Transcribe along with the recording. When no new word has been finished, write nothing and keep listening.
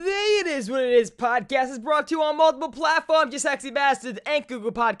Is What It Is podcast is brought to you on multiple platforms. You sexy bastards. And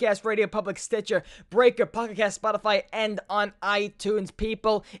Google Podcast, Radio Public, Stitcher, Breaker, Pocket Cast, Spotify, and on iTunes.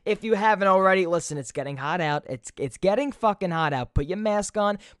 People, if you haven't already, listen, it's getting hot out. It's getting fucking hot out. Put your mask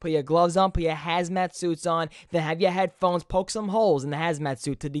on, put your gloves on, put your hazmat suits on, then have your headphones, poke some holes in the hazmat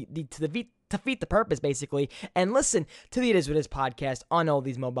suit to defeat the purpose, basically, and listen to the It Is What It Is podcast on all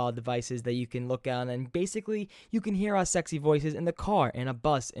these mobile devices that you can look on, and basically, you can hear our sexy voices in the car, in a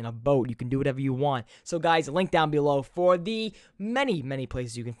bus, in a boat. You can do whatever you want. So, guys, link down below for the many, many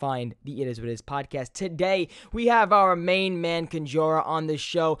places you can find the It Is What It Is podcast. Today, we have our main man, Conjura, on the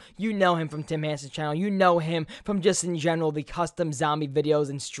show. You know him from Tim Hanson's channel. You know him from just in general, the custom zombie videos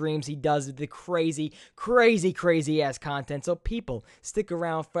and streams he does, the crazy, crazy ass content. So, people, stick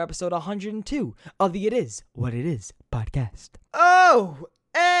around for episode 102 of the It Is What It Is podcast.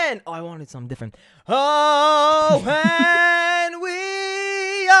 I wanted something different. Oh, and we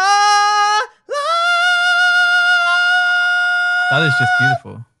are live. That is just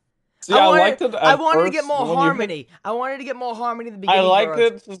beautiful. See, I wanted to get more harmony. I wanted to get more harmony at the beginning. I liked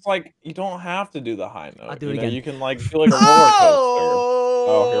it. It's just like you don't have to do the high note. I'll do it again. You can like feel like a roller coaster.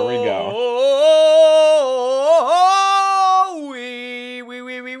 Oh, here we go.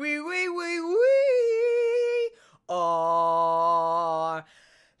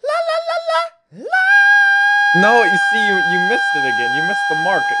 No, you see, you missed it again. You missed the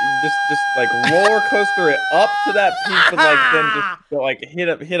mark. You just like roller coaster it up to that peak, but like then just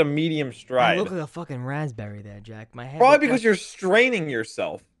like hit a medium stride. I look like a fucking raspberry there, Jack. My head. Probably because you're straining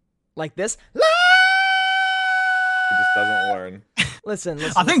yourself. Like this. He just doesn't learn. Listen.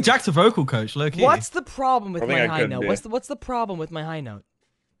 I think Jack's a vocal coach, low-key. What's the problem with my high note? What's the problem with my high note?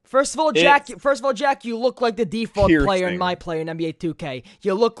 First of all, Jack, you look like the default player in my player in NBA 2K.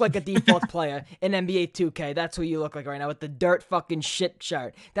 You look like a default player in NBA 2K. That's what you look like right now with the dirt fucking shit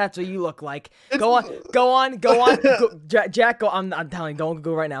shirt. That's what you look like. Go on. Jack, go. I'm telling you, go on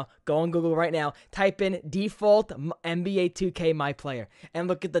Google right now. Go on Google right now. Type in default NBA 2K my player and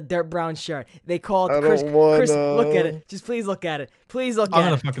look at the dirt brown shirt. They call it Chris. Look at it. Just please look at it. Please look at it. I'm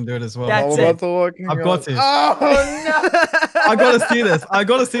gonna fucking do it as well. That's it. I've got to. Oh no! I gotta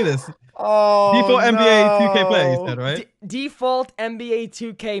see this. Oh, default NBA 2K player, you said, right? Default NBA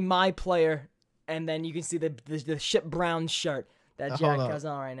 2K my player, and then you can see the shit brown shirt that Jack has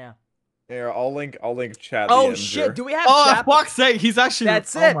on right now. Here, I'll link chat. Oh shit! Do we have? Oh, fuck's sake! He's actually.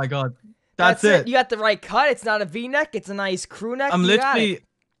 That's it. Oh my god. That's it. You got the right cut. It's not a V-neck. It's a nice crew neck. I'm literally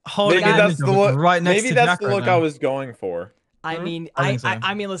holding. Maybe that's the look. Right next maybe to that's Jack the right look now. I was going for. I mean, I think so.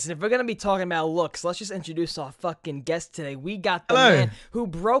 I mean, listen, if we're gonna be talking about looks, let's just introduce our fucking guest today. We got the Hello. man who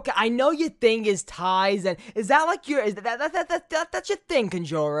broke. I know your thing is ties, and is that like your that's your thing,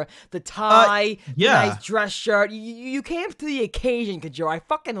 Conjura? The tie, yeah. the nice dress shirt. You came to the occasion, Conjura. I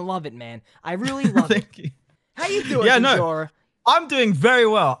fucking love it, man. I really love it. Thank you. How you doing, Yeah, Conjura? no. I'm doing very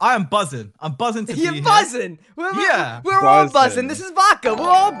well. I am buzzing. I'm buzzing to be You're here. buzzing. We're all buzzing. Buzzing. This is vodka. We're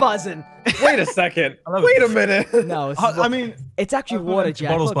all buzzing. Wait a second. love Wait it. a minute. No, I mean, it's actually water, Jack.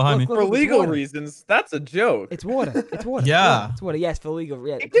 bottles behind me. For it's legal water. reasons, that's a joke. It's water. It's water. Yeah. It's water. Yes, for legal.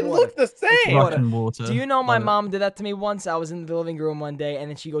 Yeah, It it's can water. look the same. water. fucking water. Do you know my Love it. mom did that to me once? I was in the living room one day, and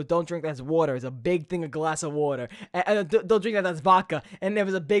then she goes, "Don't drink that. That's water. It's a big thing, a glass of water. And don't drink that. That's vodka." And there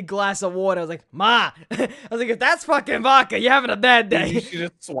was a big glass of water. I was like, "Ma," I was like, "If that's fucking vodka, you're having a bad You day." should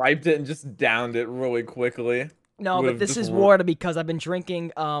just swiped it and just downed it really quickly. No, but Would've this just is worked. water because I've been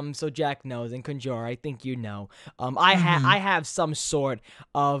drinking. So Jack knows, and Conjura, I think you know. I have some sort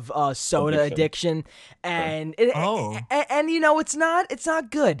of soda addiction, and and you know it's not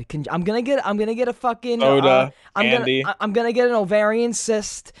good. I'm gonna get a fucking Soda, I'm gonna get an ovarian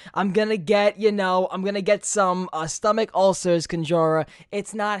cyst. I'm gonna get some stomach ulcers, Conjura.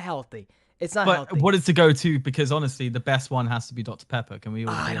 It's not healthy. It's not healthy. But what is to go to? Because honestly, the best one has to be Dr. Pepper. Can we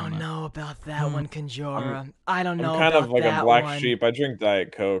all I agree on don't that? know about that one, Conjura. I don't know. I'm kind of like about a black that one. sheep. I drink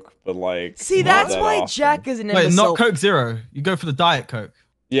Diet Coke, but like. See, not that's that why often. Jack is an Wait, imbecile. not Coke Zero. You go for the Diet Coke.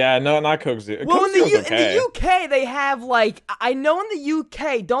 Yeah, no, not Coke Zero. Well, Coke in Zero's the okay. UK, they have like I know in the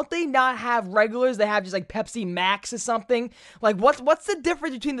UK, don't they not have regulars? They have just like Pepsi Max or something. Like what's the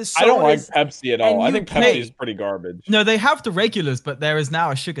difference between the sodas? I don't like Pepsi at all. and I think UK. Pepsi is pretty garbage. No, they have the regulars, but there is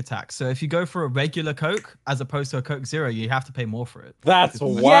now a sugar tax. So if you go for a regular Coke as opposed to a Coke Zero, you have to pay more for it. That's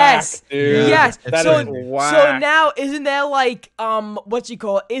whack, Yes, dude. yes. That so is whack. so now isn't there like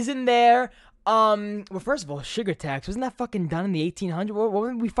isn't there well, first of all, sugar tax wasn't that fucking done in the 1800s? What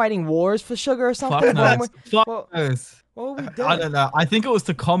were we fighting wars for sugar or something? Fuck knows. Fuck What knows. were we doing? I don't know. I think it was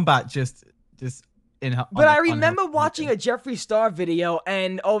to combat just in her. But I remember watching a Jeffree Star video,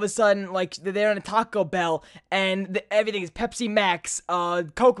 and all of a sudden, like, they're in a Taco Bell, and everything is Pepsi Max,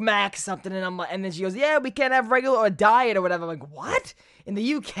 Coke Max, something, and I'm like, and then she goes, "Yeah, we can't have regular or diet or whatever." I'm like, "What? In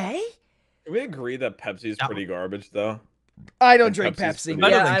the UK?" Can we agree that Pepsi's pretty garbage, though? I don't And drink Pepsi's Pepsi.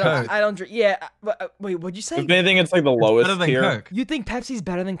 better Yeah, than Coke. I don't drink. Yeah, wait, what'd you say? If anything, it's like the lowest better than tier. Coke. You think Pepsi's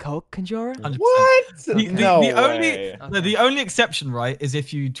better than Coke, Conjura? 100%. What? The way. the only exception, right, is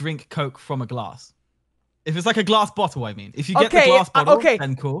if you drink Coke from a glass. If it's like a glass bottle, I mean. If you get the glass bottle,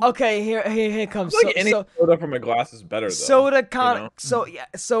 then cool. Okay, here comes. I feel like any soda from a glass is better, though.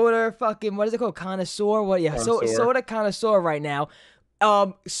 Soda fucking, what is it called? Connoisseur? What? Yeah, Connoisseur. soda connoisseur right now.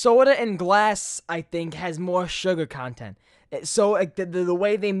 Soda in glass, I think, has more sugar content. So like the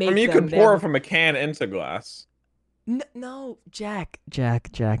way they make I mean, you them, could pour it from a can into glass. No, Jack. Or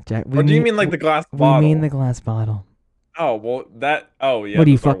do you mean like the glass bottle? We mean the glass bottle. Oh, well, that... Oh, yeah. What are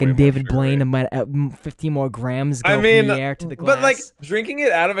you, those way fucking more David sugar, Blaine, right? and let 15 more grams go I mean, from the air to the glass? but like drinking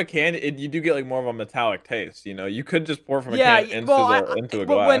it out of a can, you do get like more of a metallic taste. You know, you could just pour from a can into a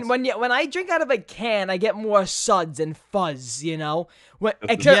glass. When I drink out of a can, I get more suds and fuzz. You know,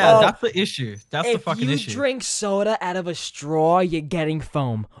 That's the issue. That's the fucking issue. If you drink soda out of a straw, you're getting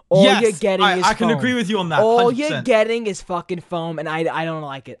foam. All you're getting is foam. I can agree with you on that. All 100%. you're getting is fucking foam, and I don't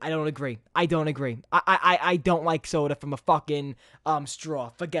like it. I don't agree. I don't like soda from a fucking straw.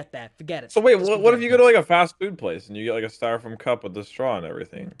 Forget that. Forget it. So wait, what if you go to like a fast food place and you get like a styrofoam cup with the straw and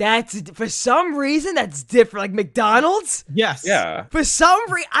everything? That's, for some reason, that's different. Like McDonald's? Yes. Yeah. For some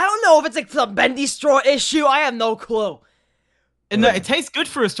reason, I don't know if it's like some bendy straw issue. I have no clue. And it tastes good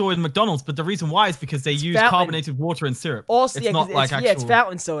for a straw in McDonald's, but the reason why is because they use carbonated water and syrup. Also, it's not like actual... it's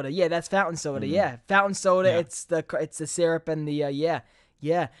fountain soda. Yeah, that's fountain soda. Yeah, fountain soda. Yeah. It's the syrup and the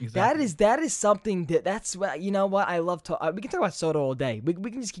Yeah, Exactly. that is something that's what, you know what, I love to. We can talk about soda all day. We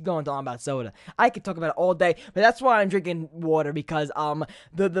can just keep going on about soda. I could talk about it all day, but that's why I'm drinking water, because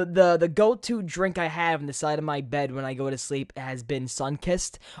the go-to drink I have on the side of my bed when I go to sleep has been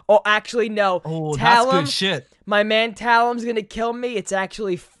Sunkist. Oh, actually no. Oh, Talum. that's good shit. My man Talum's gonna kill me. It's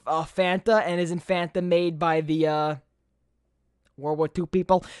actually Fanta, and isn't Fanta made by the World War II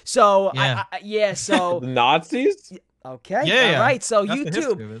people? So Yeah. so The Nazis? okay. Yeah. All right. So That's the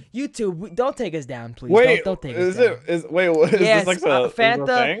history of it. YouTube, don't take us down, please. Wait, don't take us down. is this like a Fanta?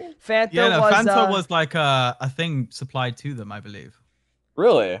 thing? Fanta Yeah, no, was. Fanta was like a thing supplied to them, I believe.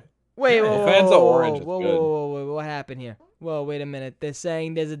 Really? Wait, Yeah, whoa, Fanta whoa, orange is whoa, good. whoa, what happened here? Whoa, wait a minute. They're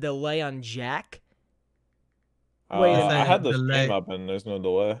saying there's a delay on Jack. Wait a I minute. had this Delay. game up and there's no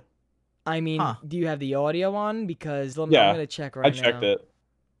delay. I mean, Huh. do you have the audio on? Because I'm Yeah, gonna check right now. I checked it.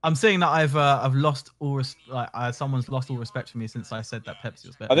 I'm saying that I've lost all someone's lost all respect for me since I said that Pepsi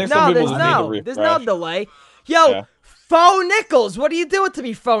was better. I think No, some people there's just need to there's no refresh. delay. Yo, Yeah. Faux Nickels, what are you doing to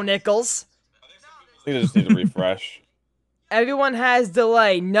me, Faux Nickels? I think they just need to refresh. Everyone has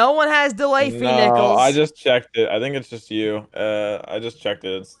delay. No one has delay, Fee No, Nickels. I just checked it. I think it's just you. I just checked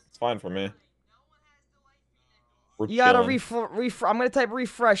it. It's fine for me. We're You gotta chilling. I'm gonna type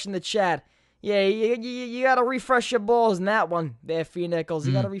refresh in the chat. Yeah, you gotta refresh your balls in that one there, Fee Nickels.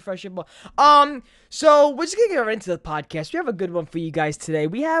 You gotta refresh your ball. So we're just gonna get right into the podcast. We have a good one for you guys today.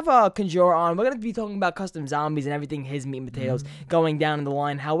 We have Conjure on. We're gonna be talking about custom zombies and everything, his meat and potatoes going down in the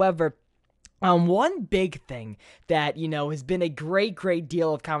line. However, one big thing that, you know, has been a great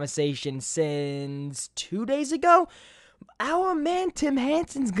deal of conversation since 2 days ago. Our man Tim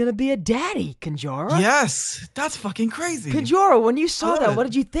Hansen's gonna be a daddy, Conjura. Yes, that's fucking crazy. Conjura, when you saw love that, it. what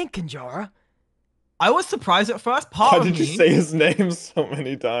did you think, Conjura? I was surprised at first. Part Why of did you me, say his name so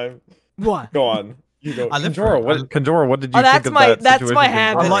many times? What? Go on. You go. I live for Conjura, it. what did you Oh, think that's of my- that that's situation my with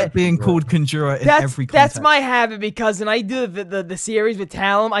habit. I Conjura? like being called Conjura in That's every context. my habit, because when I do the series with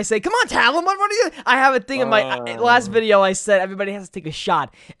Talum, I say, "Come on, Talum, what are you?" I have a thing in my last video. I said everybody has to take a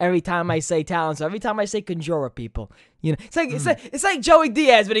shot every time I say Talum. So every time I say Conjura, people, you know, it's like Joey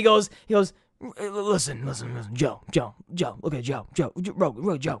Diaz when he goes. Listen, Joe, look at Joe, Joe,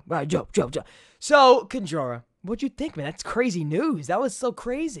 right, Joe. So, Conjura, what'd you think, man? That's crazy news. That was so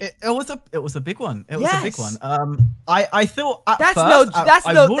crazy. It was a big one. It was a big Yes. one. I thought at That's first,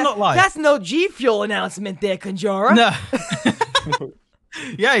 I will not lie. That's no G Fuel announcement there, Conjura. No.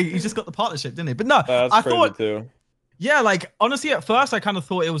 Yeah, he just got the partnership, didn't he? But no, That's I crazy thought, too. yeah, like honestly, at first I kind of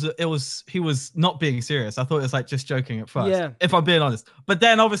thought he was not being serious. I thought it was like just joking at first. Yeah. If I'm being honest. But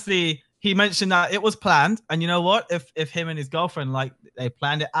then obviously he mentioned that it was planned, and you know what? If him and his girlfriend like they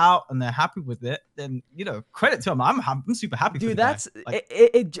planned it out and they're happy with it, then you know credit to him. I'm super happy. for Dude, the guy. that's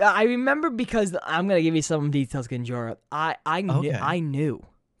Like, I remember, because I'm gonna give you some details, Conjura. I Okay. knew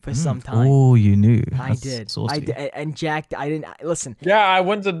for some time. Oh, you knew. I That's did. Saucy. I did. And Jack, I didn't listen. Yeah, I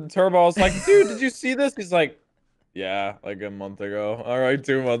went to Turbo. I was like, dude, did you see this? He's like, yeah, like a month ago. All right,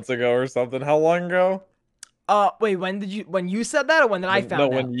 2 months ago or something. How long ago? Wait, when you said that, or when did I found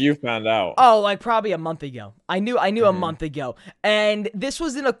out? When you found out. Oh, like probably a month ago. I knew a month ago, and this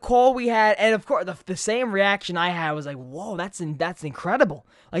was in a call we had, and of course the same reaction I had was like, "Whoa, that's incredible!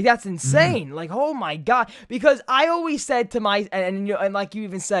 Like that's insane! Like oh my god!" Because I always said to my and like you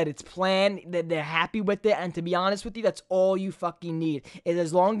even said, it's planned that they're happy with it, and to be honest with you, that's all you fucking need. Is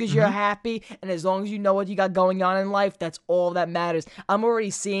as long as you're happy and as long as you know what you got going on in life, that's all that matters. I'm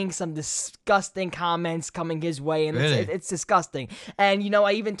already seeing some disgusting comments coming his way, and Really? it's disgusting. And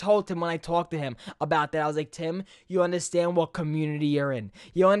I even told him when I talked to him about that, I was like, Tim, you understand what community you're in.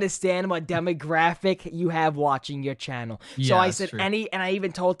 You understand what demographic you have watching your channel. So Yeah, I that's said true. and I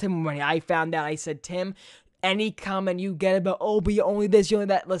even told him when I found out, I said, Tim, any comment you get about, oh, but you're only this, you're only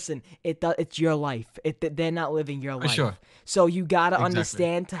that, listen, it's your life. They're not living your life. sure. So you gotta Exactly.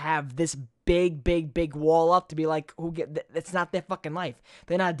 understand to have this big wall up to be like, that's not their fucking life.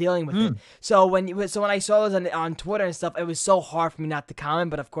 They're not dealing with it. So when I saw this on Twitter and stuff, it was so hard for me not to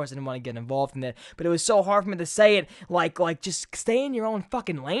comment. But of course, I didn't want to get involved in it. But it was so hard for me to say it, like just stay in your own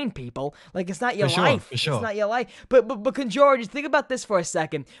fucking lane, people. Like it's not your life. For sure. It's not your life. But Conjora, just think about this for a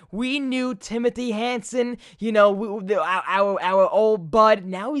second. We knew Timothy Hansen, our old bud.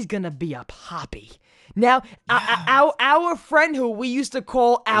 Now he's gonna be a poppy. Now, our friend who we used to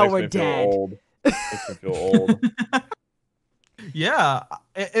call our dad. Makes me feel old. Yeah,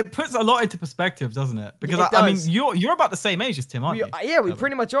 it puts a lot into perspective, doesn't it? Because It I mean, does. you're about the same age as Tim, aren't you? We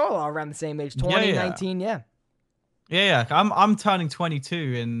pretty much all are around the same age. 20, 19, yeah. Yeah. I'm turning 22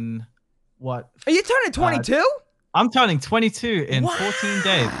 in what? Are you turning 22? I'm turning 22 in 14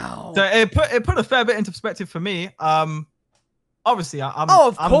 days. So it put a fair bit into perspective for me. Obviously, I'm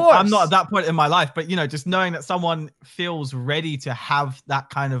of course. I'm not at that point in my life, but just knowing that someone feels ready to have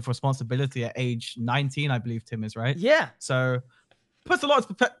that kind of responsibility at age 19, I believe Tim is right. Yeah. So puts a lot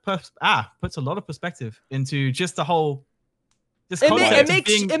of perspective into just the whole.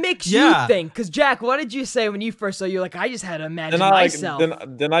 It makes you think. Because Jack, what did you say when you first saw? You're like, I just had to imagine myself.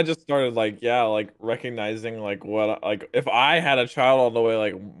 Then I just started recognizing what if I had a child all the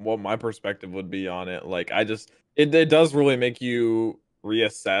way, what my perspective would be on it. It does really make you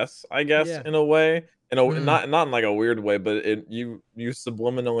reassess, I guess, in a way. Not in like a weird way, but you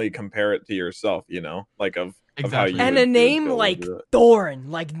subliminally compare it to yourself, of how you and would a name feel like with it. Thorin,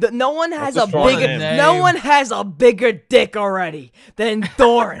 no one has That's a strong name. no one has a bigger dick already than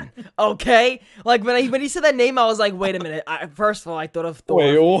Thorin. Okay, like when he said that name, I was like, wait a minute. First of all, I thought of Thor.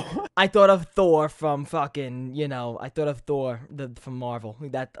 Wait, what? I thought of Thor from fucking, I thought of Thor from Marvel.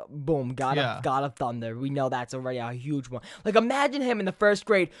 That boom, God of Thunder. We know that's already a huge one. Like imagine him in the first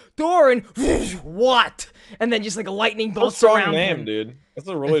grade, Thorin, what? And then just like a lightning bolt strong around name, him. dude. That's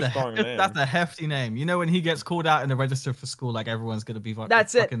a really strong name. That's a hefty name. When he gets called out in the register for school, like everyone's gonna be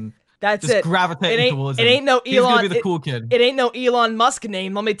That's it. fucking That's just it. gravitating towards him. It ain't no Elon. He's gonna be the cool kid. It ain't no Elon Musk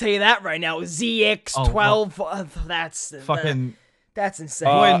name. Let me tell you that right now. ZX12. That's fucking. That's insane.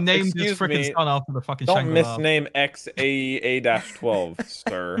 Boy named his excuse freaking me, son after the fucking Don't Shangri-La. misname XAA-12,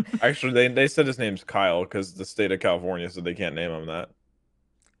 sir. Actually, they said his name's Kyle because the state of California said they can't name him that.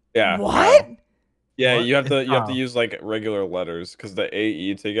 Yeah. What? Kyle. Yeah, What? you have It's to Kyle. use regular letters because the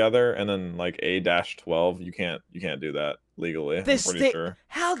AE together and then A-12, you can't do that legally. I'm pretty sure.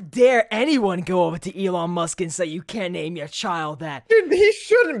 How dare anyone go over to Elon Musk and say you can't name your child that? Dude, he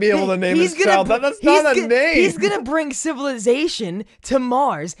shouldn't be able to name his child that. That's he's not a name. He's gonna bring civilization to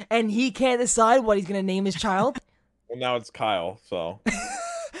Mars, and he can't decide what he's gonna name his child. Well, now it's Kyle, so. There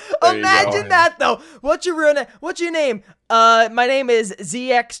you go. Imagine that though. What's your real name? What's your name? My name is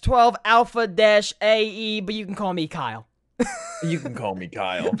ZX12 Alpha AE, but you can call me Kyle. You can call me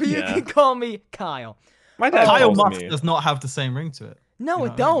Kyle. But you Yeah. can call me Kyle. My dad Kyle calls Musk me. does not have the same ring to it. No, You it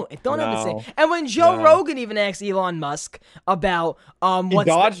know what I don't. It don't have the No. same. And when Joe No. Rogan even asked Elon Musk about He what's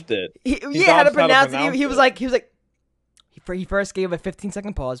dodged it. He He how to dodged pronounce it. He was like he first gave a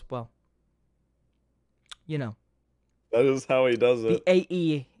 15-second pause. Well, That is how he does the it.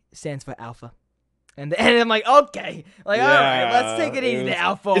 AE stands for Alpha. And I'm like, okay, all right, let's take it easy, to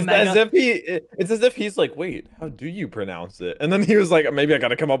Alpha It's Omega. it's as if he's like, wait, how do you pronounce it? And then he was like, maybe I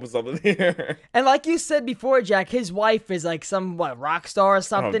gotta come up with something here. And like you said before, Jack, his wife is like some rock star or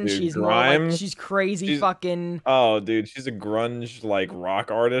something. dude, She's more like Grimes? she's crazy fucking. Oh, dude, she's a grunge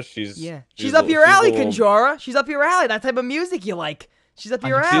rock artist. She's She's up your alley, a little- Conjora. She's up your alley. That type of music you like. She's up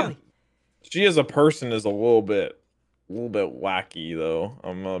your alley. She as a person is a little bit wacky though.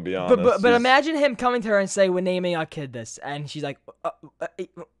 I'm gonna be honest. But imagine him coming to her and say, "We're naming our kid this," and she's like,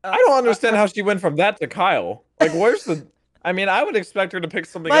 I don't understand how she went from that to Kyle. Like, where's the? I mean, I would expect her to pick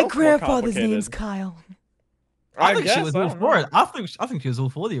something My else more grandfather's complicated. name's Kyle. I think guess, she was I all don't for know. it. I think she was all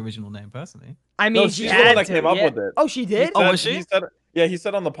for the original name personally. I mean, No, she she's the one had that to, came up yeah. with it. Oh, she did. Oh, was she? He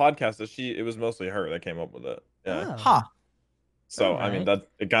said on the podcast that it was mostly her that came up with it. Yeah. Oh. Huh. So I mean Alright.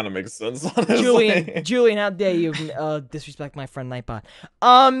 it kind of makes sense. Honestly. Julian, how dare you disrespect my friend Nightbot?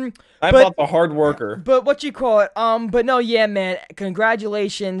 I'm but- about the hard worker. But what you call it? But no, yeah, man.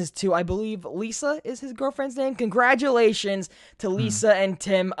 Congratulations to, I believe, Lisa is his girlfriend's name. Congratulations to Lisa and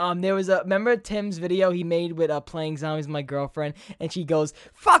Tim. There was remember Tim's video he made with playing zombies with my girlfriend, and she goes,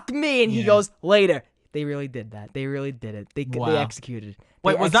 "Fuck me," and he Yeah. goes, "Later." They really did that. They really did it. They Wow. executed.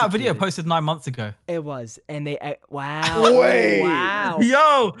 Wait, They was that video executed. posted 9 months ago? It was, and they wow. Wait. Wow.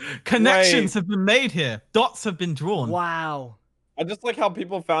 Yo, connections Wait. have been made here. Dots have been drawn. Wow. I just like how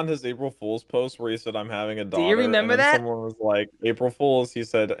people found his April Fool's post where he said, "I'm having a daughter." remember and then that? Someone was like, "April Fool's." He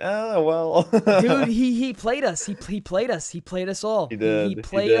said, "Oh well." Dude, he played us. He played us. He played us all. He did. He He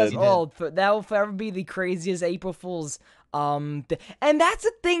played did. us He did. all. That will forever be the craziest April Fools. And that's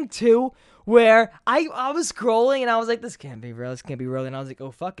a thing too, where I was scrolling and I was like, this can't be real. This can't be real. And I was like,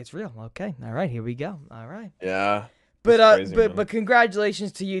 oh fuck, it's real. Okay, all right, here we go. All right. Yeah. But It's crazy, man. but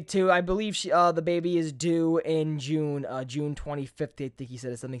congratulations to you too. I believe the baby is due in June, June 25th. I think he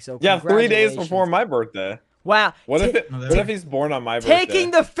said something. So Yeah, 3 days congratulations. before my birthday. Wow. What if No, what if he's born on my birthday? Taking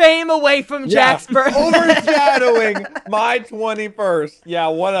the fame away from Jack's birthday. overshadowing my 21st. Yeah,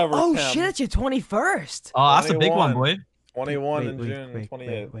 whatever. Oh Tim. shit! It's your 21st. Oh, that's a big one, 21. boy. 21 in June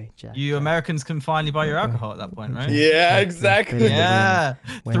 28th. Wait, Jack. You Americans can finally buy your alcohol at that point, right? Yeah, Wait, exactly. wait, Yeah.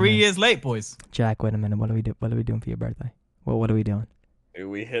 Wait a 3 minute. years late, boys. Jack, wait a minute. What are we doing for your birthday? What are we doing? Dude,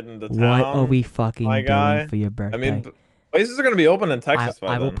 we hitting the town. What are we fucking my guy. doing for your birthday? I mean, places are gonna be open in Texas by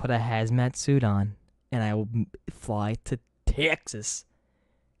I will then. put a hazmat suit on, and I will fly to Texas.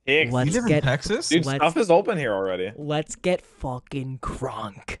 Hicks. Let's You live in get- Texas? Dude, let's- stuff is open here already. Let's get fucking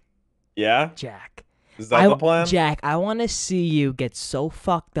crunk, Yeah, Jack. is that the plan? Jack, I want to see you get so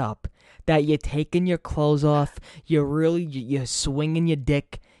fucked up that you're taking your clothes off. You're swinging your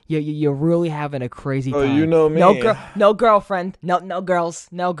dick. You're really having a crazy Oh, time. you know me. No girlfriend. No girls.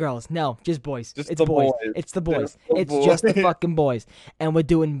 No, just boys. Just it's the boys. boys. It's the boys. Just the It's just the boys. fucking boys. And we're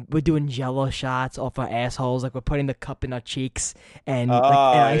doing Jello shots off our assholes. Like we're putting the cup in our cheeks. And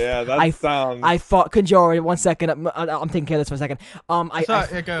Yeah, that sounds. I fought Conjora. 1 second. I'm taking care of this for a second.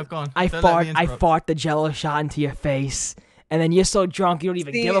 Sorry, go on. I Don't let me I interrupt. fart the Jello shot into your face, and then you're so drunk you don't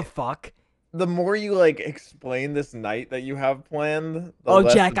even See, give a fuck. The more you like explain this night that you have planned, the Oh,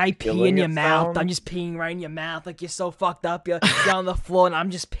 less Jack, I pee appealing in your it mouth. I'm sounds. just peeing right in your mouth. Like you're so fucked up. You're on the floor, and I'm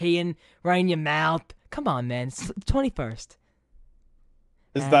just peeing right in your mouth. Come on, man. It's the 21st.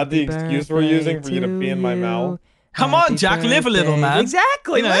 Is that the excuse we're using for you to pee in my mouth? Come on, Jack, live a little, man.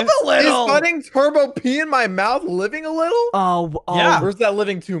 Exactly. You know, live a little. Is letting Turbo pee in my mouth living a little? Oh, Yeah. Or is that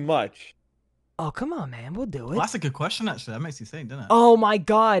living too much? Oh, come on, man. We'll do it. Well, that's a good question, actually. That makes you think, doesn't it? Oh my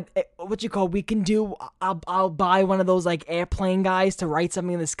God! What you call? We can do. I'll buy one of those like airplane guys to write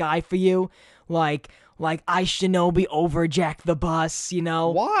something in the sky for you, like I Shinobi over Jack the Bus. You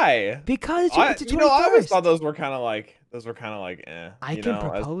know, Why? because I, it's you know, I always 21st. thought those were kind of like eh. I you can know,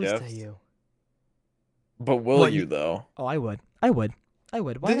 as propose to gifts. you. But will What, you you- though? Oh, I would.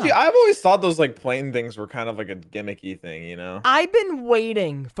 Why Did not? you? I've always thought those like plane things were kind of like a gimmicky thing, you know? I've been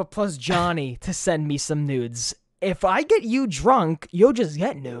waiting for Plus Johnny to send me some nudes. If I get you drunk, you'll just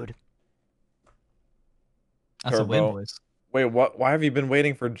get nude. That's a win, Turbo. boys. Wait, what? Why have you been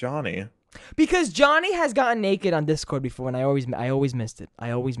waiting for Johnny? Because Johnny has gotten naked on Discord before, and I always missed it.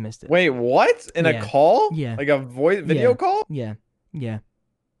 I always missed it. Wait, what? In Yeah. a call? Yeah. Like a voice video Yeah. call? Yeah.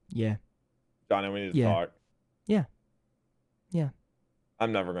 Johnny, we need to Yeah. talk. Yeah. Yeah.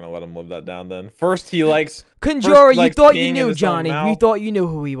 I'm never gonna let him live that down. Then first he likes. Conjura, you likes thought peeing you in knew his own Johnny. You mouth. thought you knew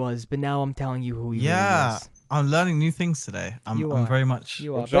who he was, but now I'm telling you who he Yeah. really is. I'm learning new things today. You I'm are. very much.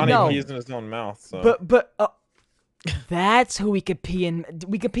 You Well, are. Johnny but no, pees in his own mouth. So. but that's who we could pee in.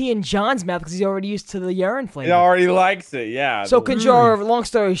 We could pee in John's mouth because he's already used to the urine he flavor. already likes it. Yeah. So the- Conjura, long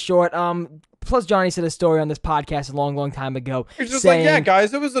story short, Plus Johnny said a story on this podcast a long time ago. He's just saying, like, yeah,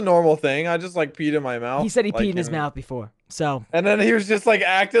 guys, it was a normal thing. I just like peed in my mouth. He said he like, peed in his and- mouth before. So And then he was just like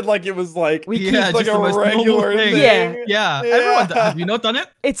acted like it was like we Yeah, keep like just a the most normal regular thing. thing. Yeah. Yeah. Everyone, have you not done it?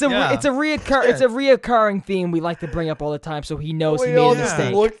 it's a Yeah. it's a reoccurring theme we like to bring up all the time. So he knows he We made all a just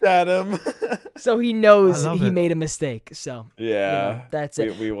mistake. looked at him. So he knows I love he it. made a mistake. So Yeah. that's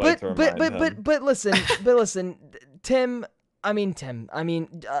it. We like to remind him. But listen, Tim. I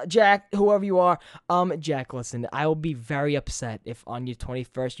mean, Jack, whoever you are, Jack, listen, I will be very upset if on your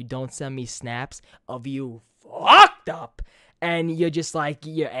 21st you don't send me snaps of you fucked up and you're just like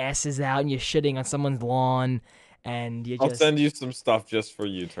your ass is out and you're shitting on someone's lawn, and you I'll just. send you some stuff just for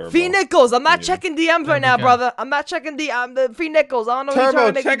you, Turbo. Fee Nichols, I'm not Yeah. checking DMs right we now, go. brother. I'm not checking the Fee Nichols. I don't know what you're trying Turbo,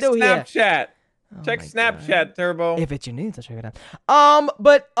 to make me check do here. Snapchat. Oh Check my Snapchat, God. Turbo. If it's your needs, I'll check it out.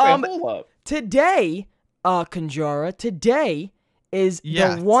 But Wait, hold up. today, Conjura, today is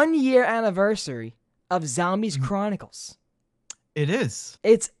Yes. the 1-year anniversary of Zombies Chronicles. It is.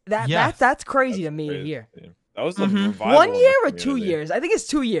 It's that's Yes. crazy to That's me to crazy. hear. That was a Mhm. revival 1 in the year or 2 community. years? I think it's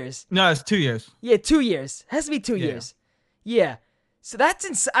 2 years. No, it's 2 years. Yeah, 2 years. Has to be 2 Yeah. years. Yeah. So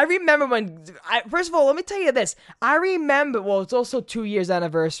that's I remember when. First of all, let me tell you this. I remember. Well, it's also 2 years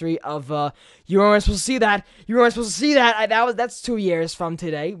anniversary of. You weren't supposed to see that. You weren't supposed to see that. That's 2 years from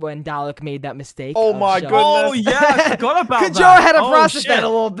today when Dalek made that mistake. Oh of my showing- goodness. Oh yeah, I forgot about that. Kajora had to Oh, process shit. that a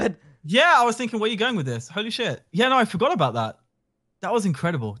little bit. Yeah, I was thinking, where are you going with this? Holy shit. Yeah, no, I forgot about that. That was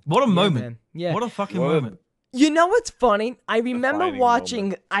incredible. What a moment. Man. Yeah. What a fucking What a- moment. You know what's funny? I remember Defining watching.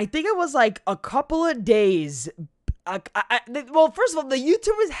 moment. I think it was like a couple of days. Well, first of all, the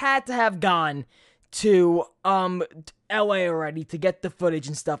YouTubers had to have gone to LA already to get the footage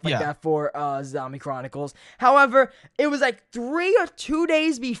and stuff like Yeah. that for Zombie Chronicles. However, it was like 3 or 2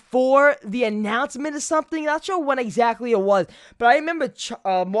 days before the announcement of something. Not sure when exactly it was, but I remember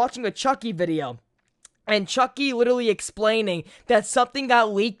watching a Chucky video. And Chucky literally explaining that something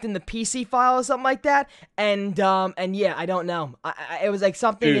got leaked in the PC file or something like that, and yeah, I don't know. It was like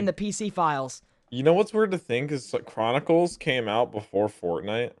something in Dude. the PC files. You know what's weird to think is like, Chronicles came out before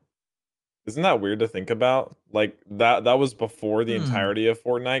Fortnite. Isn't that weird to think about? Like that was before the Hmm. entirety of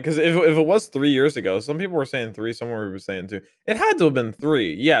Fortnite. Because if it was 3 years ago, some people were saying 3, some were saying 2. It had to have been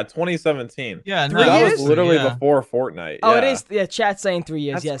 3. Yeah, 2017. Yeah, Three no, That years? was literally yeah. before Fortnite. Oh, it yeah. is. Yeah, chat saying 3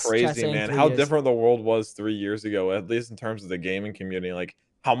 years. That's yes, chat crazy, saying man. 3 How years. different the world was 3 years ago, at least in terms of the gaming community. Like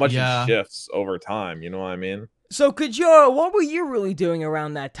how much Yeah. it shifts over time. You know what I mean? So, Kajora, what were you really doing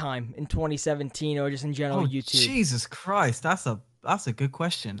around that time in 2017, or just in general Oh, YouTube? Jesus Christ. That's a good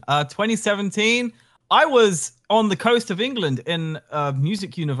question. 2017, I was on the coast of England in a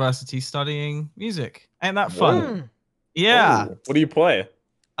music university studying music. Ain't that fun? Mm. Yeah. Ooh, what do you play?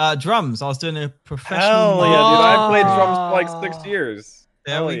 Drums. I was doing a professional. Hell yeah, dude! I played drums for like Oh. 6 years.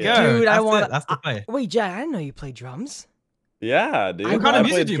 There Hell we yeah. go. Dude, I That's wanna- it. That's the play. Wait, Jack, I didn't know you played drums. Yeah, dude. What kind of I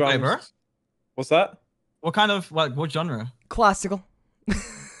music played do you play, bro? What's that? What kind of, like, what genre? Classical.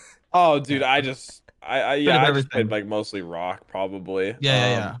 Oh, dude, I just of just everything. played like mostly rock, probably.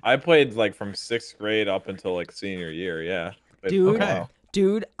 Yeah. I played like from 6th grade up until like senior year. Yeah, Played for a Dude, Okay. while.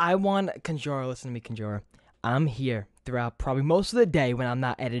 dude, I want Conjura. Listen to me, Conjura. I'm here throughout probably most of the day when I'm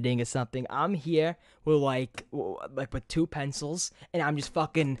not editing or something. I'm here with like with 2 pencils, and I'm just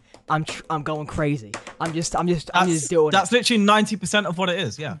fucking. I'm going crazy. I'm just doing it. That's literally 90% of what it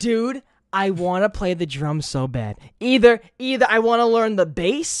is. Yeah. Dude, I want to play the drums so bad. Either I want to learn the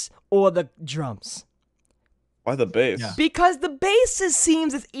bass or the drums. Why the bass? Yeah. Because the bass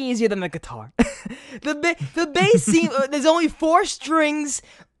seems it's easier than the guitar. the bass seems there's only 4 strings.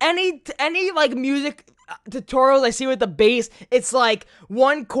 Any like music tutorials I see with the bass, it's like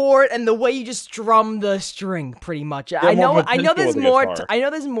 1 chord and the way you just strum the string, pretty much. I know more there's potential with the more. guitar. I know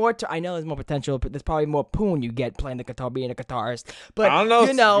there's more potential. But there's probably more poon you get playing the guitar, being a guitarist. But I don't know.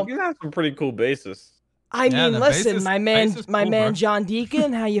 you know, you have some pretty cool basses. I Yeah, mean, the listen, bass is- my bass is man, cool, bro. John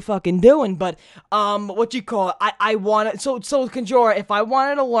Deacon, how you fucking doing? But what you call it? I want to. So Conjura, if I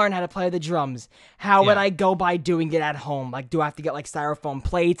wanted to learn how to play the drums, how would Yeah. I go by doing it at home? Like, do I have to get like styrofoam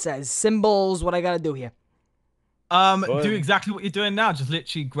plates as cymbals? What I gotta do here? Go ahead. Do exactly what you're doing now. Just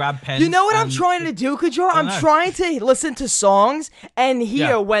literally grab pens. You know what I'm and- trying to do, Conjura? I'm know. trying to listen to songs and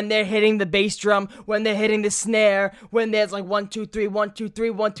hear Yeah. when they're hitting the bass drum, when they're hitting the snare, when there's like 1 2 3 1 2 3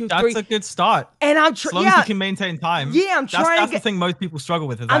 1 2 3, That's a good start. and I'm As long as you can maintain time. Yeah, I'm trying to That's get- the thing most people struggle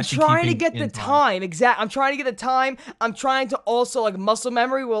with. Is I'm actually trying to keeping get the in time. Exact. I'm trying to get the time. I'm trying to also like muscle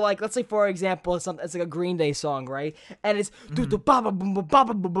memory. Well, like let's say for example, it's like a Green Day song, right? And it's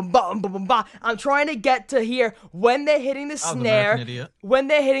I'm trying to get to hear when they're hitting the was snare, American Idiot. when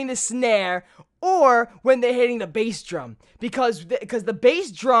they're hitting the snare, or when they're hitting the bass drum, because the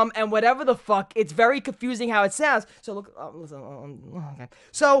bass drum and whatever the fuck, it's very confusing how it sounds. So look, listen, okay.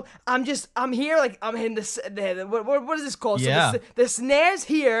 So I'm here like I'm hitting what is this called? Yeah. So the snares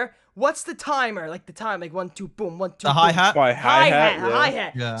here. What's the timer? Like the time, like 1 2 boom, 1 2. The hi-hat? By hi-hat, yeah.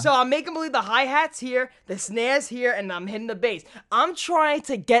 Hi-hat. Yeah. So I'm making believe the hi-hat's here, the snare's here, and I'm hitting the bass. I'm trying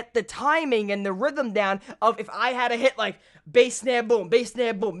to get the timing and the rhythm down of if I had to hit like bass snare boom, bass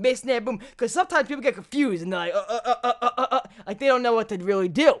snare boom, bass snare boom, because sometimes people get confused and they're like, like they don't know what to really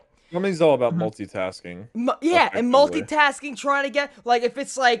do. Drumming's all about Mhm. multitasking. Yeah, and Effectively. multitasking, trying to get like if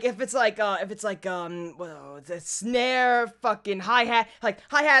it's like well, it's a snare, fucking hi hat, like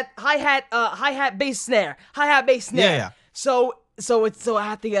hi hat, bass snare, hi hat, bass snare. Yeah. So I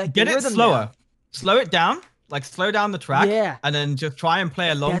have to get like, Get the it rhythm slower. down. Slow it down. Like slow down the track. Yeah. And then just try and play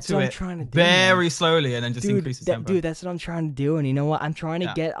along That's to what I'm it trying to do, very man. slowly, and then just increase the tempo. Dude, that's what I'm trying to do. And you know what? I'm trying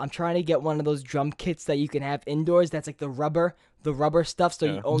to get one of those drum kits that you can have indoors. That's like the rubber stuff. So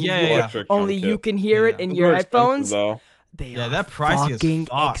Yeah. you only Yeah, you, yeah. Electric drum only you kit. can hear it Yeah. in It's your more expensive, headphones. though. They Yeah, are they're pricey as fucking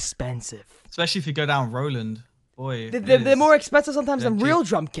fuck. expensive. Especially if you go down Roland. Boy, They're more expensive sometimes They're than cheap. real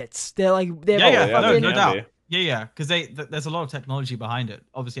drum kits. They're like they're Yeah, yeah, yeah, no, they're no handy. doubt. Yeah, because there's a lot of technology behind it.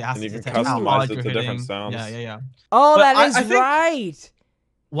 Obviously, it has And to you can detect how customize hard it you're to different hitting. sounds. Yeah. Oh, But that I is think- right.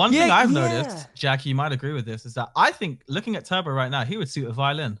 One Yeah, thing I've yeah. noticed, Jackie, you might agree with this, is that I think looking at Turbo right now, he would suit a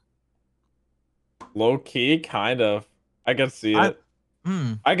violin. Low key, kind of. I can see I- it.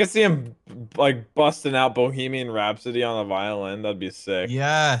 Hmm. I can see him like busting out Bohemian Rhapsody on the violin. That'd be sick.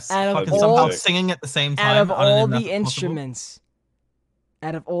 Yes. Out of Fucking all- somehow singing at the same time. Out of I don't all even know if the it's possible.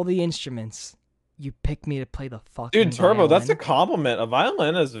 instruments, you pick me to play the fucking Dude, Turbo, that's a violin. compliment. A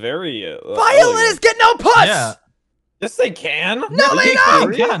violin is very. Violinists get no puss. Yeah. Yes, they can. No, Are they you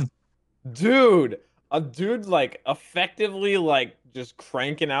don't! serious? Can. Dude, a dude like effectively like just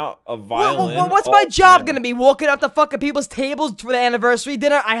cranking out a violin. What's my job man. gonna be? Walking up to fucking people's tables for the anniversary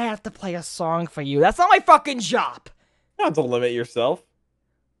dinner? I have to play a song for you. That's not my fucking job. You don't have to limit yourself.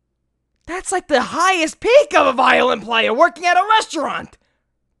 That's like the highest peak of a violin player working at a restaurant.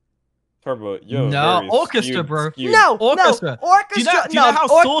 Turbo, yo. No, orchestra, bro. No, Orchestra. no, orchestra. Do you know how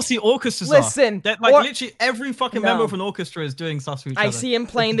saucy orchestras Listen, are? That like or- literally every fucking No. member of an orchestra is doing stuff to each other. I see him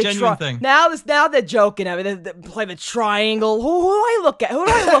playing It's the a genuine thing. Now they're joking at me. They play the triangle. Who do I look at? Who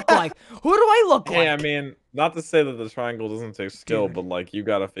do I look like? Who do I look like? Hey, I mean, not to say that the triangle doesn't take skill, Dude. but like you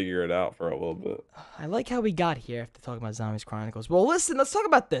gotta figure it out for a little bit. I like how we got here after talking about Zombies Chronicles. Well, listen, let's talk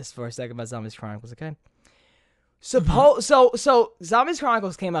about this for a second about Zombies Chronicles, okay? So Zombies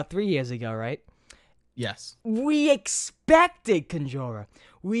Chronicles came out 3 years ago, right? Yes. We expected Conjura.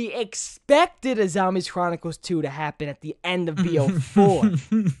 We expected a Zombies Chronicles 2 to happen at the end of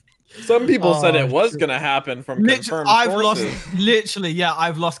BO4. Some people said it Oh, was shit. gonna happen from Literally, confirmed I've sources.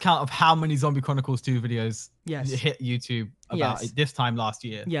 I've lost count of how many Zombie Chronicles 2 videos Yes. hit YouTube about Yes. this time last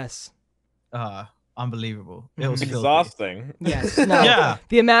year. Yes. Unbelievable. It was filthy. Exhausting. Yes. No. Yeah.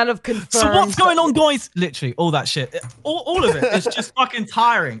 The amount of confirmed. So what's going on, guys? Literally, all that shit. All of it. It's just fucking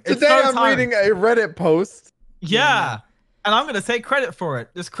tiring. It's Today so I'm tiring. reading a Reddit post. Yeah. And I'm gonna take credit for it.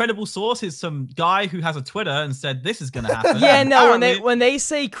 This credible source is some guy who has a Twitter and said this is gonna happen. Yeah, And no. apparently- When they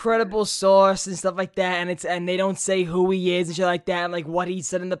say credible source and stuff like that, and they don't say who he is and shit like that, and like what he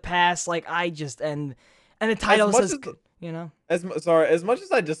said in the past, like and the title much says, as- you know. As much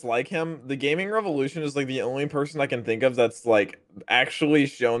as I dislike him, the Gaming Revolution is like the only person I can think of that's like actually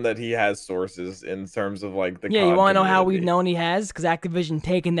shown that he has sources in terms of like the. Yeah, you COD want to know how we've community. known he has? Because Activision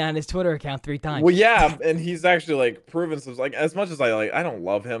taken down his Twitter account 3 times. Well, yeah, and he's actually like proven some like as much as I don't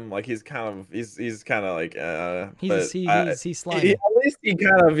love him, like he's kind of like He's slimy. at least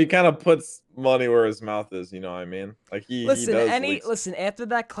he kind of puts money where his mouth is, you know what I mean? Like he Listen, does leaks. listen. After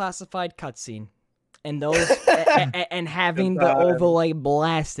that classified cutscene, and those and having the Goodbye. overlay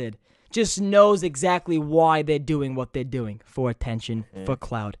blasted, just knows exactly why they're doing what they're doing for attention, for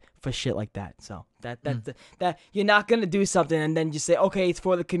cloud, for shit like that. So that you're not gonna do something and then just say, okay, it's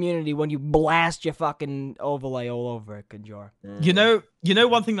for the community when you blast your fucking overlay all over it, Conjura. You know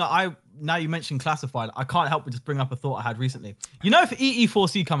one thing that now you mentioned classified, I can't help but just bring up a thought I had recently. You know if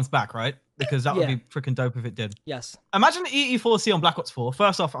EE4C comes back, right? Because that would Yeah. be freaking dope if it did. Yes. Imagine EE4C on Black Ops 4.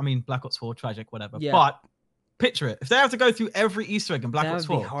 First off, I mean Black Ops 4, tragic, whatever. Yeah. But picture it. If they have to go through every Easter egg in Black That Ops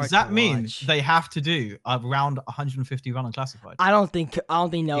would be 4, hard does that to mean watch. they have to do around 150 run on classified? I don't think Noah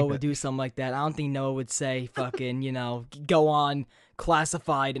Keep would it. do something like that. I don't think Noah would say fucking, go on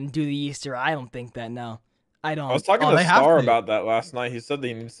classified and do the Easter. I don't think that, no. I don't. I was talking Oh, to they have Star to. about that last night. He said that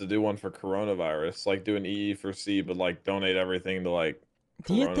he needs to do one for coronavirus, like do an EE for C, but like donate everything to like.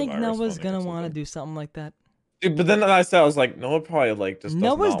 Do you think coronavirus Noah's funding or gonna want to something. do something like that? Dude, but then I said I was like, Noah probably like just does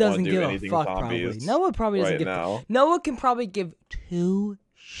Noah not doesn't want to do give a anything fuck. Probably zombies Noah probably doesn't right give. now. Noah can probably give 2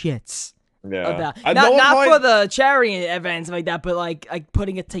 shits Yeah, about I- not Noah for probably- the charity events like that, but like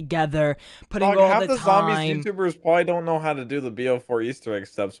putting it together, putting Dog, all half the the zombies time. YouTubers probably don't know how to do the BO4 Easter egg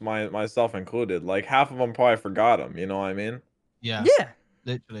steps, myself included. Like half of them probably forgot them. You know what I mean? Yeah, Yeah.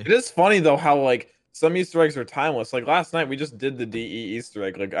 literally. It is funny though how like some Easter eggs are timeless. Like last night we just did the DE Easter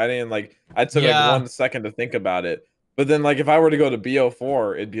egg. Like I didn't like I took Yeah. like 1 second to think about it. But then, like, if I were to go to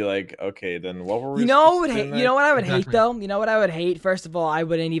BO4, it'd be like, okay, then what were we You know supposed what? to do You know what I would hate Exactly. though. You know what I would hate. First of all, I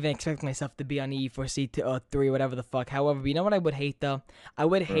wouldn't even expect myself to be on E4C3, whatever the fuck. However, you know what I would hate though. I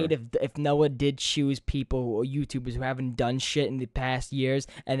would hate if Noah did choose people or YouTubers who haven't done shit in the past years,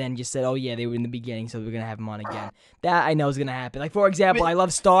 and then just said, "Oh yeah, they were in the beginning, so we're gonna have them on again." That I know is gonna happen. Like for example, I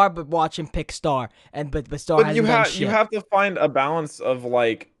love Star, but watch him pick Star, but Star But hasn't done you shit. have to find a balance of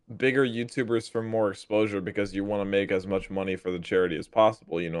like bigger YouTubers for more exposure because you want to make as much money for the charity as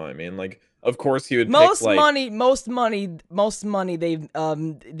possible. You know what I mean? Like, of course, he would pick Most like money they've the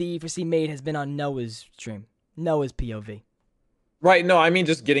E4C made has been on Noah's stream, Noah's POV. right. No, I mean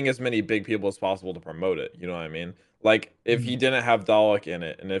just getting as many big people as possible to promote it. You know what I mean? Like, if he didn't have Dalek in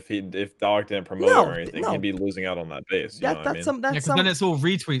it, and if Dalek didn't promote it or anything, no. he'd be losing out on that base. You know what I mean? Yeah, That's because some then it's all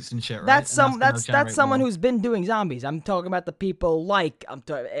retweets and shit, right? that's And some gonna that's generate someone more. who's been doing zombies. I'm talking about the people like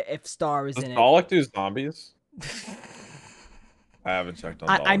if Star is Does in it. Dalek do zombies? I haven't checked on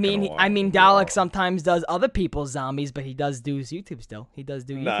Dalek. I in a mean while. I mean Dalek sometimes does other people's zombies, but he does do YouTube still. He does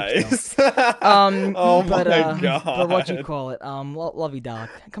do YouTube still. Nice. Oh but my god. but what you call it? Love you, Dalek.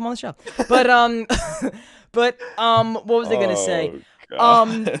 Come on the show. But what was I gonna say? Oh,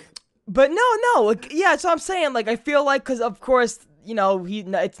 God. But no, like, yeah. So I'm saying, like, I feel like, cause of course, you know,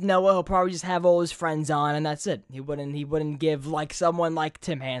 it's Noah. He'll probably just have all his friends on, and that's it. He wouldn't give like someone like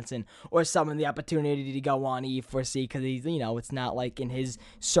Tim Hansen or someone the opportunity to go on E4C, cause he's, you know, it's not like in his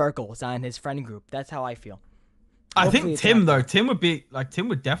circle. It's not in his friend group. That's how I feel. I Hopefully think it's Tim not- though. Tim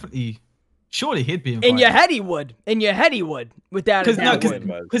would definitely. Surely he'd be invited. In your head, he would. In your head, he would. Without a doubt, because- would.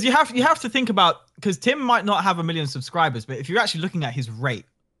 because you have to think about, because Tim might not have 1 million subscribers, but if you're actually looking at his rate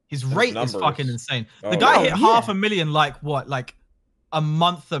is numbers. fucking insane. The Oh, guy yeah. hit Oh, half yeah. a million like a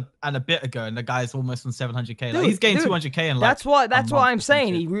month and a bit ago, and the guy's almost on 700k. Like, he's gained Dude, 200k in like. That's why a month I'm or some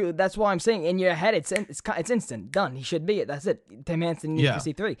saying shit. that's why I'm saying in your head it's instant done. He should be it. That's it. Tim Hansen needs Yeah. to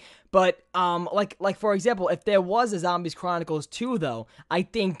see 3. But like for example, if there was a Zombies Chronicles 2 though, I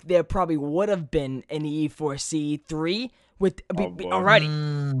think there probably would have been an E4C 3 with boy. already.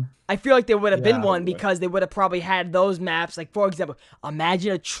 Mm, I feel like there would have been Yeah. one because they would have probably had those maps. Like for example,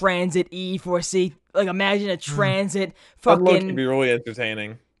 imagine a transit E4C. Like imagine a transit That'd look to fucking be really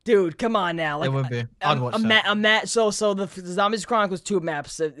entertaining. dude. Come on now, like it would be. I'd watch that. So the Zombies Chronicles 2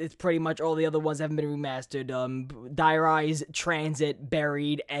 maps, it's pretty much all the other ones haven't been remastered. Dire Eyes, Transit,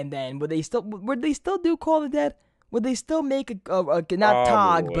 Buried, and then would they still do Call of the Dead? Would they still make a not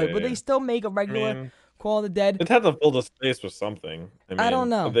TOG, but would Probably. they still make a regular mean, Call of the Dead? They'd have to fill the space with something. I don't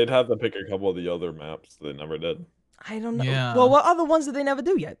know. But they'd have to pick a couple of the other maps they never did. I don't know. Yeah. Well, what other ones did they never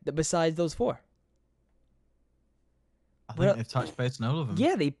do yet besides those 4? I think they've touched base on all of them.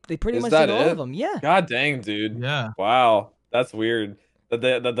 Yeah, they pretty Is much that did all it? of them. Yeah. God dang, dude. Yeah. Wow, that's weird. That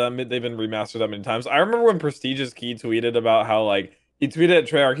they've been remastered that many times. I remember when Prestigious Key tweeted about how like he tweeted at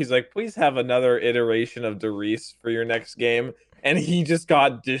Treyarch, he's like, please have another iteration of Darius for your next game. And he just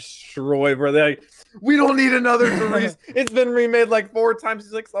got destroyed where they're like, we don't need another Darius. It's been remade like 4 times.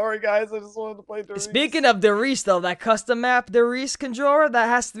 He's like, sorry guys, I just wanted to play Darius. Speaking of Darius, though, that custom map Darius Conjura, that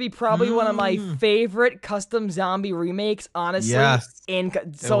has to be probably one of my favorite custom zombie remakes, honestly. Yes.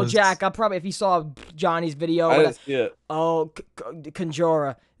 So, was- Jack, I'll probably, if you saw Johnny's video, I didn't see it.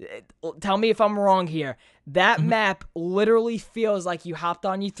 Conjura, tell me if I'm wrong here. That map literally feels like you hopped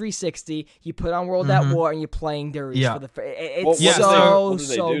on your 360, you put on World at War, and you're playing Darius. Yeah. For the, it's What Yeah, so, did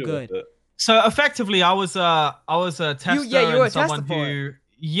they so do with good. it? So effectively, I was a tester you were a and someone tester for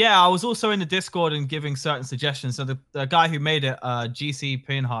who, I was also in the Discord and giving certain suggestions. So the guy who made it, GC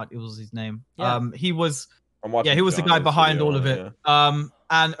Pinhart, it was his name. Yeah. He was, I'm watching he was the guy Johnny's behind video all of on it.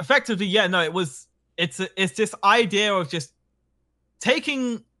 And effectively, it's this idea of just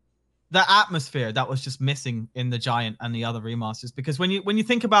taking the atmosphere that was just missing in the Giant and the other remasters. Because when you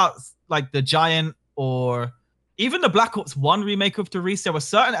think about like the Giant or even the Black Ops 1 remake of Darius, there were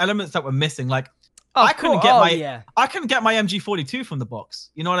certain elements that were missing. Like I couldn't get I couldn't get my MG42 from the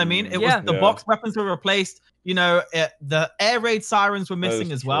box. You know what I mean? It was the box weapons were replaced. You know, the air raid sirens were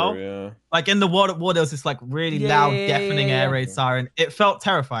missing as well. Yeah. Like in the World at War, there was this like really loud, deafening air raid siren. It felt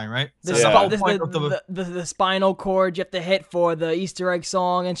terrifying, right? The, So the whole point of the spinal cord you have to hit for the Easter egg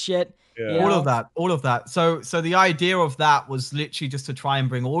song and shit. Yeah. You know? all of that. So the idea of that was literally just to try and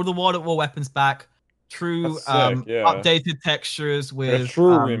bring all the World at War weapons back, true That's sick, yeah. updated textures with A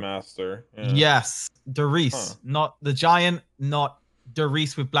true remaster. Yeah. Yes, Darius, not the Giant, not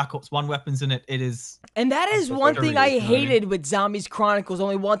Reese with Black Ops 1 weapons in it, it is. And that is That's one what thing it I is, hated with Zombies Chronicles.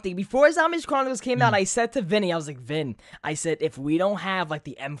 Only one thing. Before Zombies Chronicles came out, I said to Vinny, I was like, Vin, I said, if we don't have like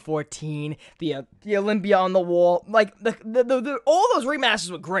the M14, the Olympia on the wall, like the all those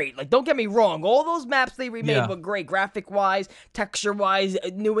remasters were great. Like, don't get me wrong, all those maps they remade were great, graphic wise, texture wise,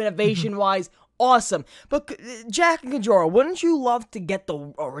 new innovation wise. Awesome. But Jack and Kajora, wouldn't you love to get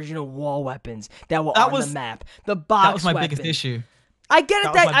the original wall weapons that were on the map? The box That was my weapons. biggest issue. I get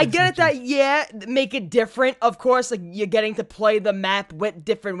it I get it that yeah, make it different. Of course, like you're getting to play the map with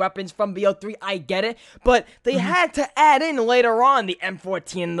different weapons from BO3. I get it, but they had to add in later on the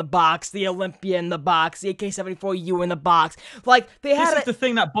M14 in the box, the Olympia in the box, the AK-74U in the box. Like they had This is the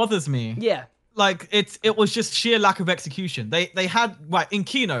thing that bothers me. Yeah. Like it was just sheer lack of execution. They had in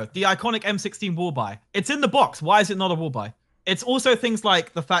Kino the iconic M16 wall buy. It's in the box. Why is it not a wall buy? It's also things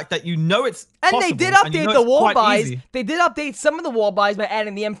like the fact that it's and possible, they did update the wall buys. Easy. They did update some of the wall buys by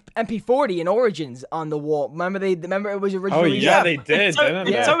adding the MP40 and Origins on the wall. Remember it was originally. Oh yeah, they did.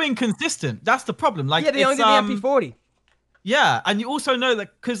 It's so inconsistent. That's the problem. Like they only did the MP40. Yeah, and you also know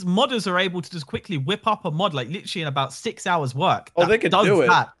that because modders are able to just quickly whip up a mod, like literally in about 6 hours work. Oh, they could do it.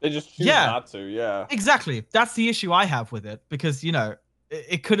 That. They just choose not to. Yeah. Exactly. That's the issue I have with it because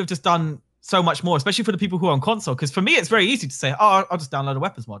it could have just done so much more, especially for the people who are on console. Because for me, it's very easy to say, "Oh, I'll just download a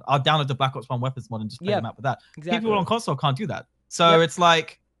weapons mod. I'll download the Black Ops 1 weapons mod and just play the map with that." Exactly. People who are on console can't do that. So it's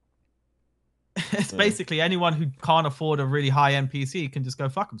like, it's basically anyone who can't afford a really high-end PC can just go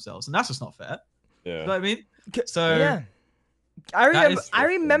fuck themselves, and that's just not fair. Yeah. You know what I mean? So yeah. I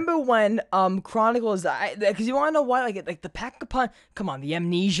remember when Chronicles, because you want to know why, like the Pack-a-Punch, come on, the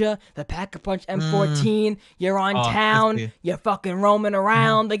Amnesia, the Pack-a-Punch M14, you're on town, you're fucking roaming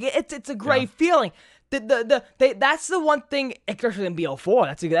around, like it's a great feeling. That's the one thing, especially in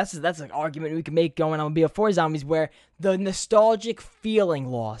BO4. That's an argument we can make going on BO4 zombies, where the nostalgic feeling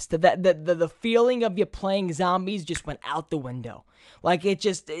lost. The feeling of you playing zombies just went out the window. Like it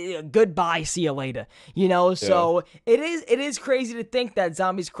just goodbye, see you later. So it is crazy to think that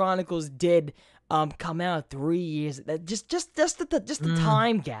Zombies Chronicles did come out 3 years. Just the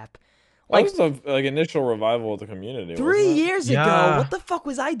time gap. That was the initial revival of the community. 3 years ago, what the fuck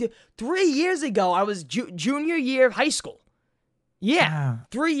was I doing? 3 years ago, I was junior year of high school. Yeah,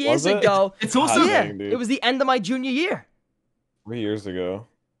 3 years ago. It's also it was the end of my junior year. 3 years ago.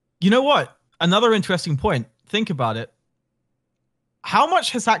 You know what? Another interesting point. Think about it. How much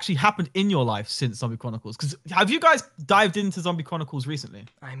has actually happened in your life since Zombie Chronicles? Because have you guys dived into Zombie Chronicles recently?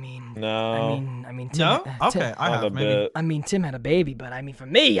 I mean, no. I mean, Tim, no. Okay, I have maybe. I mean, Tim had a baby, but I mean, for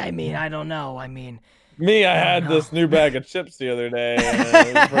me, I don't know. I mean, I had this new bag of chips the other day, and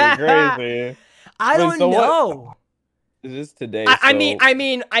it was pretty crazy. I don't know. What? It is today. I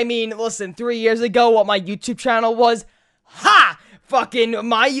mean, listen, 3 years ago, what my YouTube channel was, fucking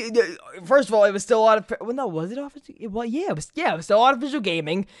first of all, it was still artificial. Well, no, was it artificial? Well, yeah, it was still artificial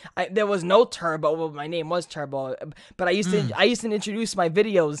gaming. There was no Turbo. Well, my name was Turbo, but I used to introduce my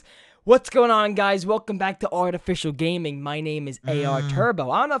videos. What's going on, guys? Welcome back to Artificial Gaming. My name is AR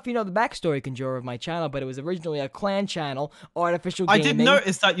Turbo. I don't know if you know the backstory, Conjure, of my channel, but it was originally a clan channel, Artificial Gaming. I did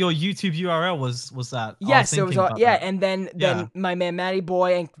notice that your YouTube URL was that. Yes, it was. And then my man Matty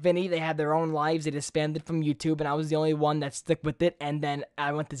Boy and Vinny, they had their own lives. They disbanded from YouTube, and I was the only one that stuck with it. And then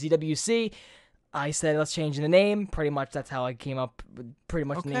I went to ZWC. I said, let's change the name. Pretty much that's how I came up with pretty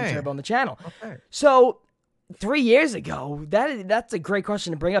much the name Turbo on the channel. Okay. So 3 years ago, that's a great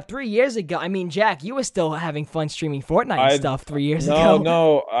question to bring up. 3 years ago, I mean, Jack, you were still having fun streaming Fortnite stuff 3 years ago.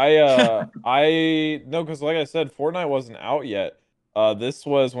 No, because like I said, Fortnite wasn't out yet. This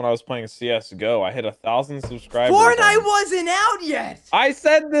was when I was playing CS:GO. I hit 1,000 subscribers. Fortnite wasn't out yet. I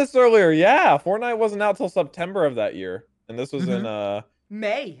said this earlier. Yeah, Fortnite wasn't out till September of that year, and this was in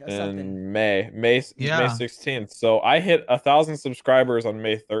May or something. In May 16th. So I hit 1,000 subscribers on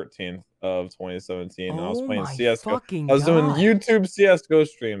May 13th of 2017. And I was playing CS:GO. I was doing YouTube CS:GO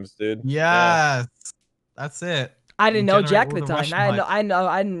streams, dude. Yes, that's it. I didn't know Jack at the time.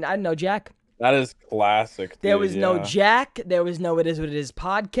 I didn't know Jack. That is classic. Dude. There was no Jack. There was no It Is What It Is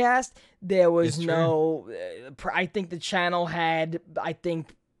podcast. There was no. I think the channel had. I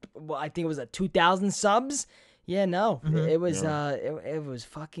think it was 2,000 subs. Yeah, no, it was it was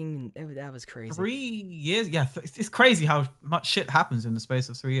fucking that was crazy. 3 years, yeah, it's crazy how much shit happens in the space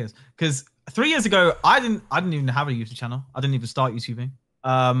of 3 years. Because 3 years ago, I didn't even have a YouTube channel. I didn't even start YouTubing.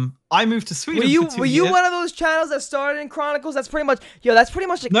 I moved to Sweden. Were for 2 were you years. one of those channels that started in Chronicles? That's pretty much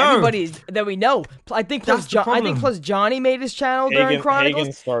like No. everybody that we know. I think That's the I think problem. plus Johnny made his channel during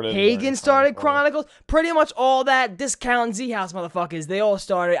Chronicles. Hagen Started Chronicles. Pretty much all that Discount Z House motherfuckers. They all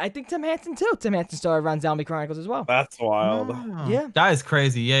started. I think Tim Hansen too. Tim Hansen started around Zombie Chronicles as well. That's wild. Oh, Yeah. that is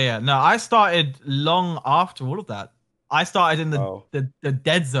crazy. Yeah. No, I started long after all of that. I started in the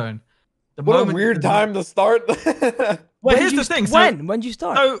dead zone. The What a moment weird time to start. Well, here's the thing. When did you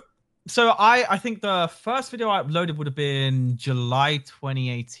start? So I think the first video I uploaded would have been July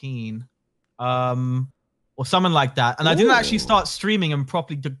 2018, or something like that. And I didn't actually start streaming and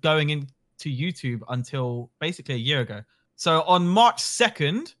properly going into YouTube until basically a year ago. So on March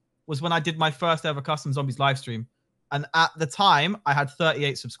 2nd was when I did my first ever Custom Zombies live stream, and at the time I had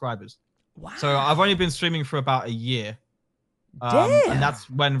 38 subscribers. Wow. So I've only been streaming for about a year, Damn. and that's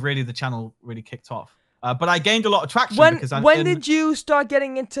when really the channel really kicked off. But I gained a lot of traction because when did you start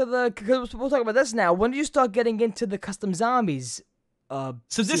getting into the? Because we'll talk about this now. When did you start getting into the Custom Zombies? So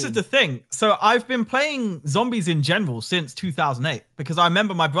this scene? is the thing. So I've been playing zombies in general since 2008 because I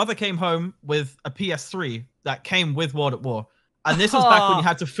remember my brother came home with a PS3 that came with World at War, and this was back when you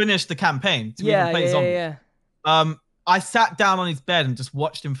had to finish the campaign to even play zombies. I sat down on his bed and just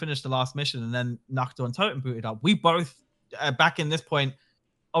watched him finish the last mission, and then Nakuto and Totem booted up. We both, back in this point,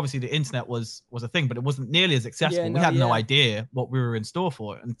 obviously the internet was a thing, but it wasn't nearly as accessible. We had no idea what we were in store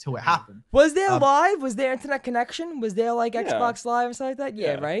for until it happened. Was there live? Was there internet connection? Was there like Xbox Live or something like that?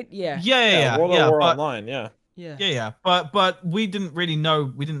 Yeah, right? Yeah. World at War Online, Yeah. But we didn't really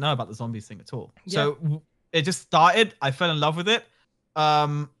know. We didn't know about the zombies thing at all. So it just started. I fell in love with it.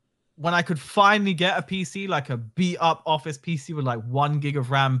 When I could finally get a PC, like a beat up office PC with like 1 gig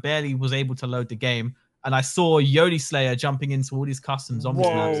of RAM, barely was able to load the game. And I saw Yodi Slayer jumping into all these custom zombie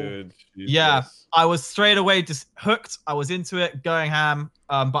maps. Yeah, I was straight away just hooked. I was into it, going ham.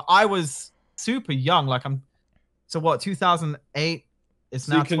 But I was super young. Like so what, 2008? It's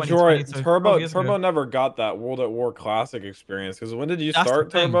now 2020. So Turbo never got that World at War Classic experience. Because when did you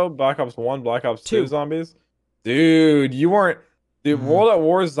start Turbo? Black Ops 1, Black Ops 2 zombies? Dude, you weren't... Dude, World at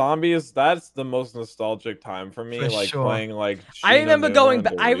War Zombies, that's the most nostalgic time for me. Playing like I remember going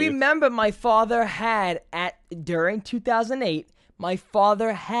back. I remember my father had during 2008, my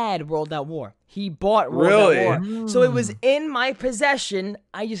father had World at War. He bought World at War. So it was in my possession.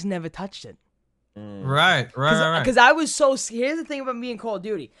 I just never touched it. Right. Because I was so... Here's the thing about me and Call of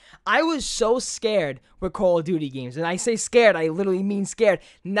Duty. I was so scared with Call of Duty games. And I say scared, I literally mean scared.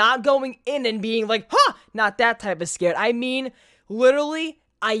 Not going in and being like, huh! Not that type of scared. I mean... Literally,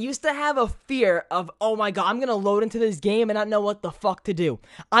 I used to have a fear of, oh my god, I'm gonna load into this game and not know what the fuck to do.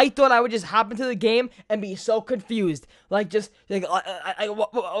 I thought I would just hop into the game and be so confused. Because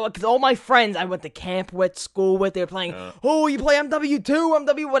all my friends I went to camp with, school with, they were playing, oh, you play MW2,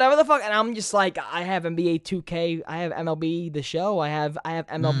 MW, whatever the fuck. And I'm just like, I have NBA 2K, I have MLB The Show, I have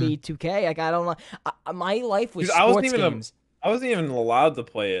MLB 2K. Like, I don't know. My life was sports games. I wasn't even allowed to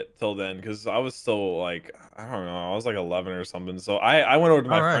play it till then because I was still like, I don't know, I was like 11 or something. So I went over to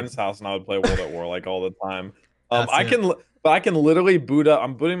my friend's house and I would play World at War like all the time. I can literally boot up.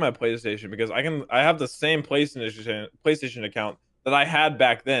 I'm booting my PlayStation because I have the same PlayStation account that I had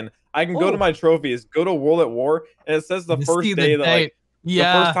back then. I can go to my trophies, go to World at War, and it says the first day that the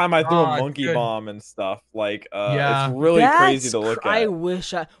first time I threw a monkey bomb and stuff. Like, it's really crazy to look at. I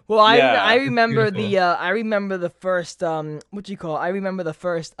wish I... Well, I remember I remember the first, I remember the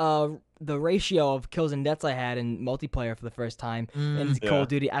first, the ratio of kills and deaths I had in multiplayer for the first time in Call of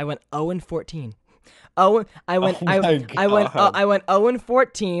Duty. I went 0-14. I went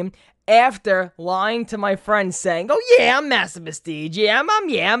 0-14 after lying to my friends saying, oh yeah, I'm Master Prestige,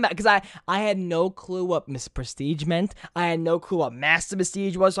 because I had no clue what Miss Prestige meant. I had no clue what Master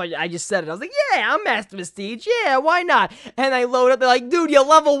Prestige was, so I just said it. I was like, yeah, I'm Master Prestige, yeah, why not? And I load up, they're like, dude, you're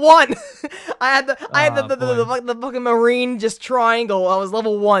level 1. I had the fucking Marine just triangle. I was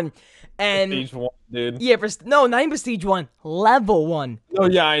level 1. And Prestige 1, dude. Yeah, no, not even Prestige 1, level 1. Oh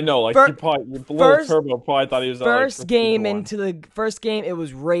yeah, I know. Like Turbo probably thought he was first game into the first game. It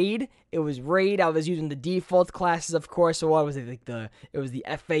was Raid. I was using the default classes, of course. So what was it? Like it was the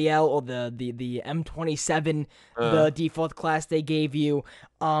FAL or the M27, the default class they gave you.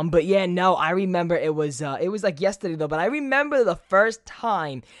 But yeah, no, I remember it was like yesterday though. But I remember the first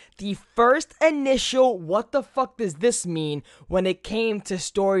time, the first initial what the fuck does this mean when it came to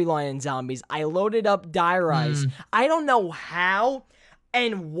storyline in zombies. I loaded up Die Rise. I don't know how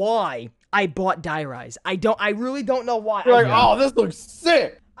and why I bought Die Rise. I really don't know why. You're like, oh, this looks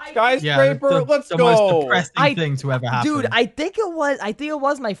sick. Skyscraper, let's the go. most depressing thing to ever happen. Dude, I think it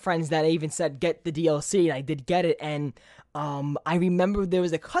was my friends that even said get the DLC, and I did get it, and I remember there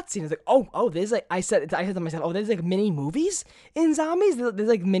was a cutscene. I was like, oh, there's like I said to myself, oh, there's like mini movies in Zombies. There's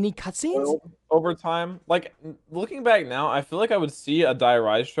like mini cutscenes. Over time, like looking back now, I feel like I would see a Die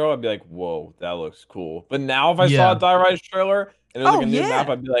Rise trailer, I'd be like, whoa, that looks cool. But now if I saw a Die Rise trailer and it was like a new map,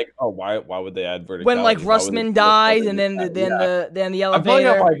 I'd be like, oh, why would they add verticality? When like Russman dies and then the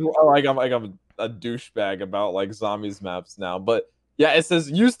elevator. I feel like I'm a douchebag about like Zombies maps now, but yeah, it says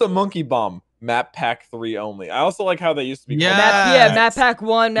use the monkey bomb. Map Pack 3 only. I also like how they used to be. Map Pack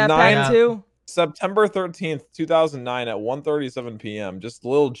 1, Map Pack 2. September 13th, 2009 at 1:37 p.m. Just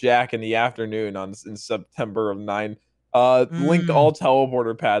little Jack in the afternoon in September of 9. Link all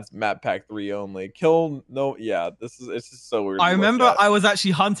teleporter pads, Map Pack 3 only. It's just so weird. I remember I was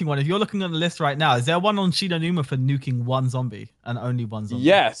actually hunting one. If you're looking on the list right now, is there one on Shinonuma for nuking one zombie and only one zombie?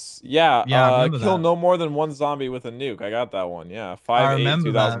 Yes. Yeah. Kill no more than one zombie with a nuke. I got that one. Yeah.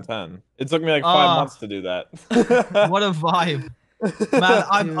 5/8/2010. That. It took me like 5 months to do that. What a vibe.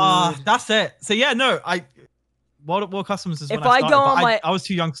 Man, that's it. So yeah, no, World Customs is when I started, I was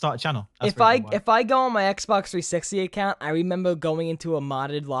too young to start a channel. If I go on my Xbox 360 account, I remember going into a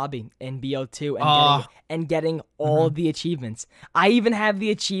modded lobby in BO2 and getting all the achievements. I even have the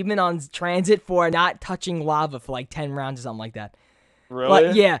achievement on Transit for not touching lava for like 10 rounds or something like that. Really?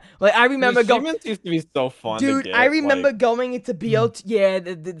 Like, yeah. Like I remember going. Achievements used to be so fun. Dude, to get, I remember going into BO2. Yeah,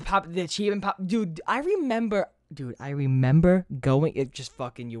 the achievement pop. Dude, I remember going. It just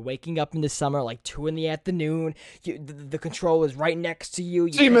fucking you waking up in the summer like 2 in the afternoon. The control is right next to you.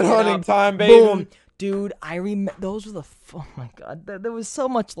 Achievement hunting time, baby. Boom. Dude, I remember those were oh my god, there was so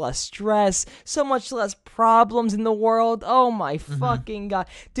much less stress, so much less problems in the world. Oh my fucking god.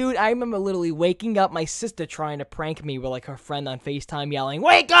 Dude, I remember literally waking up, my sister trying to prank me with like her friend on FaceTime yelling,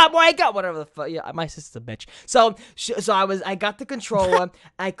 wake up, whatever the fuck. Yeah, my sister's a bitch. So I got the controller,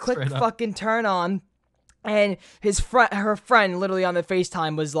 I clicked fucking turn on. And her friend, literally on the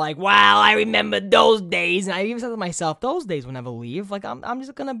FaceTime was like, "Wow, I remember those days." And I even said to myself, "Those days will never leave. Like I'm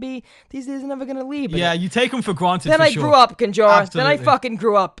just gonna be. These days are never gonna leave." Yeah, you take them for granted. Then I grew up, Conjora. Then I fucking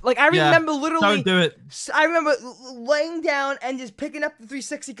grew up. Like I remember literally. Don't do it. I remember laying down and just picking up the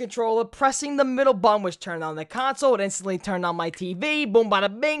 360 controller, pressing the middle button, which turned on the console. It instantly turned on my TV. Boom,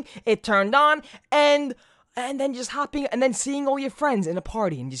 bada, bing. It turned on and then just hopping, and then seeing all your friends in a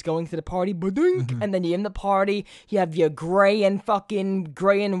party, and just going to the party, and then you're in the party, you have your gray and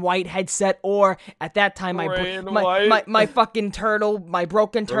white headset, or at that time, my fucking turtle, my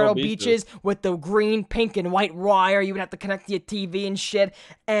broken turtle beaches with the green, pink, and white wire, you would have to connect to your TV and shit,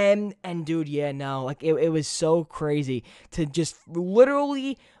 and dude, yeah, no, like, it was so crazy to just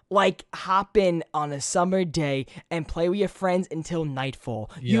literally like hop in on a summer day and play with your friends until nightfall.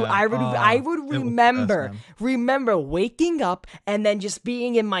 I would remember waking up and then just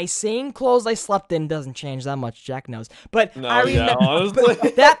being in my same clothes I slept in. Doesn't change that much, Jack knows. But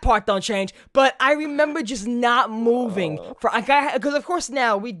that part don't change. But I remember just not moving because of course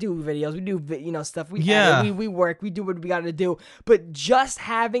now we do videos, we do stuff. We edit, we work, we do what we got to do. But just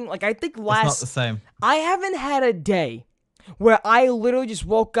having I think it's not the same. I haven't had a day where I literally just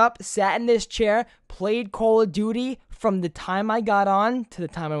woke up, sat in this chair, played Call of Duty from the time I got on to the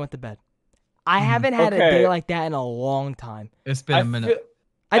time I went to bed. I haven't had a day like that in a long time. It's been a minute.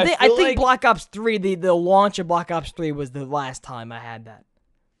 I think Black Ops 3, the launch of Black Ops 3 was the last time I had that.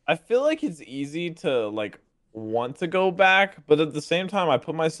 I feel like it's easy to want to go back, but at the same time I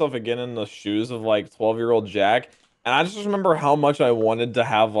put myself again in the shoes of 12-year-old Jack, and I just remember how much I wanted to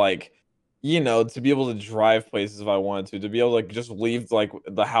have to be able to drive places if I wanted to be able to just leave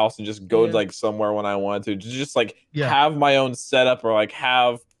the house and just go somewhere when I wanted to just have my own setup or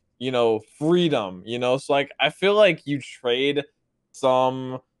have freedom, so I feel like you trade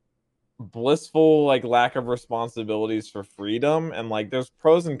some blissful lack of responsibilities for freedom, and there's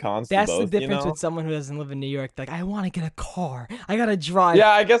pros and cons to both. That's the difference with someone who doesn't live in New York. I want to get a car, I gotta drive.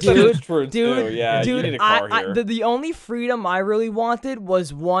 Yeah, I guess that is true too. Yeah, you need a car here. The only freedom I really wanted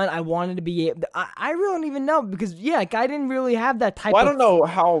was I wanted to be able I really don't even know because I didn't really have that type of... I don't know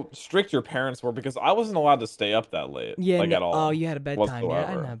how strict your parents were because I wasn't allowed to stay up that late at all. Oh, you had a bedtime. Yeah, I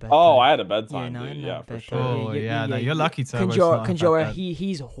didn't have a bedtime. Oh, I had a bedtime, dude. For sure. Oh, you're lucky to Conjora,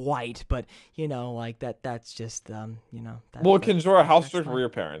 he's white, but that's just well, Conjora, how strict were your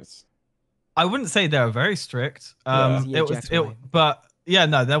parents? I wouldn't say they were very strict. But yeah,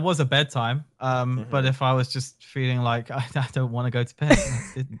 no, there was a bedtime. But if I was just feeling I don't want to go to bed,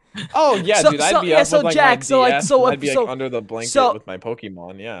 I didn't. Oh yeah, dude, I'd be up with Jack, my DS, I'd be under the blanket with my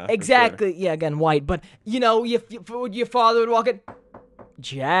Pokemon. Yeah, exactly. Sure. Yeah, again, white, but your father would walk in.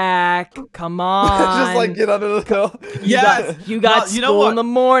 Jack, come on. Just like get under the hill. You got you know school what? in the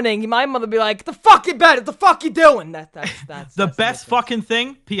morning. My mother be like, "The fuck you better. The fuck you doing?" That's The that's best difference. fucking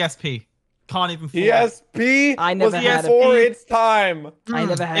thing, PSP. Can't even. fault it. PSP I was never had a before PSP. its time. I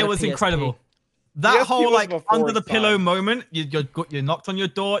never had It a was PSP. incredible. That PSP whole was like before under the its pillow time. moment, you knocked on your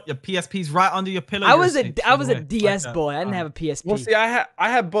door, your PSP's right under your pillow. I you're was asleep I straight was a away. DS Like that. boy. I didn't have a PSP. Well, see, I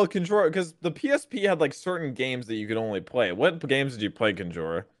had both Conjura because the PSP had like certain games that you could only play. What games did you play,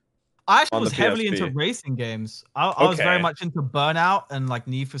 Conjura? I actually on was the heavily into PSP. racing games. I was very Okay. much into Burnout and like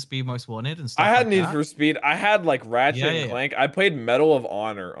Need for Speed Most Wanted and stuff. I had like Need that. for Speed. I had like Ratchet Yeah, and yeah, yeah. Clank. I played Medal of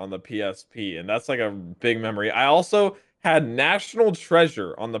Honor on the PSP, and that's like a big memory. I also had National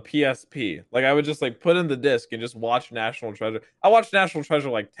Treasure on the PSP. Like I would just like put in the disc and just watch National Treasure. I watched National Treasure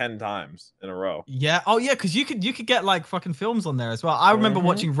like 10 times in a row. Yeah. Oh yeah, because you could get like fucking films on there as well. I remember Mhm.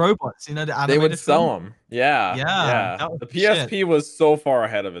 watching Robots. You know the They would animated sell film? them. Yeah. Yeah, that was The the shit. PSP was so far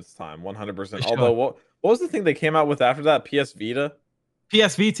ahead of its time, 100%. For sure. Although what was the thing they came out with after that? PS Vita?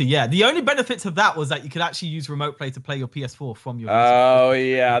 PS Vita, yeah. The only benefit to that was that you could actually use remote play to play your PS4 from your Vita. Oh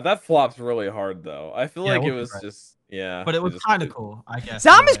yeah, that flops really hard though. I feel Yeah, like it it wasn't was great. just yeah. But it was just- kind of cool, I guess.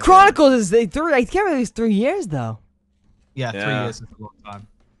 Zombies in a way. Chronicles is they can't release 3 years though. Yeah, 3 Yeah. years is a long time.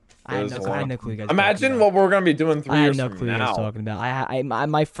 I had was no, a I had lot. no clue. You guys were Imagine talking what we're gonna be doing about. 3 I had years no from clue what you guys now. were talking about.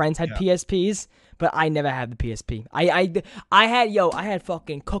 My friends had Yeah. PSPs, but I never had the PSP. I had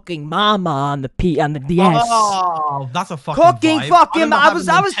fucking Cooking Mama on the DS. Oh, that's a fucking Cooking vibe. fucking. remember I was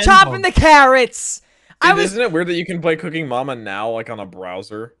having chopping Nintendo. the carrots. I Dude, was isn't it weird that you can play Cooking Mama now, like on a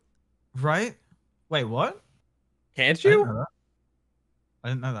browser? Right? Wait, what? Can't I didn't you? know that. I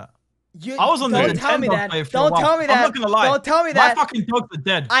didn't know that. You, I was on the don't tell me Nintendo that. play for a Don't while. tell me I'm that. not gonna lie. Don't tell me My that. fucking dogs are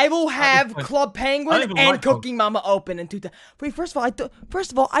dead. I will this have point. Club I Penguin don't even and like dogs. Cooking Mama open in 2000. Wait, first of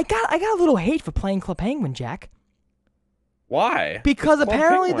all, I got a little hate for playing Club Penguin, Jack, Why? because It's Club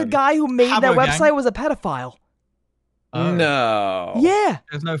apparently the Penguin. guy who made that Habbo Gang. website was a pedophile. Oh, No. Yeah.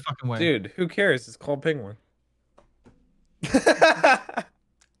 There's no fucking way. Dude, who cares? It's called Penguin.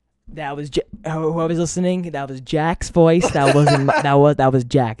 That was whoever's listening. That was Jack's voice. That wasn't. That was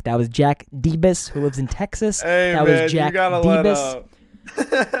Jack. That was Jack Debus, who lives in Texas. Hey that man, was Jack you gotta let Debus.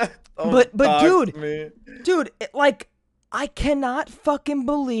 up. Don't But dox dude, me. Dude, like, I cannot fucking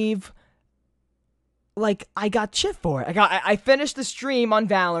believe. Like, I got shit for it. I finished the stream on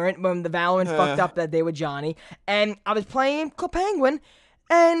Valorant when the Valorant fucked up that day with Johnny, and I was playing Club Penguin,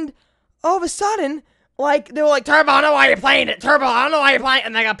 and all of a sudden, like, they were like, Turbo, I don't know why you're playing it. Turbo, I don't know why you're playing it.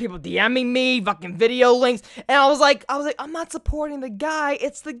 And I got people DMing me, fucking video links, and I was like, I'm not supporting the guy.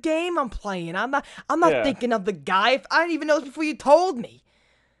 It's the game I'm playing. I'm not Yeah. thinking of the guy. I didn't even know this before you told me.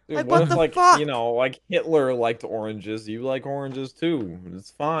 Dude, Like, what what if, the like, fuck? you know, like Hitler liked oranges. You like oranges too.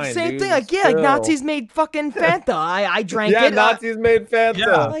 It's fine. Same dude. thing, like, yeah, like Chill. Nazis made fucking Fanta. I drank Yeah, it. Nazis made Fanta.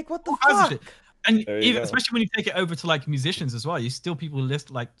 Yeah. Like, what the All kinds of fuck? shit. And There you even go. especially when you take it over to like musicians as well, you still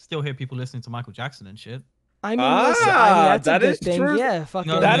still hear people listening to Michael Jackson and shit. I mean, listen, that's that a good is thing. true. Yeah,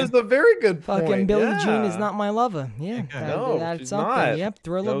 fucking, No, That man. is a very good point. fucking Billie Jean is yeah. not my lover. Yeah, Okay. No, that's she's something. not. Yep,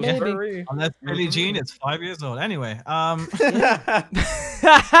 Thriller No, baby. sorry. Unless Billie Mhm. Jean is 5 years old. Anyway,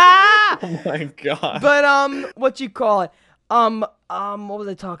 Oh my god. But what you call it? What was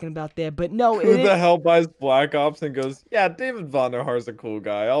I talking about there? But no, Who the hell buys Black Ops and goes, yeah, David Vonderhaar's a cool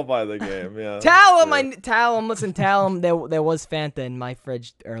guy. I'll buy the game. Yeah. Talum, listen, Talum. There was Fanta in my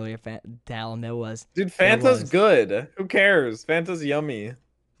fridge earlier. Talum, there was. Dude, There Fanta's was. good. Who cares? Fanta's yummy.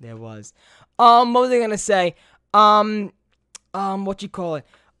 There was. What was I gonna say? What you call it?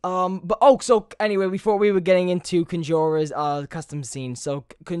 So anyway, before we were getting into Conjura's custom scene, so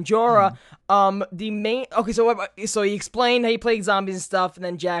Conjura, the main. Okay, so he explained how he played zombies and stuff, and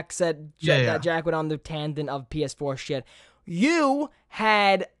then Jack said that Jack went on the tangent of PS4 shit. You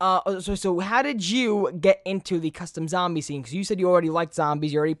had so how did you get into the custom zombie scene? Because you said you already liked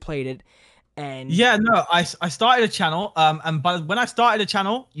zombies, you already played it. And yeah, no, I started a channel, and when I started a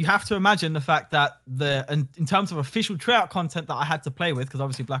channel, you have to imagine the fact that in terms of official tryout content that I had to play with, because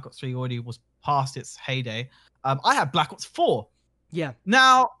obviously Black Ops 3 already was past its heyday, I had Black Ops 4. Yeah.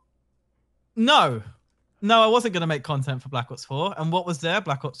 Now, no, I wasn't gonna make content for Black Ops 4, and what was there?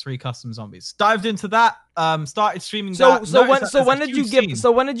 Black Ops 3 custom zombies. Dived into that, started streaming that.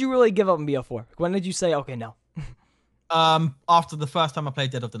 When did you really give up on BO4? When did you say okay, no? After the first time I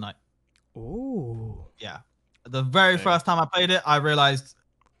played Dead of the Night. Ooh. Yeah. The very first time I played it, I realized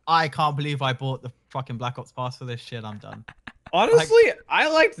I can't believe I bought the fucking Black Ops Pass for this shit. I'm done. Honestly, I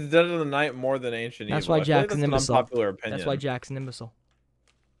liked Dead of the Night more than Ancient That's Evil. why I feel like Jack's an that's imbecile. unpopular opinion. That's why Jack's an imbecile.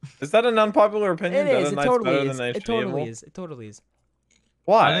 Is that an unpopular opinion? It Dead is. of It the Night's better totally is. than It Ancient totally Evil? is. It totally is.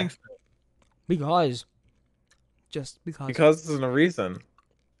 Why? I think Because. Just because. Because there's no reason.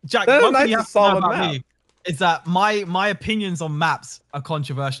 Jack, Then one thing Knight's you a have to know solid about map. me is that my opinions on maps are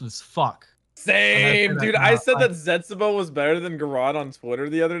controversial as fuck. Same, dude. now, I said like- that Zetsubo was better than Garad on Twitter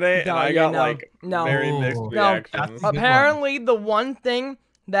the other day, and No, I yeah, got no, like no. very mixed No, reactions. that's a good one. Apparently, the one thing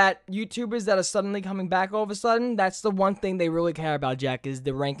that YouTubers that are suddenly coming back all of a sudden, that's the one thing they really care about, Jack, is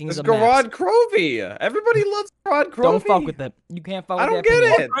the rankings It's of maps. Garad Crovey. Everybody loves Garad Crovey. Don't fuck with it. You can't fuck I with don't their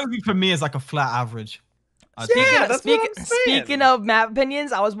get opinion. it. Crovey for me is like a flat average. Yeah, that's what I'm saying. Speaking of map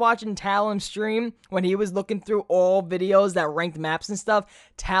opinions, I was watching Talon stream when he was looking through all videos that ranked maps and stuff.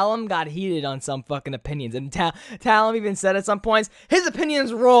 Talon got heated on some fucking opinions, and Talon even said at some points, his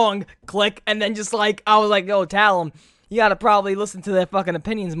opinion's wrong, click, and then just like, I was like, oh, Talon, you gotta probably listen to their fucking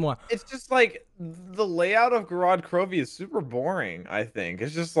opinions more. It's just like the layout of Garad Crovey is super boring. I think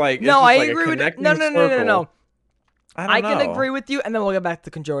it's just like No, it's just I like agree a with connecting no. circle. I don't can know. agree with you, and then we'll get back to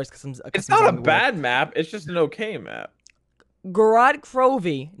Conjuras because It's not a bad map. It's just an okay map. Garad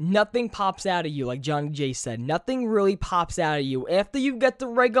Crovey, nothing pops out of you, like Johnny J said. Nothing really pops out of you. After you get the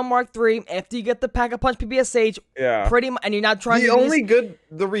Raygun Mark III, after you get the Pack-a-Punch PPSH, Yeah. pretty much, and you're not trying The to do only this.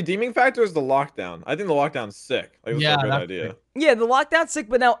 the redeeming factor is the lockdown. I think the lockdown's sick. Like, that's Yeah, a good that's idea. sick. Yeah, the lockdown's sick,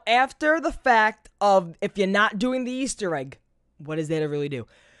 but now after the fact of if you're not doing the Easter egg, what is there to really do?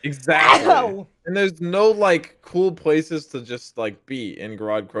 Exactly. Ow! And there's no like cool places to just like be in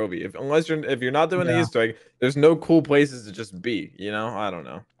Garad Crovey. If you're not doing the Yeah. Easter egg, there's no cool places to just be. You know, I don't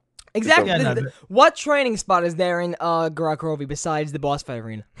know. Exactly. Yeah, no, What training spot is there in Garad Crovey besides the boss fight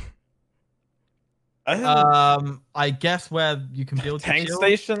arena? I guess where you can build your Tank shield.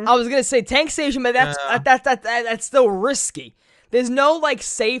 station. I was gonna say tank station, but that's still risky. There's no like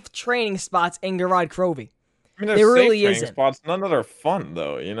safe training spots in Garad Crovey. I mean, there's there safe really training isn't. spots. None that are fun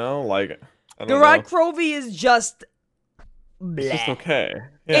though. You know, like I don't Garad know. Crovey is just. It's just bleh. okay.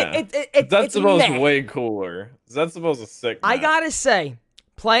 Yeah. It's Zetsubo's meh. way cooler. Zetsubo's a sick. I map. gotta say,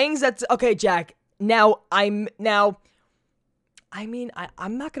 playing Zetsu. Okay, Jack.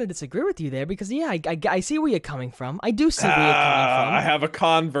 I'm not gonna disagree with you there because yeah, I see where you're coming from. I do see where you're coming from. I have a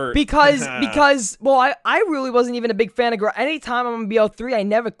convert. Because well, I really wasn't even a big fan of Garad. Anytime I'm on BO3, I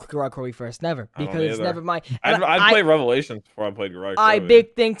never click Garad Crovey first, never, I don't because it's either. never my. I'd play Revelations before I played Garage.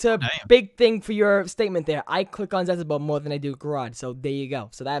 Big thing for your statement there. I click on Zetsubo more than I do Garage, so there you go.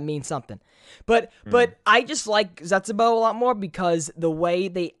 So that means something. But I just like Zetsubo a lot more because the way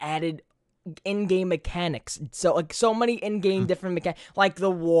they added in-game mechanics. So like so many in-game different mechanics, like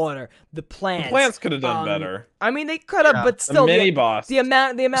the water, the plants. The plants could have done better. I mean, they could have, Yeah. but The still, mini boss. the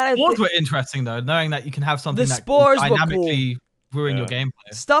amount Spores of were interesting though, knowing that you can have something The that spores can were dynamically ruin your Yeah.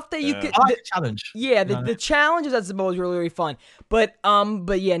 gameplay. stuff that you Yeah. could. I like the challenge. Yeah, You know what I the mean? challenges at Zetsubo was really, really fun. But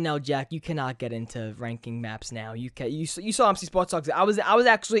yeah, no, Jack, you cannot get into ranking maps now. You saw MC Sports Talks. I was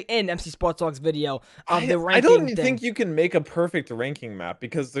actually in MC Sports Talks video of the ranking I don't thing. think you can make a perfect ranking map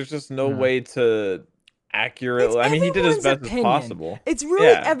because there's just no way to accurately. It's I mean, he did his everyone's best opinion. as possible. It's really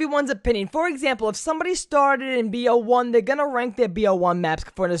Yeah. everyone's opinion. For example, if somebody started in BO1, they're gonna rank their BO1 maps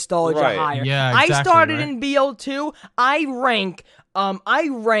for nostalgia Right. higher. Yeah, I exactly, started right? in BO2. I rank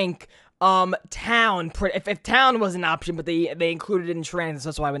town. If town was an option, but they included it in transit, so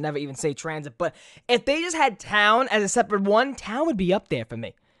that's why I would never even say transit. But if they just had town as a separate one, town would be up there for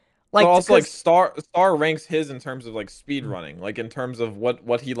me. Like, also, like because- Star ranks his in terms of like speed running, like in terms of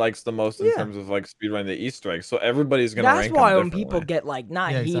what he likes the most in Yeah. terms of like speed running the Easter eggs. So everybody's gonna that's rank why him when people differently. get like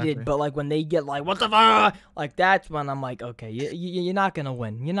not Yeah, heated, exactly. but like when they get like what the fuck, like that's when I'm like, okay, you're not gonna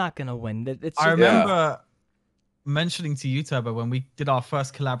win. You're not gonna win. It's I just- remember mentioning to you, Turbo, when we did our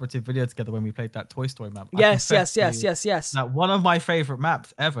first collaborative video together when we played that Toy Story map. I Yes. confessed to you Yes. That one of my favorite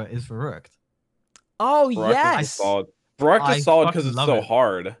maps ever is Verrucht. Oh Brock yes. is solid. Brock I is solid because fucking it's love so it.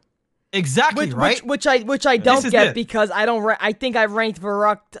 hard. Exactly, right? Which I don't is get it. because I don't. I think I ranked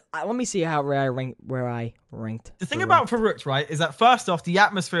Verrucht. Let me see how where I ranked. The thing Verrucht. about Verrucht, right, is that first off, the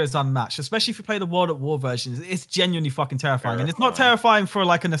atmosphere is unmatched, especially if you play the World at War versions. It's genuinely fucking terrifying. And it's not terrifying for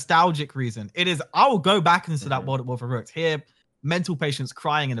like a nostalgic reason. It is, I will go back into that World at War Verrucht, hear mental patients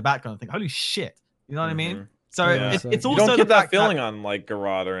crying in the background and think, holy shit. You know what I mean? So Yeah. it's You also don't the get that fact feeling on like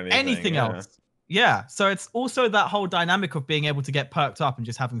Garad or anything. Yeah. else. Yeah, so it's also that whole dynamic of being able to get perked up and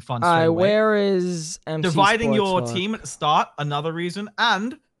just having fun straight Alright, away. where is MC Dividing Sports your Talk? team at the start, another reason,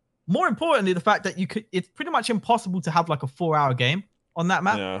 and more importantly, the fact that it's pretty much impossible to have like a 4-hour game on that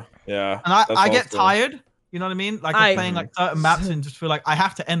map. Yeah. And I get also- tired, you know what I mean? Like I'm playing like certain maps and just feel like I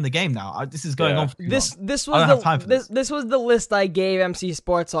have to end the game now. This is going Yeah. on for too This long. this I was don't have time the for this, this was the list I gave MC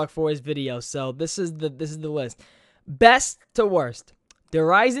Sports Talk for his video. So this is the list. Best to worst. The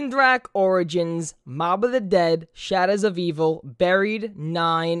Rising Drak Origins, Mob of the Dead, Shadows of Evil, Buried,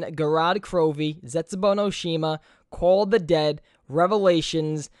 9, Garad Crovey, Zetsubo no Shima, Call of the Dead,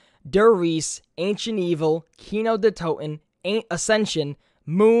 Revelations, Der Riese, Ancient Evil, Kino der Toten, Ascension,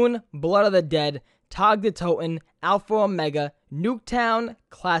 Moon, Blood of the Dead, Tag der Toten, Alpha Omega, Nuketown,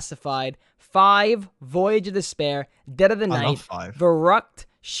 Classified, 5, Voyage of Despair, Dead of the I Night, love 5. Verrucht,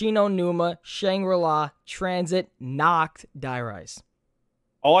 Shino Numa, Shangri-La, Transit, Noct, Die Rise.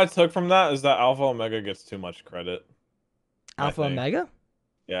 All I took from that is that Alpha Omega gets too much credit. I Alpha think. Omega?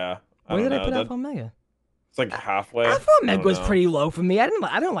 Yeah. I Where don't did I know. put That- Alpha Omega? It's like halfway. Alpha I Omega don't was know. pretty low for me. I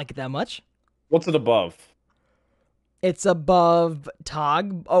don't like it that much. What's it above? It's above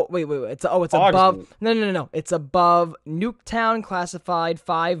Tog. Oh wait. It's Tog's- above. No. It's above Nuketown, Classified,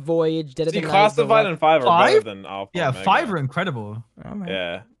 5, Voyage, Dead of See, the Night. Classified and 5 are better 5? than Alpha Yeah, Omega. 5 are incredible. All right.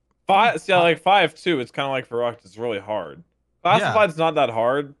 Yeah. 5, see, I like 5 too. It's kind of like Verrucht. It's really hard. Classified's not that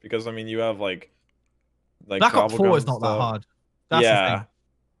hard because, I mean, you have like Black Ops 4 is Gobblegum not that stuff. hard. That's the Yeah. thing.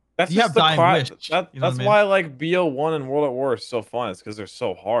 That's You just have the Dying Wish, that's you know what that's I mean? why like BO1 and World at War is so fun. It's because they're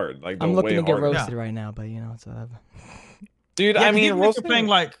so hard. Like they're I'm looking way to get harder. roasted right now, but you know it's whatever. Dude, Yeah, I 'cause mean, even if you're roasting- playing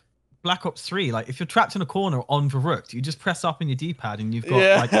like Black Ops 3, like if you're trapped in a corner on Verrucht, you just press up on your D-pad and you've got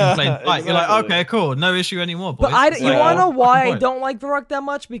Yeah, like in plain sight. You're like, exactly. okay, cool, no issue anymore, boys. But I, It's you like, want to know what's the why I fucking point? don't like Verrucht that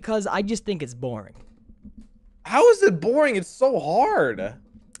much? Because I just think it's boring. How is it boring? It's so hard.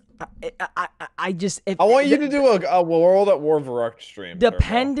 I just if I want you to do a World at War Verrucht stream. Turbo.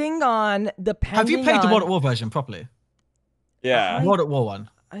 depending on Have you played the on- World at War version properly? Yeah, I- World at War one.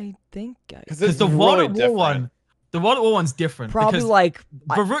 I think because Because the World at War one, the World at War one's different. probably because like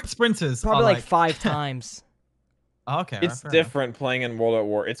Verrucht sprinters probably are like like 5 times. Oh, okay, It's fair enough. different playing in World at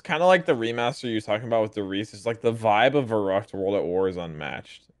War. It's kind of like the remaster you're talking about with the Reese. It's like the vibe of Verrucht World at War is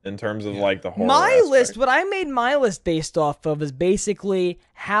unmatched in terms of Yeah. like the horror. My aspect. list, what I made my list based off of is basically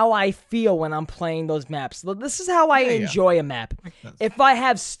how I feel when I'm playing those maps. This is how I Yeah, yeah. enjoy a map. Makes sense. If I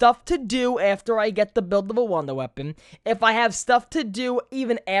have stuff to do after I get the build of a wonder weapon, if I have stuff to do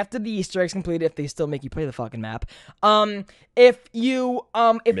even after the Easter eggs completed, if they still make you play the fucking map, if you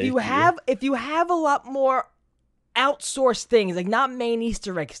have a lot more outsourced things, like not main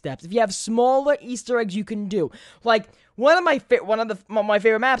Easter egg steps, if you have smaller Easter eggs you can do, like one of my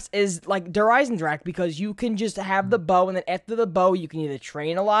favorite maps is like Der Eisendrache, because you can just have the bow, and then after the bow you can either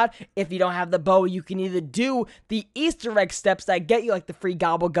train a lot. If you don't have the bow, you can either do the Easter egg steps that get you like the free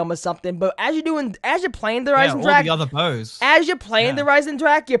Gobblegum or something. But as you're playing Der Yeah, all Eisendrache, the other bows. as you're playing Yeah. the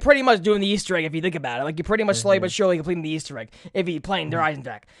Eisendrache, you're pretty much doing the Easter egg if you think about it. Like you're pretty much slowly but surely completing the Easter egg if you're playing the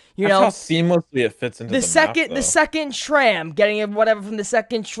Eisendrache. You That's know, how seamlessly it fits into the second map, the second tram, getting it whatever from the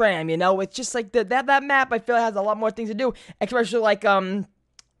second tram, you know, it's just like that map I feel has a lot more things to do, especially like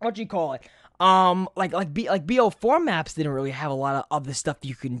what do you call it? Like BO4 maps didn't really have a lot of other stuff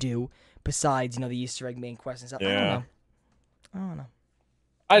you can do besides, you know, the Easter egg main quest and stuff. Yeah. I don't know.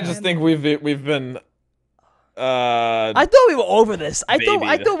 I just think we've been I thought we were over this. I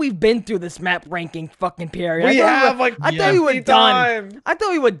Babied. thought we've been through this map ranking fucking period. we I thought have like I thought we were 50 done. times. I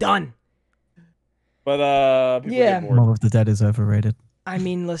thought we were done. But people Yeah. get bored. Mob of the Dead is overrated. I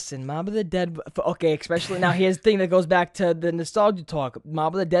mean, listen, Mob of the Dead. Okay, especially now. Here's the thing that goes back to the nostalgia talk.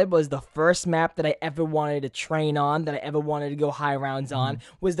 Mob of the Dead was the first map that I ever wanted to train on, that I ever wanted to go high rounds on.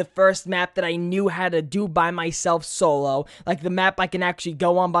 Was the first map that I knew how to do by myself solo. Like the map I can actually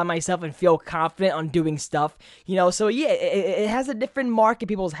go on by myself and feel confident on doing stuff. You know, so yeah, it has a different mark in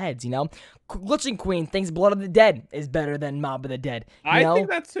people's heads. You know, Glitching Queen thinks Blood of the Dead is better than Mob of the Dead. You I know? think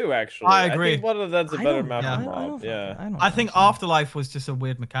that too, actually. I agree. think Blood of the Dead's a I better don't- map yeah. than I don't Mob. fucking- Yeah. don't I think so. Afterlife was just a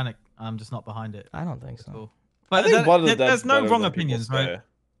weird mechanic. I'm just not behind it. I don't think so. Cool. I But think Blood of the there's Dead's no better wrong than people opinions, say. right?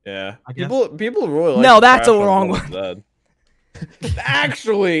 Yeah. I guess. People really like No, to that's a trash on wrong Blood of the Dead.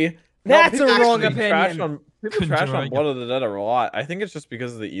 Actually, That's people a wrong actually trash opinion. people Couldn't trash do on it. Blood of the Dead a lot. I think it's just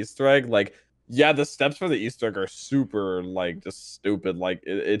because of the Easter egg. Like, yeah, the steps for the Easter egg are super, like, just stupid. Like,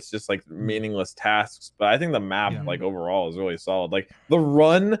 it's just like meaningless tasks. But I think the map, Yeah. like, overall is really solid. Like the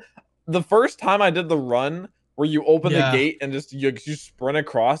run, the first time I did the run where you open Yeah. the gate and just you sprint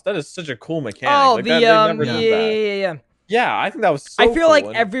across, that is such a cool mechanic. Oh, like, the that, they've never yeah, done yeah, that. yeah. Yeah, I think that was so I feel cool. like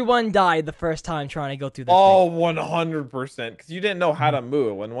and- everyone died the first time trying to go through that Oh, 100%. Because you didn't know Mm-hmm. how to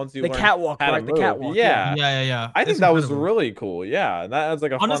move. And once you thing. The learned catwalk, how to right? The move, catwalk. yeah. Yeah. I think It's that was incredible. really cool. Yeah, that adds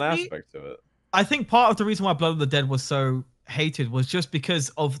like a fun Honestly, aspect to it. I think part of the reason why Blood of the Dead was so hated was just because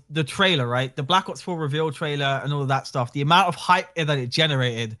of the trailer, right? The Black Ops 4 reveal trailer and all of that stuff. The amount of hype that it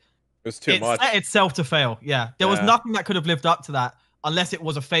generated, It was too it much. set itself to fail. Yeah, there was Yeah. nothing that could have lived up to that unless it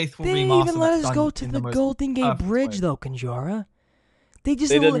was a faithful They remaster. didn't even let that's us done go to in the most Golden Gate perfect Bridge, way. though, Conjura. They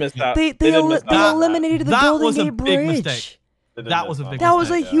just They did miss that. they They did miss they that. eliminated the That Golden was a Gate big Bridge. mistake. They did that miss was a big That was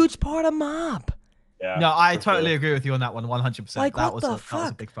a mistake, yeah. huge part of Mob. Yeah, No, I for totally sure. agree with you on that one, 100%. Like, that what was the that was a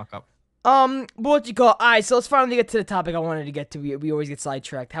fuck? big fuck up. What you call? All right, so let's finally get to the topic I wanted to get to. We always get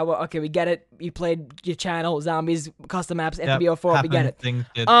sidetracked. Okay, we get it. You played your channel, zombies, custom maps, FBO4. We get it.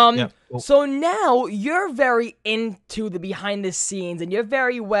 Cool. So now you're very into the behind the scenes, and you're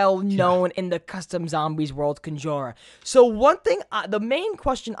very well known in the custom zombies world, Conjura. So one thing, the main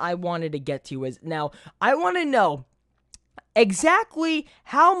question I wanted to get to is now I want to know. Exactly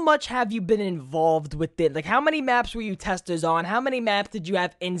how much have you been involved with it? Like, how many maps were you testers on? How many maps did you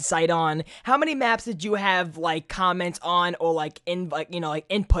have insight on? How many maps did you have, like, comments on or, like, input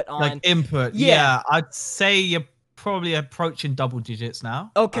on? Like, input. Yeah. I'd say you're probably approaching double digits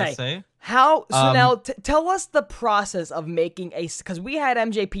now. Okay. I'd say. So now tell us the process of making because we had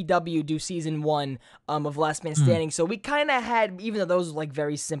MJPW do season 1 of Last Man Standing, so we kind of had, even though those are like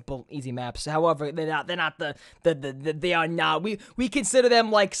very simple, easy maps. However, they are not. We consider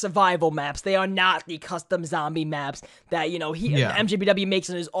them like survival maps. They are not the custom zombie maps that MJPW makes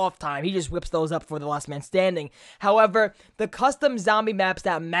in his off time. He just whips those up for the Last Man Standing. However, the custom zombie maps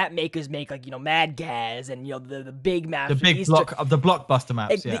that map makers make, like Mad Gaz and the big maps, the blockbuster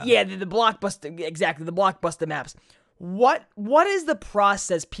maps. The blockbuster maps. What is the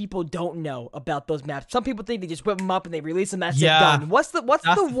process people don't know about those maps? Some people think they just whip them up and they release them. That's it, done. What's the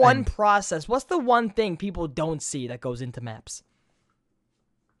one process? What's the one thing people don't see that goes into maps?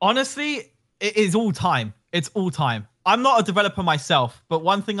 Honestly, it is all time. It's all time. I'm not a developer myself, but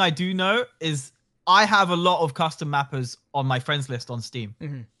one thing I do know is I have a lot of custom mappers on my friends list on Steam,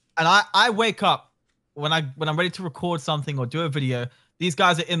 and I wake up when I'm ready to record something or do a video. These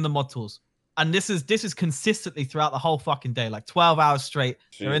guys are in the mod tools. And this is consistently throughout the whole fucking day, like 12 hours straight.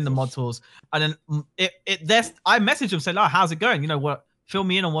 Jesus. They're in the mod tools. And then I message them, say, how's it going? Fill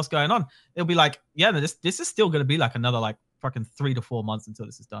me in on what's going on. It'll be like, yeah, this is still going to be like another like fucking 3 to 4 months until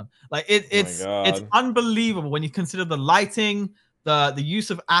this is done. Like it's unbelievable when you consider the lighting, the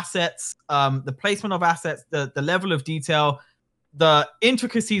use of assets, the placement of assets, the level of detail, the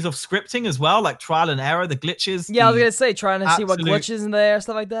intricacies of scripting as well, like trial and error, the glitches. Yeah, I was gonna say trying to see what glitches in there,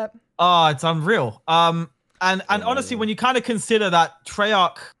 stuff like that. Oh, it's unreal. And honestly, when you kind of consider that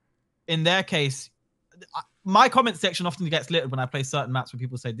Treyarch, in their case, my comment section often gets littered when I play certain maps where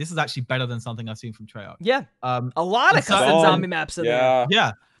people say this is actually better than something I've seen from Treyarch. Yeah, a lot of custom zombie maps in there.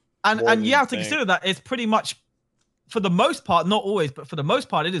 Yeah, and you have to consider that it's pretty much, for the most part, not always, but for the most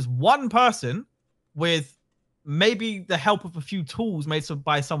part, it is one person with maybe the help of a few tools made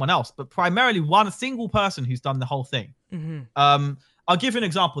by someone else, but primarily one single person who's done the whole thing. I'll give you an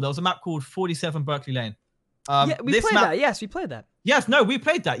example. There was a map called 47 Berkeley Lane. We played that. Yes, we played that. Yes, no, we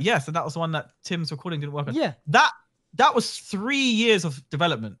played that. Yes, and that was the one that Tim's recording didn't work on. Yeah. That was 3 years of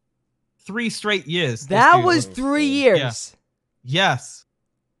development. 3 straight years. That was 3 years. Yeah. Yes.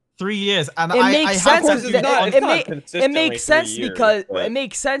 3 years, and it makes sense. It makes sense years, because it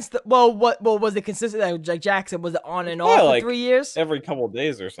makes sense that what was it consistent? Like Jackson, was it on and off for 3 years? Every couple of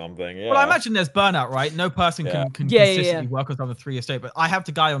days or something. Yeah. Well, I imagine there's burnout, right? No person can consistently work on a 3 year straight. But I have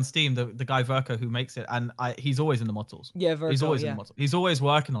the guy on Steam, the guy Verko, who makes it, and he's always in the mod tools. Yeah, Verko, he's always in the mod tools. He's always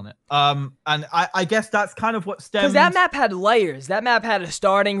working on it. And I guess that's kind of what stems. Because that map had layers. That map had a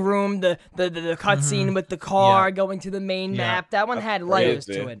starting room, the cutscene with the car going to the main map. That one had layers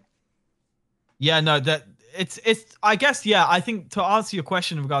to it. Yeah, no, that it's I guess, yeah, I think to answer your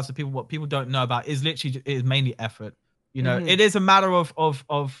question in regards to what people don't know about is literally is mainly effort. It is a matter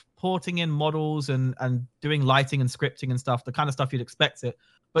of porting in models and doing lighting and scripting and stuff, the kind of stuff you'd expect it.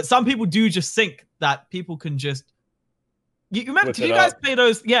 But some people do just think that people can just you remember, do you guys play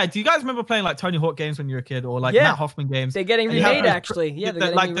those? Yeah, do you guys remember playing like Tony Hawk games when you were a kid, or like Matt Hoffman games? They're getting remade, actually. Yeah,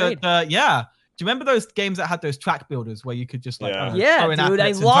 they're getting remade. Do you remember those games that had those track builders where you could just like dude,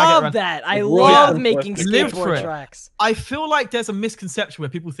 I love that. I love making skateboard tracks. I feel like there's a misconception where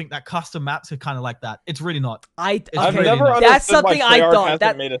people think that custom maps are kind of like that. It's really not. I've never understood that's something why Treyarch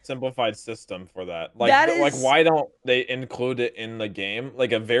hasn't made a simplified system for that. Like why don't they include it in the game?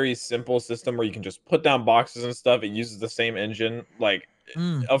 Like a very simple system where you can just put down boxes and stuff. It uses the same engine. Like,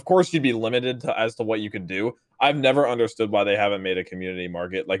 of course you'd be limited as to what you could do. I've never understood why they haven't made a community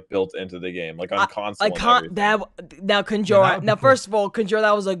market like built into the game, like on console. Now, Conjura. Now, first of all, Conjura,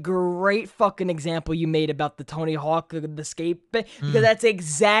 that was a great fucking example you made about the Tony Hawk, the skate, because that's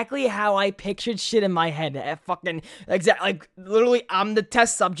exactly how I pictured shit in my head. Like literally, I'm the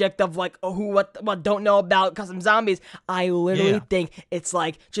test subject of like what don't know about custom zombies. I literally think it's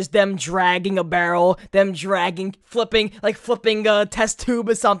like just them dragging a barrel, them flipping a test tube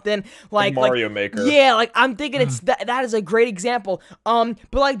or something, like Mario Maker. Yeah, like I'm thinking thinking it's that is a great example. But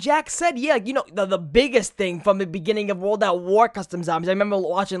like Jack said, yeah, you know, the biggest thing from the beginning of World at War custom zombies. I remember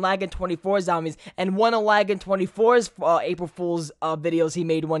watching Laggin 24 zombies, and one of Laggin 24's April Fool's videos he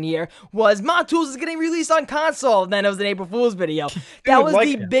made one year was Mod Tools is getting released on console. And then it was an April Fool's video. That was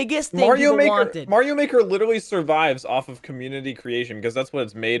the biggest thing people wanted. Mario Maker literally survives off of community creation because that's what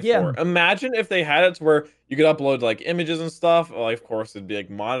it's made for. Imagine if they had it to where you could upload like images and stuff. Well, of course, it'd be like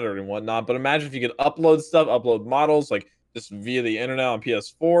monitored and whatnot. But imagine if you could upload stuff, upload models, like just via the internet on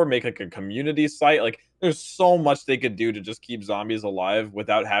PS4, make like a community site. Like there's so much they could do to just keep zombies alive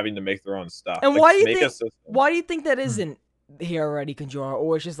without having to make their own stuff. And like, why do you think that isn't here already, Conjura,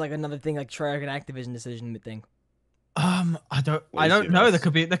 or it's just like another thing like Treyarch and Activision decision thing? I don't know. There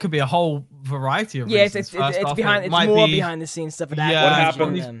could be a whole variety of reasons. It's behind. It's more behind the scenes stuff. What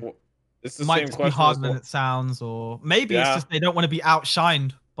happens? It's the might same just question be harder than it sounds, or maybe it's just they don't want to be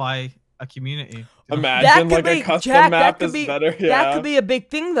outshined by a community. Imagine like a custom map is better. Yeah. That could be a big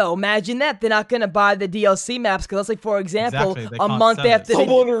thing, though. Imagine that they're not gonna buy the DLC maps because, like, for example, a month after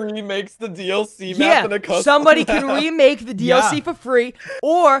someone remakes the DLC map in a custom somebody can remake the DLC for free,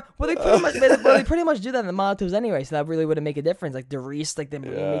 or they pretty much do that in the Mod Tools anyway. So that really wouldn't make a difference. Like Derice, like they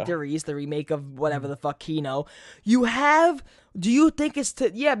remake Derice, the remake of whatever the fuck Kino. You have. Do you think it's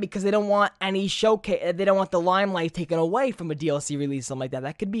because they don't want any showcase? They don't want the limelight taken away from a DLC release, something like that.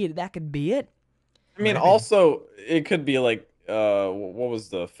 That could be it. I mean, also it could be like, what was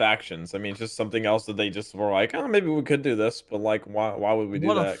the factions? I mean, just something else that they just were like, oh, maybe we could do this, but like, why would we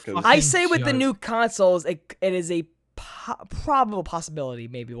do that? Because I say with the new consoles, it is a probable possibility,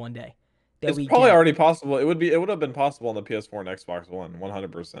 maybe one day. It's probably already possible. It would have been possible on the PS4 and Xbox One,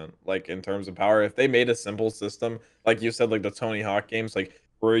 100%. Like in terms of power, if they made a simple system, like you said, like the Tony Hawk games, like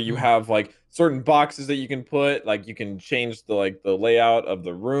where you have like certain boxes that you can put, like you can change the layout of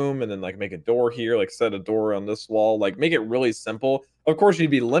the room, and then like make a door here, like set a door on this wall, like make it really simple. Of course, you'd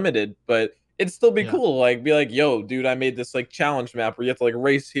be limited, but it'd still be cool. Like be like, yo, dude, I made this like challenge map where you have to like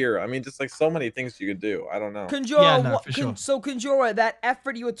race here. I mean, just like so many things you could do. I don't know. Conjura, so Conjura, that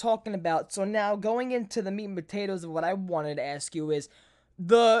effort you were talking about. So now going into the meat and potatoes of what I wanted to ask you is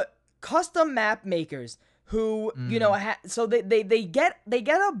the custom map makers who you know so they get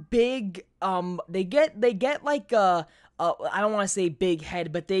a big they get like a I don't want to say big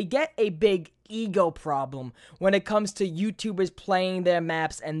head, but they get a big ego problem when it comes to YouTubers playing their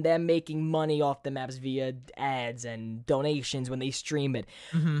maps and them making money off the maps via ads and donations when they stream it.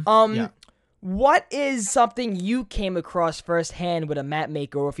 What is something you came across firsthand with a map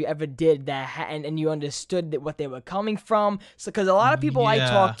maker, or if you ever did that and you understood what they were coming from? So, because a lot of people I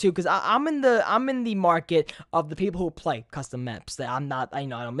talk to, because I'm in the market of the people who play custom maps. That I'm not, I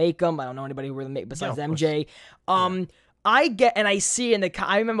don't make them. I don't know anybody who really make besides MJ. I get and I see in the.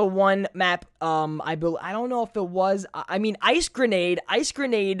 I remember one map. I don't know if it was. I mean, Ice Grenade. Ice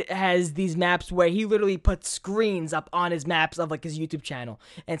Grenade has these maps where he literally puts screens up on his maps of like his YouTube channel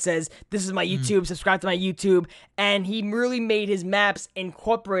and says, "This is my YouTube. Subscribe to my YouTube." And he really made his maps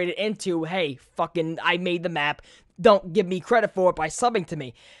incorporated into, "Hey, fucking, I made the map. Don't give me credit for it by subbing to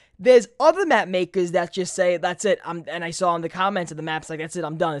me." There's other map makers that just say, that's it, and I saw in the comments of the maps, like, that's it,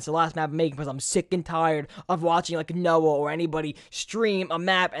 I'm done. It's the last map I'm making because I'm sick and tired of watching, like, Noah or anybody stream a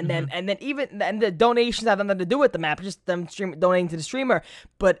map, and then the donations have nothing to do with the map, just them donating to the streamer,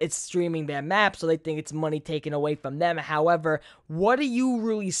 but it's streaming their map, so they think it's money taken away from them. However, what do you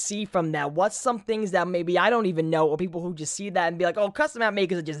really see from that? What's some things that maybe I don't even know, or people who just see that and be like, oh, custom map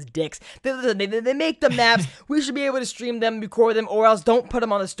makers are just dicks. They make the maps, we should be able to stream them, record them, or else don't put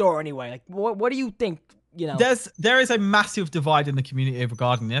them on the store anyway. Like, what do you think? You know, there is a massive divide in the community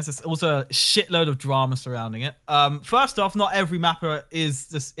regarding this. There's also a shitload of drama surrounding it. First off, not every mapper is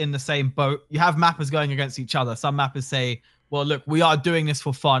just in the same boat. You have mappers going against each other. Some mappers say, well, look, we are doing this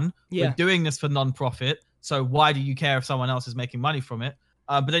for fun. We're doing this for non-profit. So why do you care if someone else is making money from it?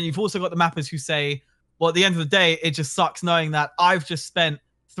 But then you've also got the mappers who say, well, at the end of the day, it just sucks knowing that I've just spent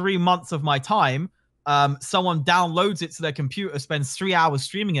 3 months of my time. Someone downloads it to their computer, spends 3 hours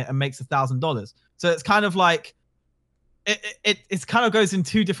streaming it, and makes $1,000. So it's kind of like it kind of goes in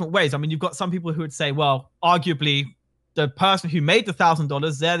two different ways. I mean, you've got some people who would say, well, arguably, the person who made the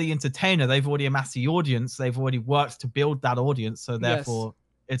 $1,000, they're the entertainer. They've already amassed the audience. They've already worked to build that audience, so therefore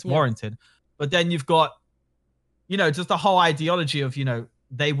it's warranted. But then you've got, just the whole ideology of,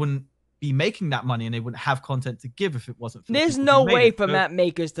 they wouldn't be making that money and they wouldn't have content to give if it wasn't for There's no way for map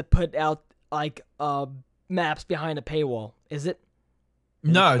makers to put out like maps behind a paywall, is it?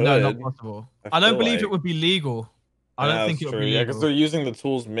 No, not possible. I don't believe it would be legal. I don't think it would be legal. Yeah, because they're using the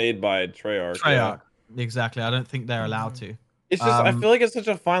tools made by Treyarch. Exactly. I don't think they're allowed to. It's just I feel like it's such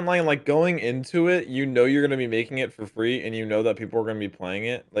a fine line. Like going into it, you know you're gonna be making it for free, and you know that people are gonna be playing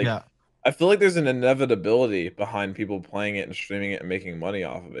it. Like Yeah, I feel like there's an inevitability behind people playing it and streaming it and making money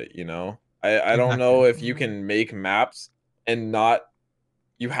off of it. You know, I don't know exactly. if you can make maps and not.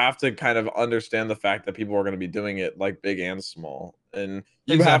 You have to kind of understand the fact that people are going to be doing it like big and small, and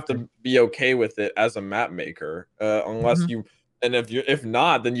you have Exactly. to be okay with it as a map maker, unless Mhm. you. And if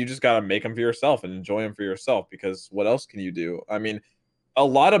not, then you just got to make them for yourself and enjoy them for yourself, because what else can you do? I mean, a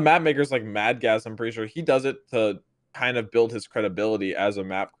lot of map makers like Madgas, I'm pretty sure he does it to kind of build his credibility as a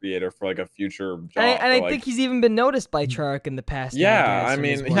map creator for like a future job, And or I think like, he's even been noticed by Mhm. Trark in the past yeah, I Madgasser as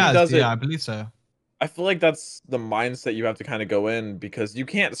mean, He he well. has, does yeah, it. I believe so. I feel like that's the mindset you have to kind of go in, because you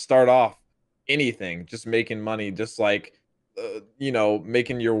can't start off anything just making money, just like,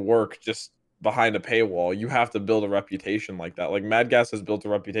 making your work just behind a paywall. You have to build a reputation like that. Like Madgas has built a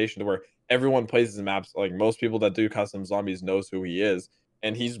reputation to where everyone plays his maps. Like most people that do custom zombies knows who he is,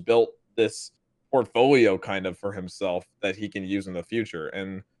 and he's built this portfolio kind of for himself that he can use in the future.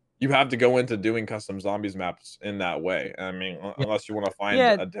 And you have to go into doing custom zombies maps in that way. I mean, Yeah. unless you want to find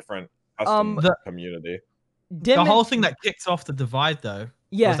Yeah, a different um, custom The community. the Dimon, whole thing that kicked off the divide though was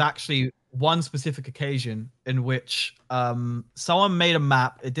yeah, actually one specific occasion in which someone made a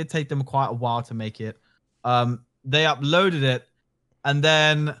map. It did take them quite a while to make it. They uploaded it, and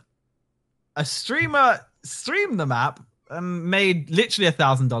then a streamer streamed the map and made literally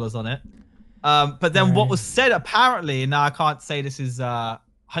 $1,000 on it. But then what was said apparently, now I can't say this is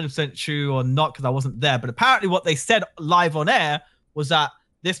 100% true or not because I wasn't there, but apparently what they said live on air was that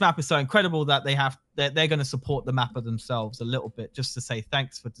this map is so incredible that they're going to support the mapper themselves a little bit just to say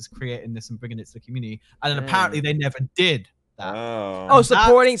thanks for just creating this and bringing it to the community. And then apparently they never did that. Oh. Oh, And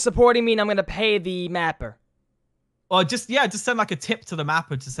that's supporting mean I'm gonna pay the mapper. or just send like a tip to the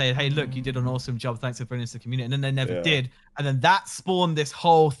mapper to say, hey, look, you did an awesome job. Thanks for bringing this to the community. And then they never Yeah. did. And then that spawned this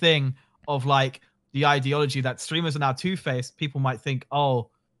whole thing of like the ideology that streamers are now two-faced. People might think, oh,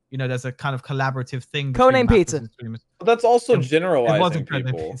 there's a kind of collaborative thing between Codename mappers Pizza. and streamers. But that's also It generalizing wasn't Codename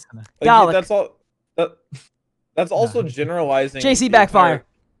people. Pizza, no. Like Dalek. that that's also No. generalizing JC the Backfire.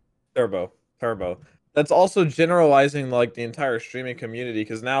 entire Turbo. That's also generalizing like the entire streaming community,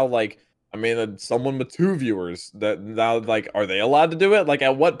 because now, like, I mean, someone with 2 viewers, that now, like, are they allowed to do it? Like,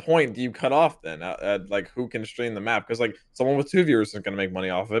 at what point do you cut off then? At like, who can stream the map? Because like someone with 2 viewers isn't going to make money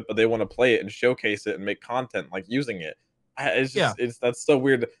off of it, but they want to play it and showcase it and make content like using it. It's Yeah. just that's so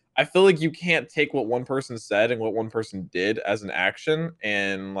weird. I feel like you can't take what one person said and what one person did as an action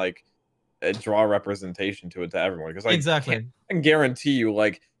and like draw representation to it to everyone, because Exactly. I can guarantee you,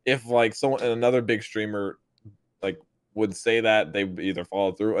 like, if like someone, another big streamer, like, would say that, they either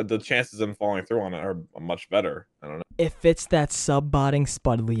follow through, the chances of them following through on it are much better. I don't know. If it's that sub-botting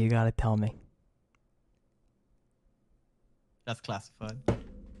Spudley, you gotta tell me. That's classified.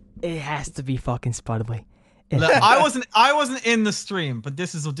 It has to be fucking Spudley. Look, I wasn't in the stream, but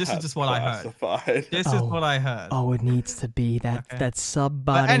this is just what I heard. Classified. This is what I heard. Oh, it needs to be that Okay. that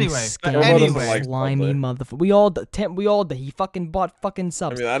sub-botting anyway, scammy, slimy Spudley. motherfucker. We all he fucking bought fucking I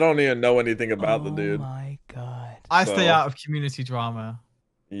subs. mean, I don't even know anything about the dude. Oh my god. I stay So- out of community drama.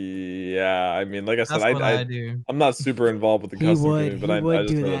 Yeah, I mean, like I said, That's what I do. I'm not super involved with the He custom would- community, but he I would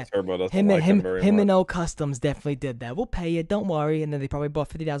just do know that. that Turbo doesn't Him like him and very him much. and O Customs definitely did that. We'll pay you, don't worry. And then they probably bought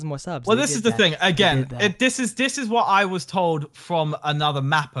 50,000 more subs. Well, They this did is the that. thing. They Again, did that. this is what I was told from another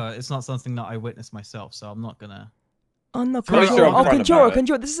mapper. It's not something that I witnessed myself, so I'm not gonna. Oh no, Pretty Conjura. sure Oh, I'm front about it.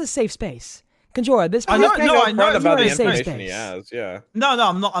 Conjura. This is a safe space. Conjura, this I know- podcast- no, I know upfront it's about the a safe information he space. has. Yeah. No,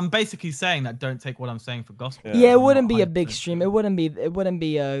 I'm not. I'm basically saying that don't take what I'm saying for gospel. Yeah, it I'm wouldn't not be a big 100% stream. sure. It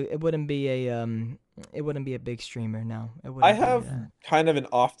wouldn't be a big streamer. No, it wouldn't. I be have that. kind of an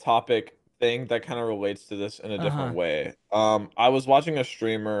off-topic thing that kind of relates to this in a different Uh-huh. way. I was watching a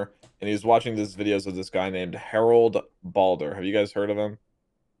streamer, and he was watching these videos of this guy named Harold Balder. Have you guys heard of him?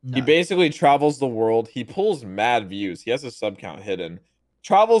 He No. basically travels the world. He pulls mad views. He has a sub count hidden.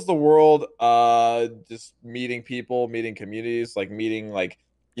 Travels the world, just meeting people, meeting communities, like meeting like,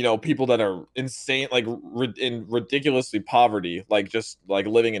 people that are insane, like in ridiculously poverty, like just like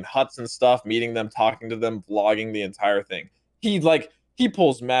living in huts and stuff, meeting them, talking to them, vlogging the entire thing. He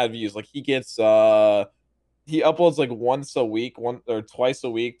pulls mad views. Like he gets he uploads like once a week, one or twice a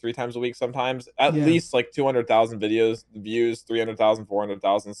week, 3 times a week sometimes, at Yeah. least like 200,000 videos views, 300,000,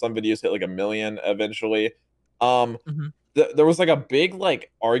 400,000. Some videos hit like 1 million eventually. Mhm. There was like a big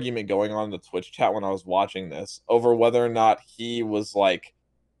like argument going on in the Twitch chat when I was watching this over whether or not he was like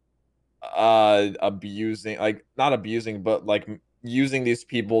abusing, like not abusing, but like using these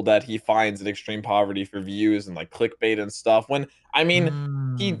people that he finds in extreme poverty for views and like clickbait and stuff. When I mean,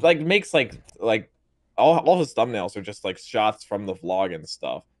 he Mm. like makes like all his thumbnails are just like shots from the vlog and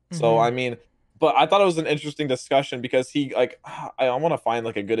stuff. So Mhm. I mean, but I thought it was an interesting discussion because he like I want to find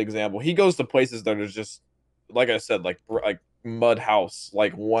like a good example. He goes to places that are just like I said, like mud house,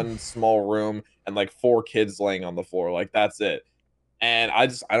 like one small room and like 4 kids laying on the floor. Like that's it. And I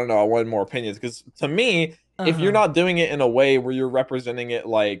don't know, I wanted more opinions because to me, if you're Uh-huh. not doing it in a way where you're representing it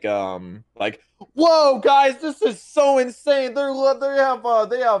like whoa guys, this is so insane. They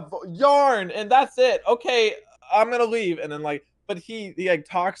have yarn and that's it. Okay, I'm gonna leave. And then like but he like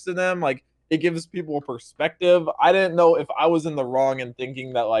talks to them like it gives people a perspective. I didn't know if I was in the wrong in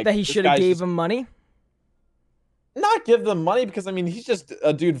thinking that like That he this should have guy's gave just him money. not give them money because I mean he's just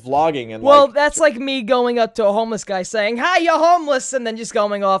a dude vlogging and Well, like that's like me going up to a homeless guy saying, "Hi, you're homeless," and then just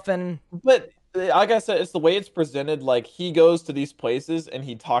going off and. but like I said, it's the way it's presented. Like he goes to these places and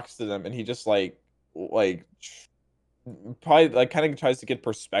he talks to them and he just like probably like kind of tries to get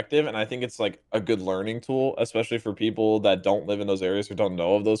perspective. And I think it's like a good learning tool, especially for people that don't live in those areas or don't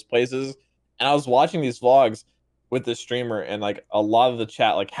know of those places. And I was watching these vlogs with this streamer and like a lot of the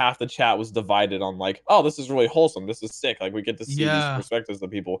chat, like half the chat was divided on like, oh, this is really wholesome. This is sick. Like we get to see these Yeah. perspectives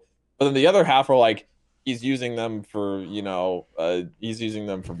of people. But then the other half are like, he's using them for he's using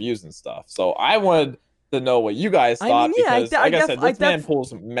them for views and stuff. So I wanted to know what you guys I thought mean, yeah, because like I said, this man def-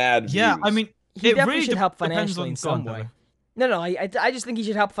 pulls mad views. Yeah, I mean, he it definitely really should help depends financially on in go on, some way. Dodo. No, I just think he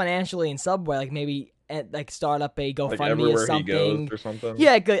should help financially in some way, like maybe like start up a like GoFundMe or everywhere he something. goes or something.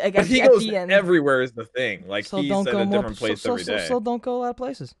 Yeah, good. Like But at, he at goes the end. everywhere is the thing. Like So he's don't at go a more. different place every day. So don't go a lot of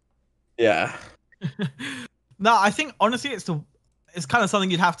places. Yeah. No, I think honestly, it's kind of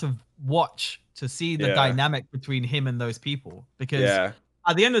something you'd have to watch to see the Yeah. dynamic between him and those people because Yeah.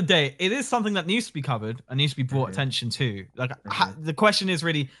 at the end of the day, it is something that needs to be covered and needs to be brought Mhm. attention to. Like Mhm. the question is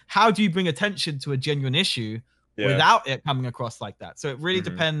really, how do you bring attention to a genuine issue Yeah. without it coming across like that? So it really Mhm.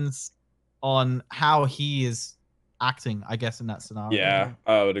 depends on how he is acting, I guess, in that scenario. Yeah,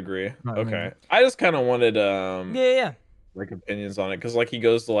 I would agree. Right, I mean. Okay. I just kind of wanted Yeah. like opinions on it because like he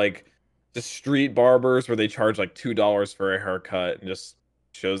goes to like the street barbers where they charge like $2 for a haircut and just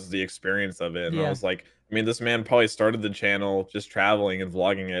shows the experience of it. And I Yeah. was like, I mean, this man probably started the channel just traveling and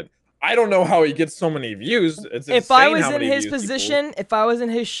vlogging it. I don't know how he gets so many views. It's If I insane was how in many his views he pulls. position, if I was in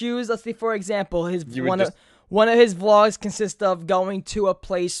his shoes, let's say for example, You would just one of his vlogs consists of going to a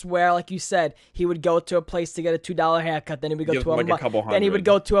place where, like you said, he would go to a place to get a $2 haircut. Then he would go give to him like a couple then he would hundred.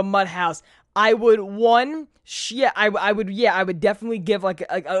 go to a mud house. I would I would definitely give like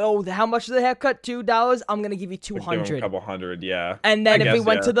oh, how much is the haircut? $2. I'm gonna give you Like, give him a 200. couple hundred, yeah. And then I if we guess,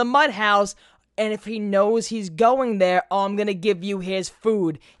 went yeah. to the mud house, and if he knows he's going there, oh, I'm gonna give you his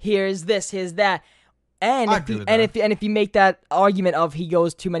food. Here's this, here's that. And I if agree you, with and that. if you make that argument of he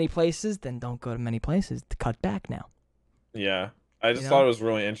goes too many places, then don't go to many places. To cut back now. Yeah. I just You thought know? it was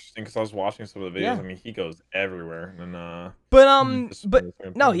really interesting because I was watching some of the videos. Yeah. I mean, he goes everywhere. And But just really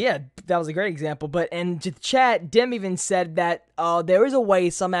no, funny. yeah, that was a great example. But and to chat, Dim even said that there is a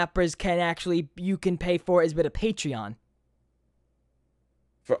way some appers can actually you can pay for it as a bit of Patreon.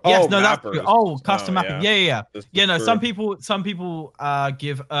 Yes, Oh, no, that's mappers. true. Oh, custom Oh, mapping. Yeah. This Yeah, is no, true. some people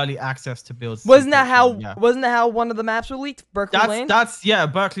give early access to builds. through Wasn't that how? Patreon, yeah. Wasn't that how one of the maps were leaked? Berkeley Lane. That's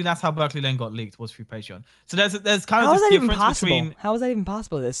Berkeley. That's how Berkeley Lane got leaked, was through Patreon. So there's kind How of is this that even difference possible? between. How is that even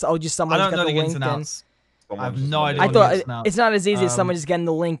possible? This just I someone don't got know the the ins link and and outs. I Someone have just no wanted idea I to- what the thought ins and outs. it's not as easy as someone Um, just getting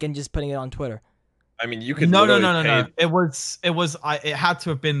the link and just putting it on Twitter. I mean, you could No. literally pay. It had to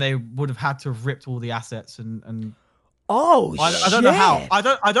have been. They would have had to have ripped all the assets and. Oh I don't know how. I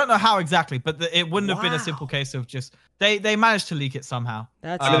don't know how exactly, but it wouldn't have been a simple Wow. case of just they managed to leak it somehow.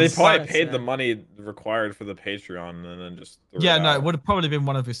 That's I mean, they Um, probably that's paid the sad. money required for the Patreon and then just threw Yeah, it no, out. it would have probably been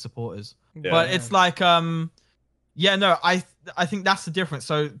one of his supporters. Yeah. But it's like yeah, no, I think that's the difference.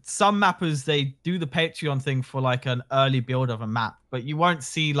 So some mappers they do the Patreon thing for like an early build of a map, but you won't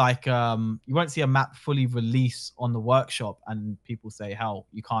see like you won't see a map fully release on the workshop and people say, "Hell,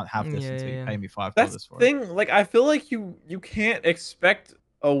 you can't have this until you Yeah. pay me $5 That's for the it." thing. Like, I feel like you can't expect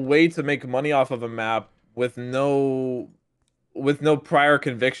a way to make money off of a map with no prior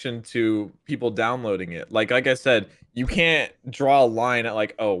conviction to people downloading it. Like I said, you can't draw a line at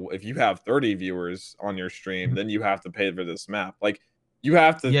like, oh, if you have 30 viewers on your stream, then you have to pay for this map. Like, you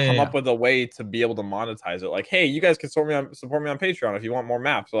have to come up with a way to be able to monetize it. Like, hey, you guys can support me on Patreon if you want more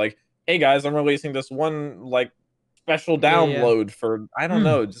maps. So like, hey guys, I'm releasing this one like special download for I don't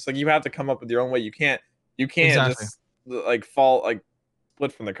know. Just like you have to come up with your own way. You can't Exactly. just like fall like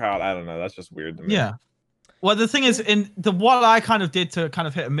split from the crowd. I don't know. That's just weird to me. Yeah. Well, the thing is, what I kind of did to kind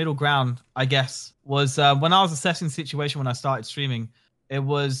of hit a middle ground, I guess, was when I was assessing the situation when I started streaming, it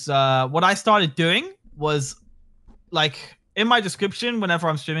was what I started doing was like in my description, whenever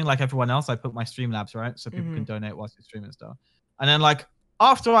I'm streaming, like everyone else, I put my Streamlabs, right? So people can Mhm. donate whilst you're streaming and stuff. And then like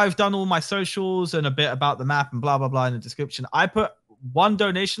after I've done all my socials and a bit about the map and blah blah blah in the description, I put one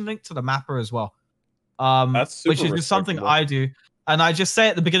donation link to the mapper as well. That's Which super is just something respectable. I do. And I just say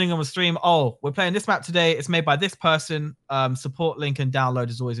at the beginning of a stream, oh, we're playing this map today. It's made by this person. Support link and download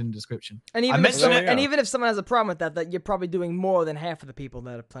is always in the description. And I even if mentioned someone, it. and even if someone has a problem with that, that you're probably doing more than half of the people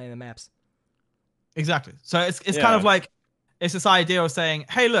that are playing the maps. Exactly. So it's kind Yeah. of like it's this idea of saying,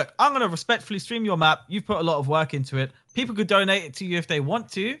 hey, look, I'm gonna respectfully stream your map. You've put a lot of work into it. People could donate it to you if they want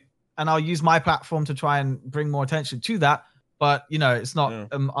to, and I'll use my platform to try and bring more attention to that. But you know, it's not.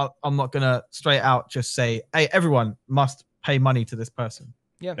 Yeah. I'm not gonna straight out just say, hey, everyone must pay money to this person.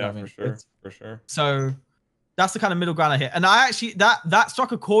 Yeah. Yeah, I mean, for sure, for sure. So that's the kind of middle ground I hit. And I actually that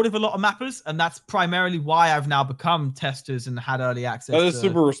struck a chord with a lot of mappers, and that's primarily why I've now become testers and had early access. That is to,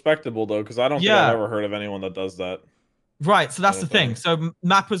 super respectable though, because I don't think Yeah. I've ever heard of anyone that does that. Right, so that's the Kind thing. of So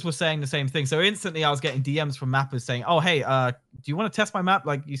mappers were saying the same thing. So instantly I was getting DMs from mappers saying, "Oh, hey, do you want to test my map?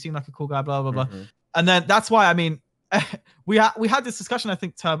 Like, you seem like a cool guy, blah blah blah." Mhm. And then that's why, I mean, we had this discussion, I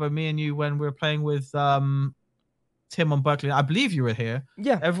think, Turbo, me and you, when we were playing with Tim on Berkeley. I believe you were here.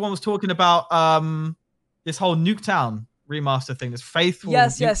 Yeah. Everyone was talking about this whole Nuketown remaster thing, this faithful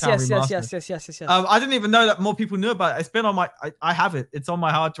Yes. Nuketown remaster. Yes. I didn't even know that more people knew about it. It's been on my, I have it. It's on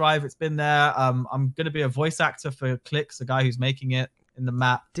my hard drive. It's been there. I'm going to be a voice actor for Clicks, the guy who's making it in the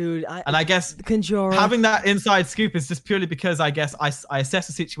map. Dude, And I guess Conjura. having that inside scoop is just purely because I guess I assess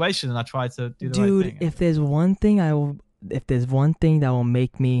the situation and I try to do the Dude, right thing. if there's one thing that will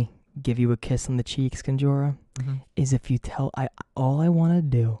make me give you a kiss on the cheeks, Conjura, Mhm. is if you tell all I want to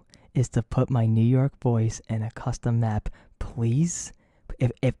do is to put my New York voice in a custom map, please.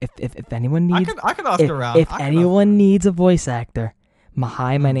 If anyone I needs, can ask around. if I can ask anyone needs a voice actor,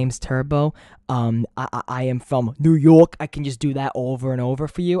 hi, my Mm. name's Turbo. I am from New York. I can just do that over and over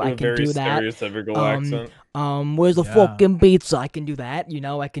for you. I A can very do that. stereotypical accent. Where's the Yeah. fucking pizza? I can do that. You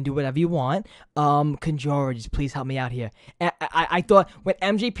know, I can do whatever you want. Conjura, just please help me out here. I thought when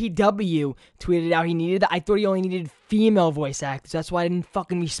MJPW tweeted out he needed, I thought he only needed female voice actors. That's why I didn't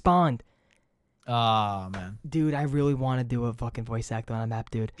fucking respond. Oh man. Dude, I really want to do a fucking voice actor on a map,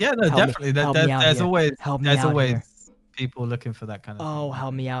 dude. Yeah, no, Help me- definitely. help me out There's here. always Help me there's out always here. people looking for that kind of Oh, thing.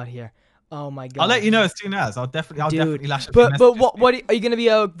 help me out here. Oh my god. I'll let you know as soon as. I'll definitely Dude, lash out. But what are you gonna be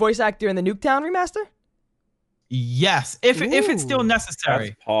a voice actor in the Nuketown remaster? Yes, if it's still Ooh. necessary.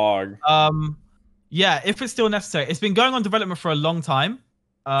 That's Pog. Yeah, if it's still necessary. It's been going on development for a long time.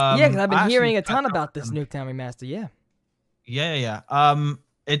 Yeah, because I've been I hearing a actually- ton about this Nuketown remaster. Yeah. Yeah.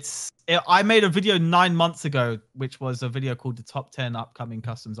 I made a video 9 months ago, which was a video called "The Top 10 Upcoming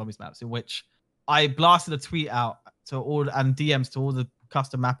Custom Zombies Maps," in which I blasted a tweet out to all and DMs to all the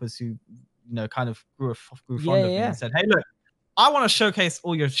custom mappers who, kind of grew fond of me Yeah. and said, "Hey, look, I want to showcase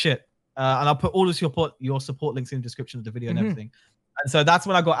all your shit, and I'll put all of your support links in the description of the video and Mhm. everything." And so that's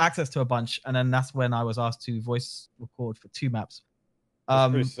when I got access to a bunch, and then that's when I was asked to voice record for 2 maps.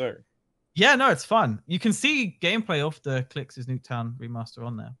 That's pretty sick. Yeah, no, it's fun. You can see gameplay of the Clicks' Nuketown remaster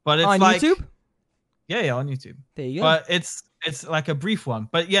on there, but it's On like YouTube? Yeah, on YouTube. There you go. But it's like a brief one.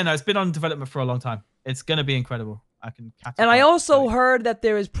 But yeah, no, it's been on development for a long time. It's gonna be incredible. I can catch And I also heard that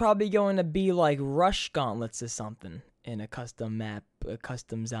there is probably going to be like rush gauntlets or something in a custom map,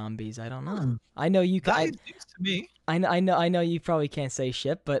 custom zombies. I don't know. I know you that can. is news to me. I know you probably can't say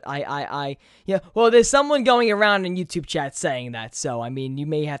shit, but yeah. Well, there's someone going around in YouTube chat saying that. So I mean, you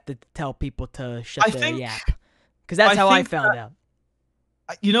may have to tell people to shut their yap, because that's how I think found out.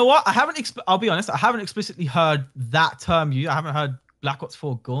 You know what? I haven't. I'll be honest. I haven't explicitly heard that term used. I haven't heard Black Ops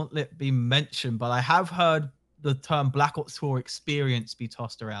 4 Gauntlet be mentioned, but I have heard the term Black Ops 4 Experience be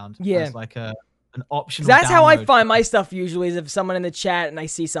tossed around. Yeah. As like an optional. That's how I download. find my stuff usually. Is if someone in the chat and I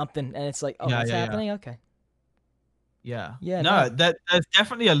see something and it's like, oh, what's happening? Okay. Yeah. Yeah, No, no. there's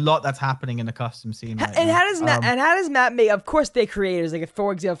definitely a lot that's happening in the custom scene. Right And now. how does Matt make? Of course, they creators. Like,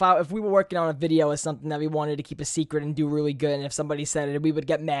 for example, if we were working on a video or something that we wanted to keep a secret and do really good, and if somebody said it, we would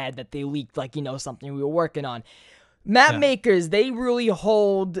get mad that they leaked, like, something we were working on. Map makers, they really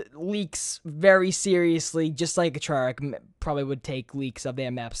hold leaks very seriously, just like Treyarch probably would take leaks of their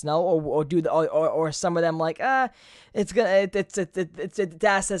maps, no, or some of them like it's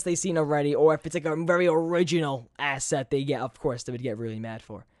assets they've seen already, or if it's like a very original asset they get, of course they would get really mad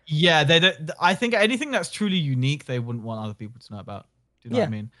for. Yeah, they don't. I think anything that's truly unique, they wouldn't want other people to know about. Do you know what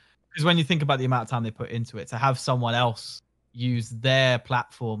I mean? Because when you think about the amount of time they put into it, to have someone else use their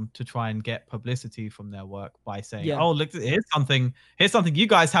platform to try and get publicity from their work by saying, "Oh, look, here's something you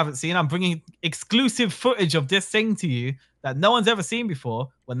guys haven't seen. I'm bringing exclusive footage of this thing to you that no one's ever seen before,"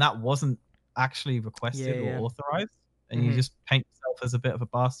 when that wasn't actually requested or authorized. and you just paint yourself as a bit of a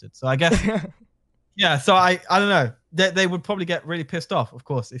bastard. So I guess, yeah. So I don't know. They would probably get really pissed off, of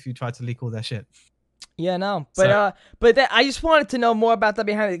course, if you tried to leak all their shit. Yeah, no, but I just wanted to know more about that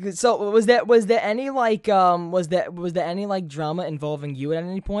behind it. So was there any like was there any like drama involving you at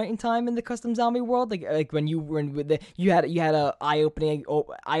any point in time in the custom zombie world? Like when you were in with you had a eye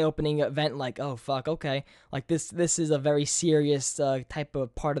opening event, like, oh fuck, okay, like this is a very serious type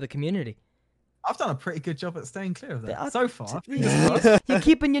of part of the community. I've done a pretty good job at staying clear of that so far. You're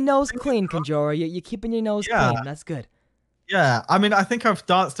keeping your nose clean, Conjura. You're keeping your nose clean. That's good. Yeah, I mean, I think I've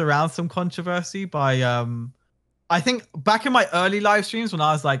danced around some controversy by I think back in my early live streams when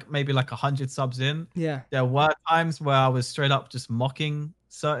I was like maybe like 100 subs in, there were times where I was straight up just mocking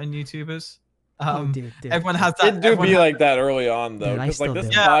certain YouTubers. Dude. Everyone has that. It do be like that early on though, because like this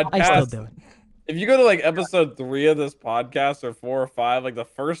podcast, I still do it. If you go to like episode 3 of this podcast or 4 or 5, like the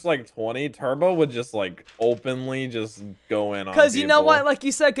first like 20, Turbo would just like openly just go in on. Because you know what, like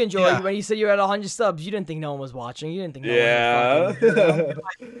you said, Conjoy, when you said you were at 100 subs, you didn't think no one was watching. You didn't think no one was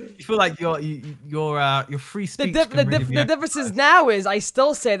fucking, you feel like your free speech. The difference is now is I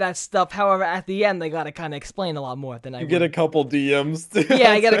still say that stuff. However, at the end they gotta kind of explain a lot more than I. You get a couple DMs.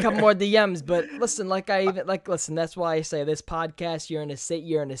 Yeah, I get a couple more DMs. But listen, listen. That's why I say this podcast. You're in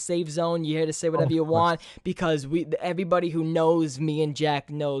a safe zone. You're here to say whatever you want, because everybody who knows me and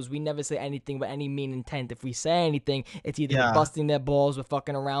Jack knows we never say anything with any mean intent. If we say anything, it's either busting their balls with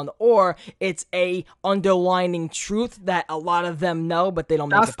fucking around, or it's a underlining truth that a lot of them know, but they don't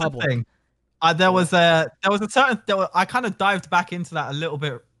make it public. Thing. There was a certain I kind of dived back into that a little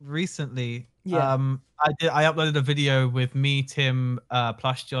bit recently. Yeah. I uploaded a video with me, Tim,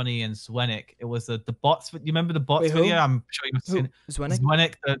 Plush Johnny, and Zwenik. It was the bots. You remember the bots video? I'm sure you must have seen it.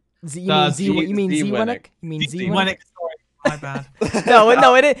 Zwenik? You mean Zwenik? You mean Zwenik? Sorry, my bad.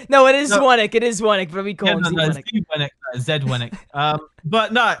 No, it is Zwenik. It is Zwenik, but we call him Zwenik. Zwenik.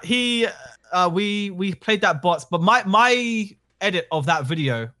 But no, we played that bots. But my edit of that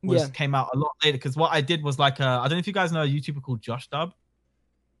video came out a lot later, because what I did was like I don't know if you guys know a YouTuber called Josh Dub.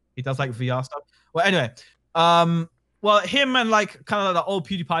 He does like VR stuff. Well, anyway, well, him and like kind of like the old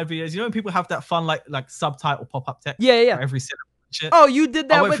PewDiePie videos. You know when people have that fun like subtitle pop up text. Yeah. For every cinema shit. Oh, you did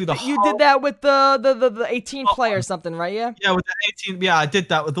that with the 18 play or something, right? Yeah. Yeah, with the 18. Yeah, I did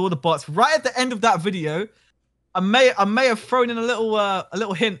that with all the bots. Right at the end of that video, I may have thrown in a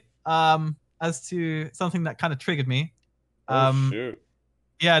little hint as to something that kind of triggered me. Shoot.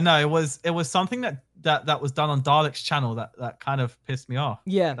 Yeah, no, it was something that was done on Dalek's channel that kind of pissed me off.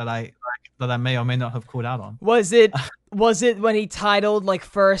 Yeah. That I may or may not have called out on. Was it when he titled like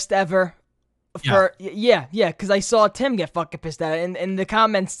first ever? Yeah, because I saw Tim get fucking pissed at it. And in the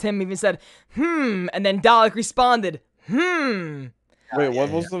comments, Tim even said, and then Dalek responded, Wait,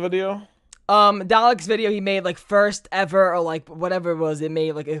 what was the video? Dalek's video, he made like first ever, or like whatever it was. It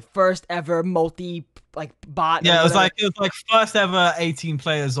made like a first ever multi like bot. Yeah, it was like first ever 18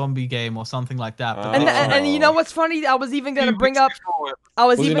 player zombie game or something like that. And you know what's funny? I was even gonna bring up.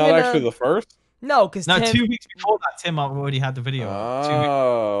 Was he not actually the first? No, because 2 weeks before that, Tim already had the video.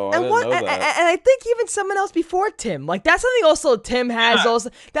 Oh, and I think even someone else before Tim. Like that's something also Tim has also.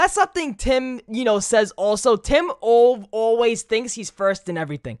 That's something Tim says also. Tim always thinks he's first in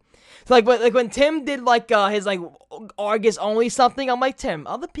everything. So like when Tim did like his like Argus only something, I'm like, Tim,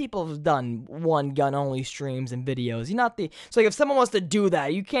 other people have done one gun only streams and videos. You're not the so like if someone wants to do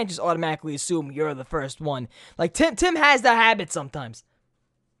that, you can't just automatically assume you're the first one. Like Tim has that habit sometimes.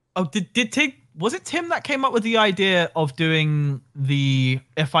 Oh, did Tim? Was it Tim that came up with the idea of doing the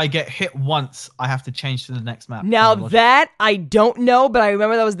if I get hit once, I have to change to the next map? Now that I don't know, but I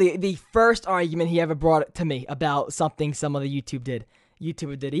remember that was the first argument he ever brought to me about something some of the YouTuber did.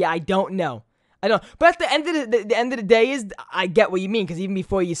 Yeah, I don't know. I don't. But at the end of the day is I get what you mean, because even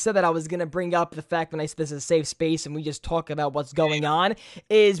before you said that, I was gonna bring up the fact when I said this is a safe space and we just talk about what's going on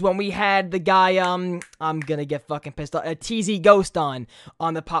is when we had the guy I'm gonna get fucking pissed off, TZ Ghost on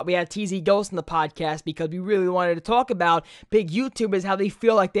the pod. We had TZ Ghost on the podcast because we really wanted to talk about big YouTubers, how they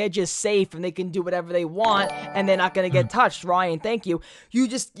feel like they're just safe and they can do whatever they want and they're not gonna get touched. Ryan, thank you.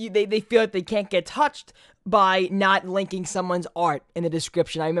 They feel like they can't get touched by not linking someone's art in the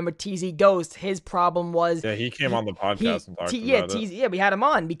description. I remember TZ Ghost, his problem was... Yeah, he came on the podcast and talked about it. Yeah, we had him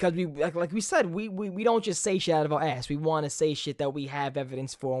on because we, like we said, we don't just say shit out of our ass. We want to say shit that we have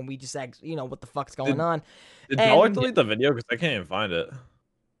evidence for, and we just ask, what the fuck's going on. Did Dalek delete the video? Because I can't even find it.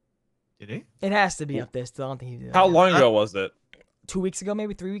 Did he? It has to be up there still. I don't think he did. How long ago was it? 2 weeks ago,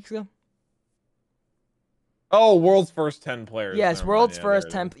 maybe 3 weeks ago. Oh, world's first 10 players. Yes, Never world's mind.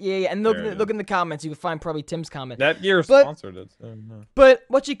 first 10. Yeah, and look, There it look in the comments. You can find probably Tim's comment. Netgear But- sponsored it. So, no. But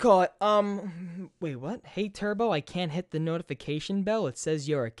what you call it? Wait, what? Hey Turbo, I can't hit the notification bell. It says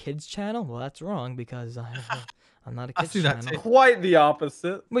you're a kids channel. Well, that's wrong because I'm not a I kids see that channel. too. Quite the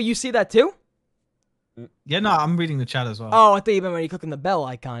opposite. Wait, you see that too? Yeah, no, I'm reading the chat as well. Oh, I thought you meant when you click on the bell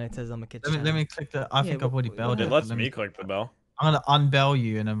icon, it says I'm a kids channel. Let me click the. I think I've already belled It it. lets Let me click the bell. I'm gonna unbell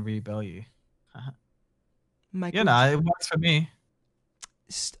you and then rebell you. Michael, Yeah, no, it works for me.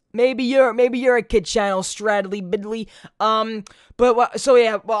 maybe you're a kid channel, Stradley Bidley. So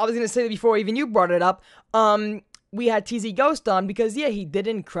yeah, well, I was gonna say that before even you brought it up. We had TZ Ghost on because yeah, he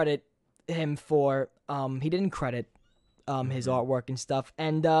didn't credit him for his artwork and stuff.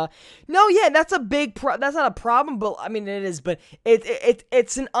 And no, yeah, that's a big that's not a problem, but I mean it is, but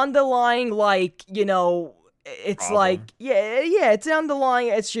it's an underlying, like, you know, it's Problem. like yeah, it's an underlying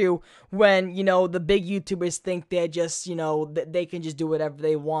issue when, you know, the big YouTubers think they're just, you know, they can just do whatever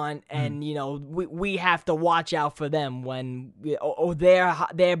they want, and you know, we have to watch out for them when they're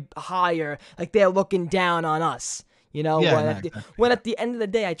higher, like they're looking down on us. You know, Yeah, when, no, exactly. When at the end of the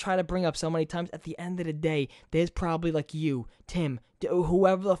day, I try to bring up so many times, at the end of the day, there's probably like you, Tim,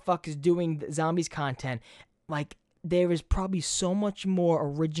 whoever the fuck is doing the zombies content, like, there is probably so much more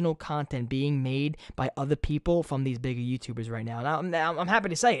original content being made by other people from these bigger YouTubers right now. And I'm happy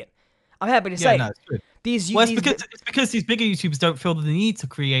to say it. I'm happy to say no, it. it's good. These, Well, these it's because these bigger YouTubers don't feel the need to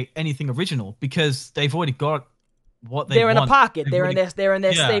create anything original because they've already got what they they're want. in a pocket. They've They're in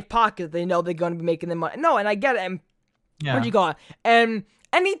their Yeah. safe pocket. They know they're going to be making them money. No, and I get it. And Yeah. where'd you go? And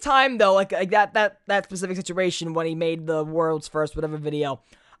anytime though, like that specific situation when he made the world's first whatever video,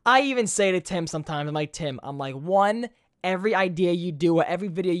 I even say to Tim sometimes, I'm like, Tim, one, every idea you do or every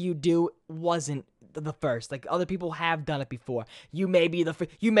video you do wasn't the first. Like, other people have done it before. You may be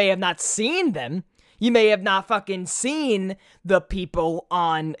you may have not seen them. You may have not fucking seen the people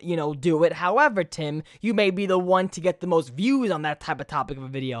on, you know, do it. However, Tim, you may be the one to get the most views on that type of topic of a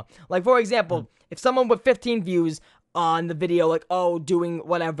video. Like, for example, if someone with 15 views on the video, like, oh, doing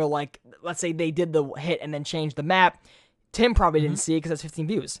whatever, like, let's say they did the hit and then changed the map, Tim probably didn't see it because that's 15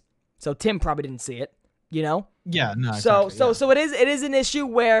 views. So Tim probably didn't see it, you know? Yeah, no. So Exactly, it is an issue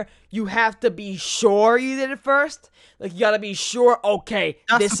where you have to be sure you did it first. Like, you gotta be sure, okay,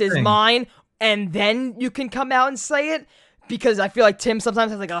 That's this the is thing. mine, and then you can come out and say it. Because I feel like Tim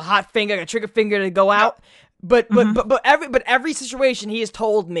sometimes has like a hot finger, like a trigger finger to go out. But every situation he has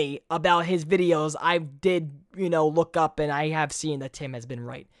told me about his videos, I did, you know, look up, and I have seen that Tim has been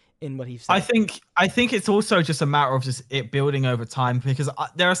right in what he's said. I think it's also just a matter of just it building over time because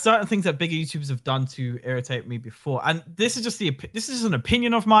there are certain things that bigger YouTubers have done to irritate me before, and this is just an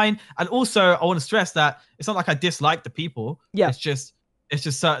opinion of mine. And also, I want to stress that it's not like I dislike the people. Yeah. It's just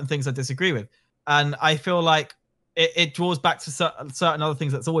certain things I disagree with, and I feel like it draws back to certain other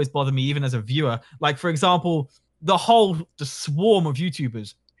things that's always bothered me, even as a viewer. Like, for example, the swarm of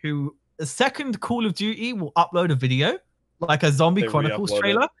YouTubers who the second Call of Duty will upload a video, like a Zombie They Chronicles re-upload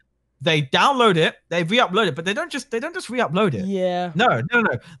trailer. it. They download it, they re-upload it, but they don't just re-upload it. Yeah. No.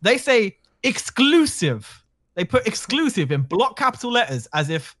 They say exclusive. They put exclusive in block capital letters as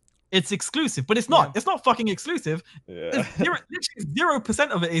if it's exclusive, but it's not. Yeah. It's not fucking exclusive. Yeah. Literally 0%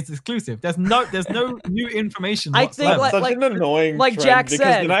 of it is exclusive. There's no new information. I think, whatsoever. Such an annoying like trend Jack because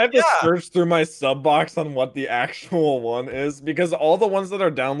said. then I have to Yeah. search through my sub box on what the actual one is because all the ones that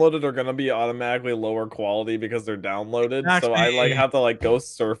are downloaded are gonna be automatically lower quality because they're downloaded. So I like Exactly. have to like go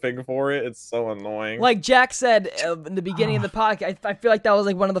surfing for it. It's so annoying. Like Jack said in the beginning of the podcast, I feel like that was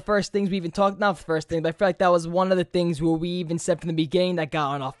like one of the first things we even talked. Not the first thing, but I feel like that was one of the things where we even said from the beginning that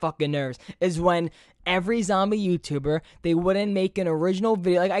got on our fucking nerves is when every zombie YouTuber, they wouldn't make an original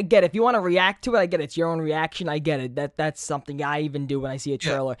video. Like, I get it. If you want to react to it, I get it. It's your own reaction. I get it. That's something I even do when I see a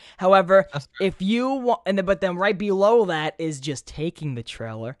trailer. However, That's if you want, but then right below that is just taking the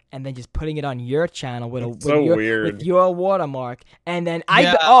trailer and then just putting it on your channel with It's so weird. with your watermark. And then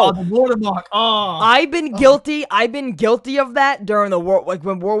the watermark. Oh, I've been guilty. I've been guilty of that during the war, like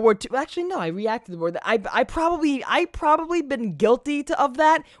when World War II. Actually, no, I reacted to the war. I probably been guilty of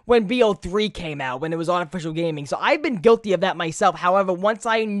that when BO3 came out, when it was Unofficial Gaming. So I've been guilty of that myself. However, once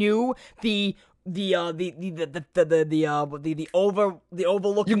I knew the overlooking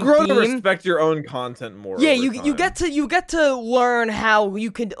you grow to theme, respect your own content more. yeah, over you time. get to learn how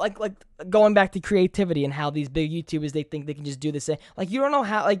you can like going back to creativity and how these big YouTubers, they think they can just do the same. Like, you don't know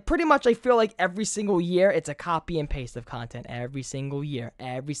how, like, pretty much I feel like every single year it's a copy and paste of content. Every single year.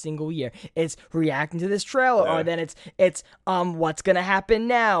 It's reacting to this trailer, or then it's what's gonna happen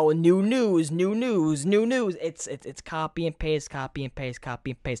now, new news. It's copy and paste.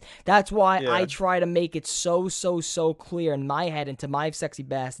 That's why I try to make it so clear in my head and to my sexy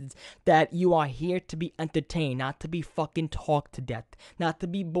bastards that you are here to be entertained, not to be fucking talked to death, not to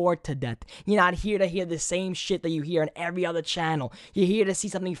be bored to death. You're not here to hear the same shit that you hear on every other channel. You're here to see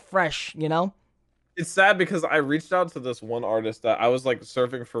something fresh, you know? It's sad because I reached out to this one artist that I was like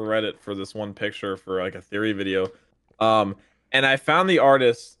surfing for Reddit for this one picture for like a theory video. And I found the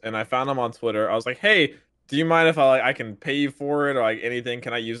artist and I found him on Twitter. I was like, hey, do you mind if I can pay you for it or like anything?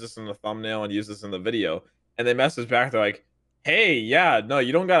 Can I use this in the thumbnail and use this in the video? And they messaged back. They're like, hey, yeah, no,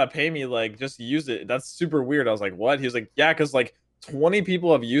 you don't gotta pay me. Like, just use it. That's super weird. I was like, what? He was like, yeah, because like 20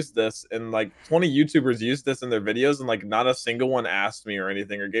 people have used this and like 20 YouTubers used this in their videos and like not a single one asked me or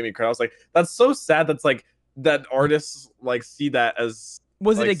anything or gave me credit. I was like, that's so sad. That's like that artists like see that as.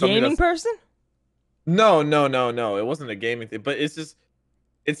 Was like, it a gaming person? No. It wasn't a gaming thing, but it's just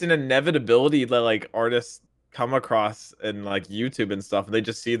it's an inevitability that like artists come across in like YouTube and stuff, and they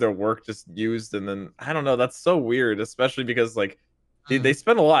just see their work just used, and then I don't know. That's so weird, especially because like they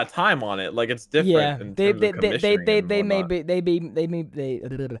spend a lot of time on it. Like it's different. Yeah, in they terms of commissioning they and may whatnot.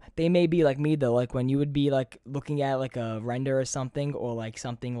 they may be like me though. Like when you would be like looking at like a render or something, or like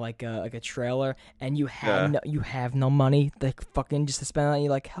something like a trailer, and you have no money, like fucking just to spend on. You're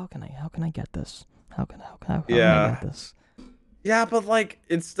like, how can I get this? How can I get this? Yeah, but like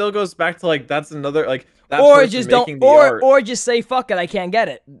it still goes back to like that's another like that Or person just making don't, the art. or just say fuck it, I can't get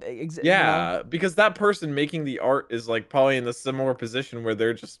it. Yeah, You know? because that person making the art is like probably in the similar position where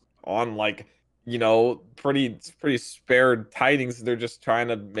they're just on like pretty spared tidings. They're just trying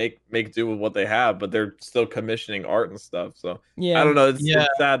to make do with what they have, but they're still commissioning art and stuff. So I Yeah. don't know. It's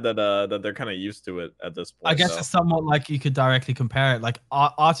sad that that they're kind of used to it at this point. I guess it's somewhat like you could directly compare it. Like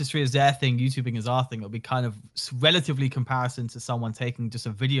artistry is their thing, YouTubing is our thing. It'll be kind of relatively comparison to someone taking just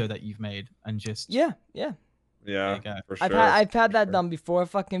a video that you've made and just Yeah. Yeah, for sure. I've had that done before.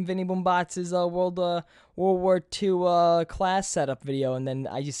 Fucking Vinny Boombots' World War II class setup video, and then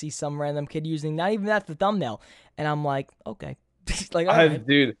I just see some random kid using not even that the thumbnail, and I'm like, okay, like all right.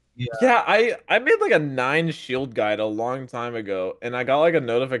 Dude, yeah, I made like a 9 shield guide a long time ago, and I got like a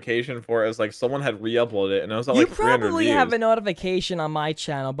notification for it as like someone had re-uploaded it, and I was at You like 300 probably views. have a notification on my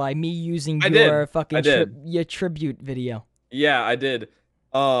channel by me using I your did. fucking I did. your tribute video, Yeah, I did.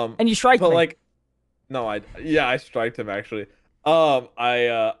 and you strike but me. like, no, I striked him actually.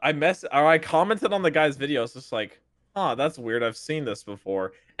 I commented on the guy's video. It's just like, huh, that's weird. I've seen this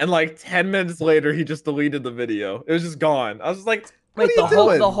before. And like 10 minutes later, he just deleted the video. It was just gone. I was just like, what Wait, are you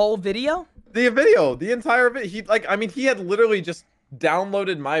doing? the whole video? The entire video. He had literally just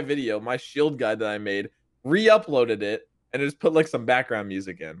downloaded my video, my shield guide that I made, re-uploaded it, and just put like some background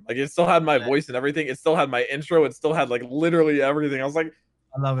music in. Like it still had my voice and everything. It still had my intro. It still had like literally everything. I was like,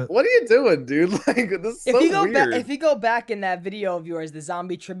 I love it. what are you doing, dude? Like this is so weird. If you go back in that video of yours, the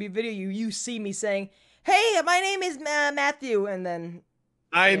zombie tribute video, you see me saying, "Hey, my name is Matthew," and then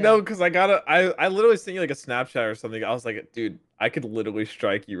I know because I literally sent you like a Snapchat or something. I was like, dude, I could literally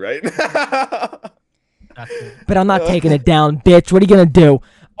strike you right now. But I'm not taking it down, bitch. What are you gonna do?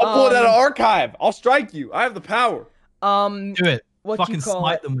 I'll pull it out of archive. I'll strike you. I have the power. Do it. What Fucking you call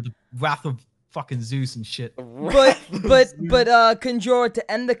smite it? them with the wrath of fucking Zeus and shit. But Conjura,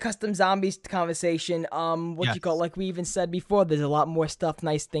 to end the custom zombies conversation, what you call it? Like we even said before, there's a lot more stuff,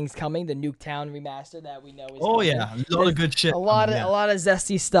 nice things coming. The Nuketown remaster that we know is coming. Yeah, a lot of good shit. A lot of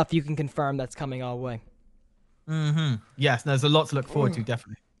zesty stuff you can confirm that's coming our way. Yes, there's a lot to look forward to.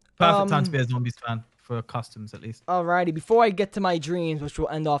 Definitely, perfect time to be a zombies fan for customs at least. Alrighty, before I get to my dreams, which will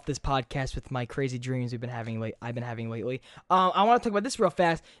end off this podcast with my crazy dreams I've been having lately. I want to talk about this real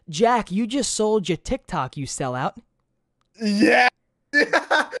fast. Jack, you just sold your TikTok, you sellout. Yeah.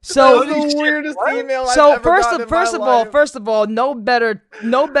 So that was the weirdest email I've so ever gotten in my life. first of all, no better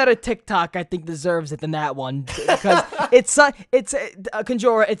TikTok I think deserves it than that one because it's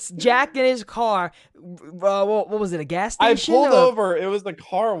Conjura. It's Jack in his car. What was it? A gas I station? pulled over. It was the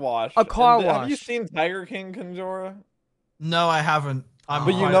car wash. A car And wash. Have you seen Tiger King, Conjura? No, I haven't. But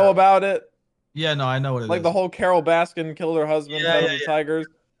you know about it? Yeah, no, I know what it is. Like the whole Carol Baskin killed her husband, fed him tigers.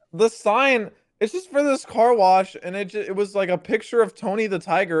 The sign, it's just for this car wash, and it was like a picture of Tony the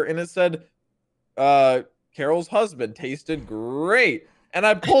Tiger, and it said, Carol's husband tasted great. And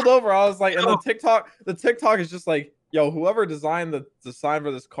I pulled over. I was like, and the TikTok is just like, yo, whoever designed the sign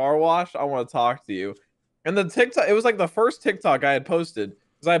for this car wash, I want to talk to you. And the TikTok, it was like the first TikTok I had posted.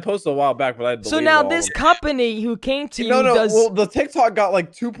 Because I posted a while back, but I deleted So now all of this them. company who came to you No, does. well, the TikTok got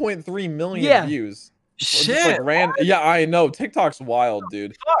like 2.3 million Yeah. views. Just Shit. like yeah, I know. TikTok's wild,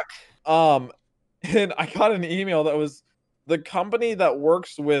 dude. Fuck. And I got an email that was the company that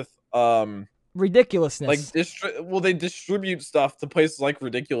works with Ridiculousness. like they distribute stuff to places like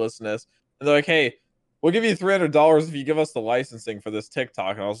Ridiculousness, and they're like, hey, we'll give you $300 if you give us the licensing for this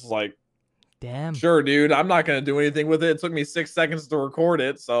TikTok. And I was like, Damn. sure, dude. I'm not gonna do anything with it. It took me 6 seconds to record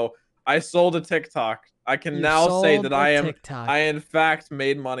it, so I sold a TikTok. I can You now say sold that a TikTok. I in fact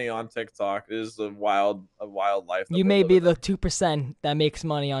made money on TikTok. It is a wild life. that You we're may be living the 2% that makes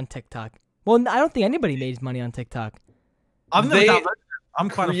money on TikTok. Well, I don't think anybody makes money on TikTok. I've never They- downloaded it. I'm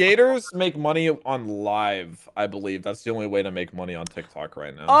quite a Creators make money on live, I believe. That's the only way to make money on TikTok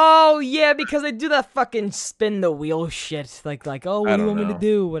right now. Oh yeah, because they do that fucking spin the wheel shit. Like oh, what I do you don't want me to know.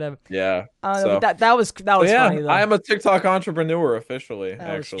 do? Whatever. Yeah. I don't know, So, but that was so yeah, funny though. I am a TikTok entrepreneur officially. That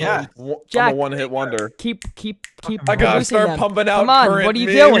was Actually, Yeah. I'm Jack, a one-hit wonder. keep I gotta producing start them. pumping out Come on, current what are you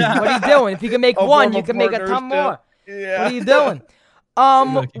memes. doing? What are you doing? If you can make I'll one, form you a can make a ton partnership. more. Yeah. What are you doing?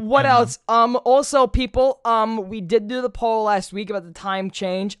 gotta keep What going, man. else? Also, people, we did do the poll last week about the time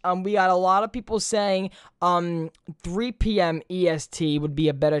change. We got a lot of people saying, 3 p.m. EST would be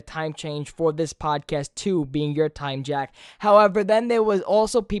a better time change for this podcast, too, being your time, Jack. However, then there was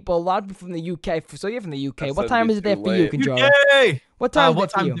also people, a lot of people from the UK. So you're from the UK. That What said time be is it there too for you, late. Controller? Yay! What time is What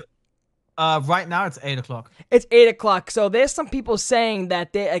it for you? Right now it's 8 o'clock. It's 8 o'clock. So there's some people saying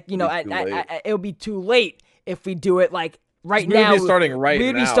that they, Be too late. it'll be too late if we do it like right We'd now. be starting right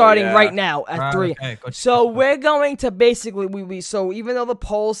We'd be now, starting yeah. right now at Right, 3. okay, gotcha, So gotcha. we're going to basically so even though the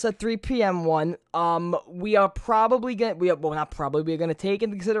poll said 3 p.m. one, we are probably gonna we're gonna take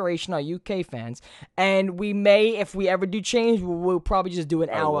into consideration our UK fans, and we may, if we ever do change, we'll probably just do an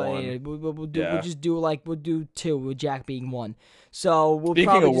By hour one. later. We'll Yeah. just do we'll do 2 with Jack being 1. So we'll Speaking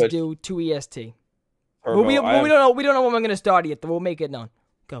probably of just which, do 2 EST. Turbo, We don't know when we're gonna start yet. We'll make it known.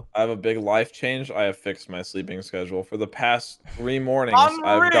 Go. I have a big life change. I have fixed my sleeping schedule. For the past 3 mornings,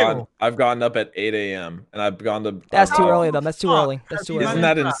 Unreal. I've gotten up at 8 a.m. and I've gone to. That's too Oh, early though. That's too fuck. early. That's too Isn't early. Isn't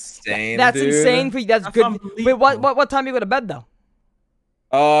that insane? That's dude? insane for you. That's That's good. Wait, unbelievable. what time you go to bed though?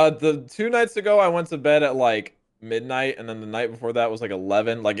 The 2 nights ago, I went to bed at like midnight, and then the night before that was like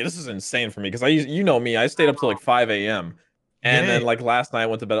 11. Like this is insane for me because you know me, I stayed up till like 5 a.m. And then Yeah. like last night I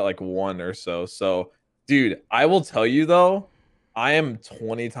went to bed at like 1 or so. So, dude, I will tell you though, I am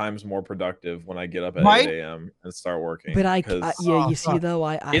 20 times more productive when I get up at Right? 8 a.m. and start working. But because yeah, you see fuck. though,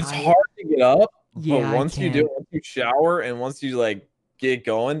 it's hard to get up. Yeah, but I once you can't. once you shower and once you like get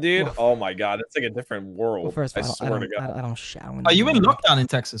going, dude, Well, oh my god, it's like a different world. Well, first I of all, swear to God. I don't shower. Are you in anymore. lockdown in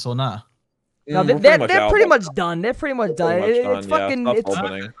Texas or not? No, We're they're out, pretty but much done. They're pretty much we're done. pretty much It's done, fucking. stuff It's.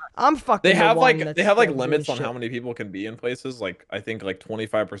 opening. I'm fucking. They have the one like that's doing limits on shit. how many people can be in places. Like I think like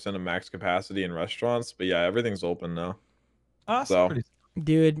 25% of max capacity in restaurants. But yeah, everything's open now. Oh, that's So, pretty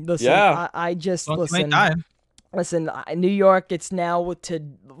Dude, listen. Yeah. I just long as you ain't listen. dying. Listen, New York. It's now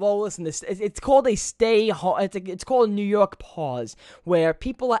listen. It's called a stay home. It's called a New York pause, where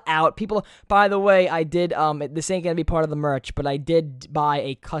people are out. By the way, I did. This ain't gonna be part of the merch, but I did buy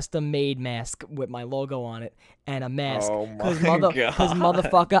a custom made mask with my logo on it and a mask. Oh my Cause God.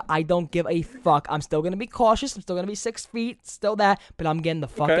 motherfucker, I don't give a fuck. I'm still gonna be cautious. I'm still gonna be 6 feet. Still that. But I'm getting the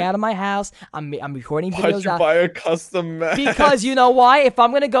fuck Okay. out of my house. I'm recording why'd videos you out. buy a custom mask? Because you know why? If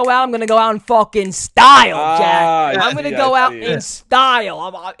I'm gonna go out, I'm gonna go out in fucking style, Jack. I I'm see, gonna I go out see. in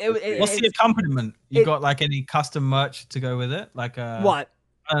style. What's the accompaniment? You it- got like any custom merch to go with it? Like a what?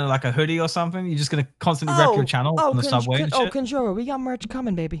 I don't know, like a hoodie or something? You're just gonna constantly rep your channel on the subway and shit? Conjura, we got merch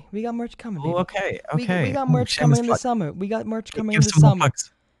coming, baby. We got merch coming, baby. Oh, okay, We okay. got Ooh, merch shameless coming in the plug. summer. We got merch coming Give in the some more summer.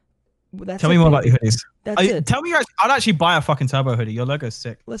 plugs. That's Tell it, me more about baby. your hoodies. That's it. Tell me, I'd actually buy a fucking Turbo hoodie. Your logo's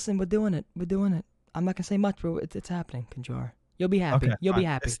sick. Listen, we're doing it. We're doing it. I'm not gonna say much, but it's happening, Conjura. You'll be happy. Okay, You'll be fine.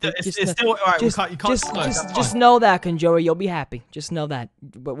 happy. It's still, Just it's know- still all right. just, You can't just, slow, just, that's just fine. know that, Conjura, you'll be happy. Just know that.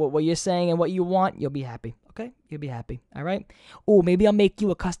 But what you're saying and what you want, you'll be happy. Okay? You'll be happy. All right? Oh, maybe I'll make you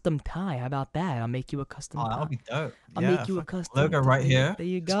a custom tie. How about that? I'll make you a custom Oh, tie. that'll be dope. I'll Yeah, make you a fucking custom logo right tie. here. There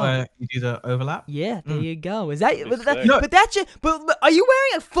you That's go. where you do the overlap. Yeah, there Mm. you go. Is that? That'd be But, that sick. No. but that's but are you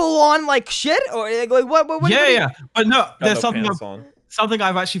wearing a full on like shit or like what? Yeah. But no, Got there's no something pants on. something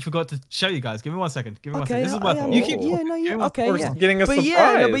I've actually forgot to show you guys. Give me 1 second. Give me 1 second. Okay, This is worth it. You keep. yeah, no, give me yeah, 1 okay, second. yeah. Getting a But surprise.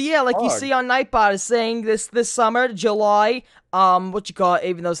 yeah, but yeah, like you Fuck. see on Nightbot is saying this summer, July. What you call it?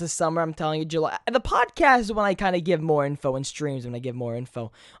 Even though it's this summer, I'm telling you, July. The podcast is when I kind of give more info, and streams when I give more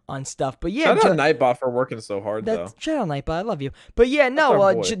info on stuff. But yeah, Shout out Nightbot for working so hard though. shout out Nightbot. I love you. But yeah, our no,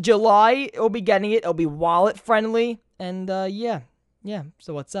 boy. July we'll be getting it. It'll be wallet friendly, and yeah.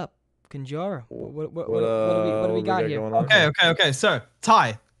 So what's up? Conjura. What do we got here? going on? Okay. So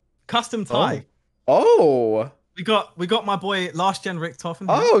custom tie. Oh. We got my boy Last Gen Rick Toffen.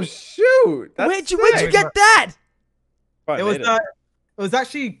 Oh shoot! That's Where'd you sick. get that? Probably It was made it was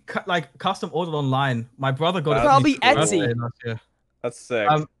actually like custom ordered online. My brother got it. Probably for his Etsy. birthday last year. That's sick.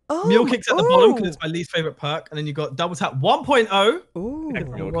 Oh, Mule Kick's at the bottom because it's my least favorite perk, and then you got Double Tap 1.0. Ooh. Mule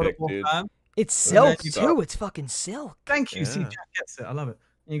I'm a God of Kick, War dude. fan. It's silk you too. It's fucking silk. Thank you. Yeah. See, Jack gets it. I love it.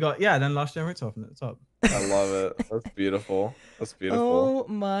 And you got then Last Gen Rick Toffen at the top. I love it. That's beautiful. That's beautiful.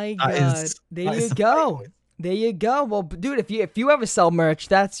 Oh my That god. is- There that you is go. amazing. There you go. Well, dude, if you ever sell merch,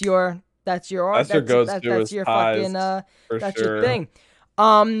 that's your art. That's your go-to That's is your ties, fucking For that's sure. your thing.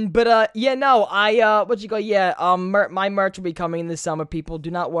 But yeah, no, my merch will be coming this summer, people. Do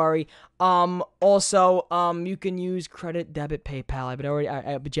not worry. Also, you can use credit, debit,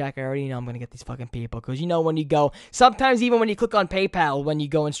 PayPal. But Jack, I already know I'm gonna get these fucking people because when you go, sometimes even when you click on PayPal, when you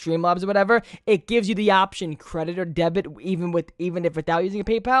go in Streamlabs or whatever, it gives you the option credit or debit, even if without using a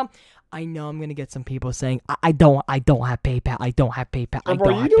PayPal. I know I'm gonna get some people saying I don't have PayPal. I don't have PayPal. So,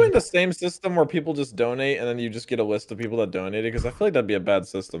 are you doing the same system where people just donate and then you just get a list of people that donated? Because I feel like that'd be a bad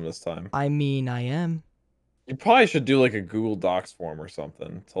system this time. I mean, I am. You probably should do like a Google Docs form or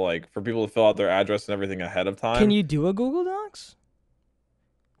something to for people to fill out their address and everything ahead of time. Can you do a Google Docs?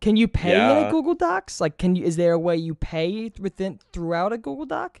 Can you pay in Yeah. a Google Docs? Is there a way you pay throughout a Google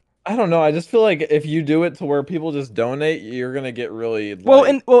Doc? I don't know. I just feel like if you do it to where people just donate, you're gonna get really. Well,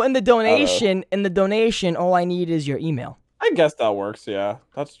 in the donation, all I need is your email. I guess that works. Yeah,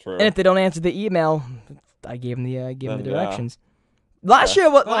 that's true. And if they don't answer the email, I gave them the Then, directions. Last year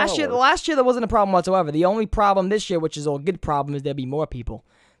that last year there wasn't a problem whatsoever. The only problem this year, which is a good problem, is there'll be more people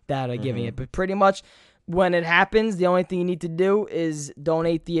that are giving it. But pretty much, when it happens, the only thing you need to do is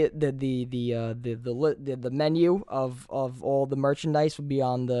donate the menu of all the merchandise will be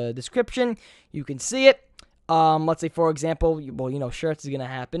on the description. You can see it. Let's say, for example, shirts is gonna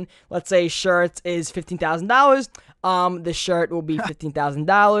happen. Let's say shirts is $15,000. The shirt will be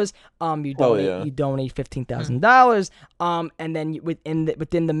 $15,000. You donate $15,000. And then within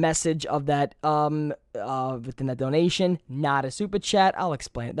the message of that, within that donation, not a super chat. I'll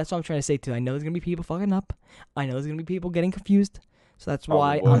explain it. That's what I'm trying to say too. I know there's gonna be people fucking up. I know there's gonna be people getting confused. So that's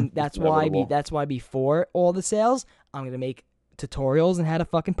Probably. that's why before all the sales, I'm gonna make tutorials on how to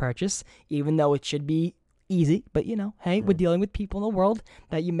fucking purchase, even though it should be easy, but hey, we're dealing with people in the world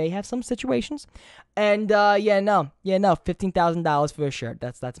that you may have some situations, and $15,000 for a shirt.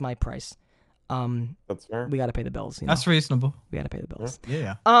 That's my price. That's fair. We gotta pay the bills. That's reasonable. We gotta pay the bills.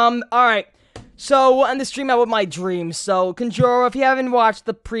 Yeah. All right. So we'll end the stream out with my dreams. So Conjura, if you haven't watched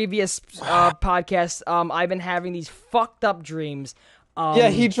the previous podcast, I've been having these fucked up dreams. Yeah,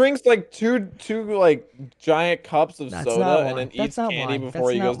 he drinks like two giant cups of That's soda not and why. then That's eats not candy why. before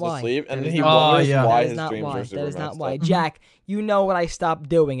That's he not goes why. to sleep, and That then is he not wonders why. why That is his not dreams why. are super That is not messed why. up. Jack, you know what I stopped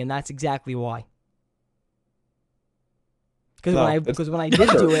doing, and that's exactly why. Because when I did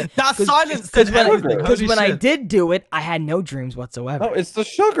do it, That silence. because when I did do it, I had no dreams whatsoever. No, it's the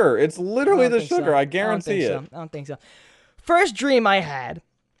sugar. It's literally I don't the think sugar. so. I guarantee it. I don't think so. First dream I had,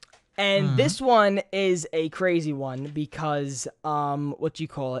 and this one is a crazy one because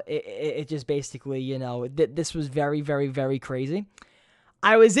it just basically this was very, very, very crazy.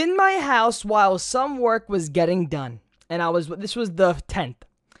 I was in my house while some work was getting done, and this was the 10th.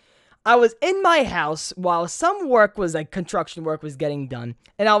 I was in my house while some construction work was getting done,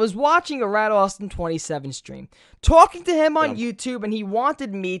 and I was watching a Rat Austin 27 stream, talking to him on YouTube, and he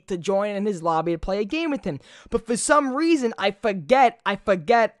wanted me to join in his lobby to play a game with him. But for some reason, I forgot.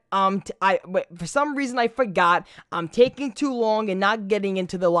 I'm taking too long and not getting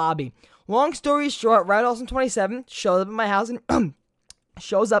into the lobby. Long story short, Rat Austin 27 shows up in my house and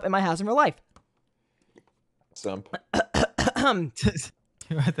shows up in my house in real life. Simp.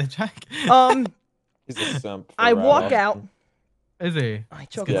 Right there, Jack. He's a simp. I walk out. Is he? I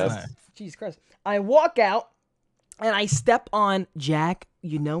choke Yes. it. Jesus Christ. I walk out and I step on Jack.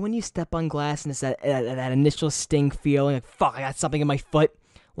 You know when you step on glass and it's that initial sting feeling, like fuck, I got something in my foot,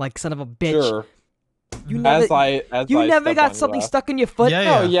 like son of a bitch. Sure. You never, You never got something stuck in your foot.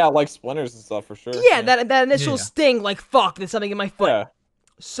 Yeah. Oh yeah, like splinters and stuff for sure. Yeah, that initial sting, like fuck, there's something in my foot. Yeah.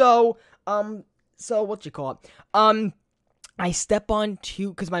 So what you call it? I step on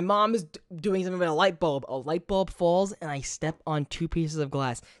because my mom is doing something with a light bulb. A light bulb falls, and I step on two pieces of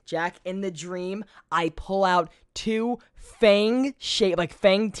glass. Jack, in the dream, I pull out two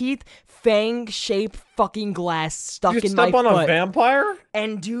fang-shaped fucking glass stuck You in my step on foot. a vampire?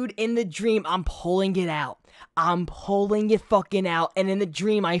 And dude, in the dream, I'm pulling it out. I'm pulling it fucking out, and in the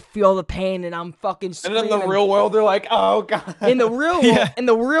dream I feel the pain, and I'm fucking screaming. And in the real world, they're like, oh god. In the real world, Yeah. in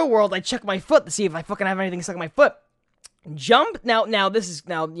the real world, I check my foot to see if I fucking have anything stuck in my foot. Jumped in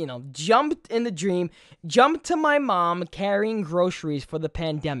the dream, jumped to my mom carrying groceries for the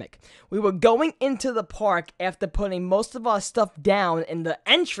pandemic. We were going into the park after putting most of our stuff down in the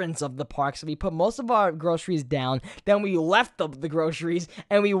entrance of the park, so we put most of our groceries down, then we left the groceries,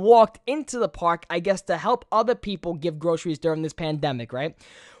 and we walked into the park, I guess to help other people give groceries during this pandemic, right?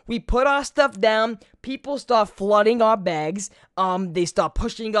 We put our stuff down. People start flooding our bags. They start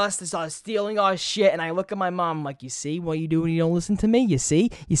pushing us. They start stealing our shit. And I look at my mom. I'm like, you see what you do when you don't listen to me? You see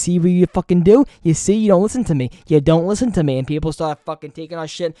what you fucking do? You see, you don't listen to me. You don't listen to me. And people start fucking taking our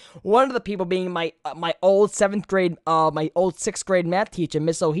shit. One of the people being my old sixth grade math teacher,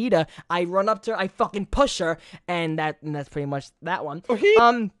 Miss Ohita. I run up to her. I fucking push her, and that's pretty much that one.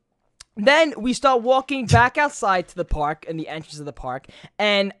 Then we start walking back outside to the park, in the entrance of the park,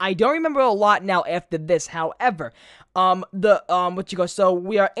 and I don't remember a lot now after this. However, so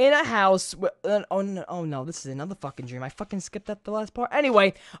we are in a house. Oh no, this is another fucking dream. I fucking skipped that the last part.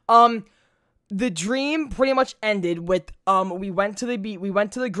 Anyway, the dream pretty much ended with we went to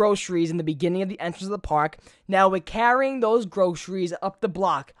the groceries in the beginning of the entrance of the park. Now we're carrying those groceries up the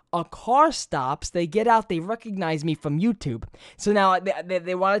block. A car stops. They get out. They recognize me from YouTube. So now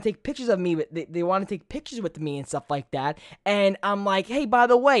they want to take pictures of me. They want to take pictures with me and stuff like that. And I'm like, hey, by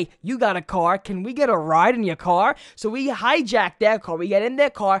the way, you got a car. Can we get a ride in your car? So we hijack their car. We get in their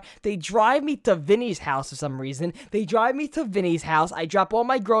car. They drive me to Vinny's house for some reason. I drop all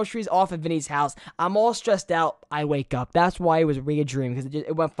my groceries off at Vinny's house. I'm all stressed out. I wake up. That's why it was really a dream, because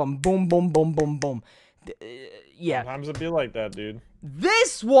it went from boom, boom, boom, boom, boom. Yeah. Sometimes it be like that, dude.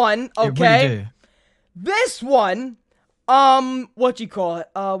 This one, It okay. really do. This one, what you call it?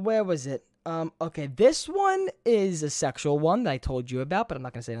 Where was it? Okay, this one is a sexual one that I told you about, but I'm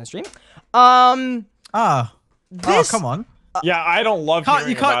not gonna say it on the stream. Oh, come on. Yeah, I don't love Can't-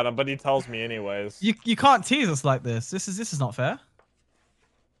 hearing you can't- about him, but he tells me anyways. You can't tease us like this. This is not fair.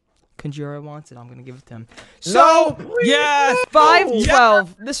 Conjura wants it. I'm gonna give it to him. So, Yes.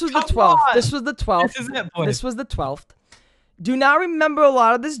 5/12. This was the Come 12th. on. This was the 12th. This is it, boys. This was the 12th. Do not remember a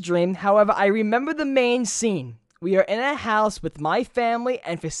lot of this dream. However, I remember the main scene. We are in a house with my family,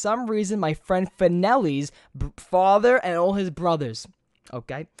 and for some reason, my friend Finelli's father and all his brothers.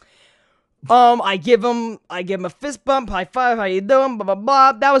 Okay. I give him a fist bump, high five, how you doing, blah, blah,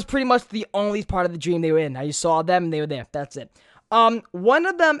 blah. That was pretty much the only part of the dream they were in. I just saw them, and they were there. That's it. One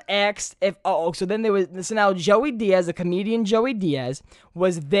of them asked if, so now Joey Diaz, the comedian Joey Diaz,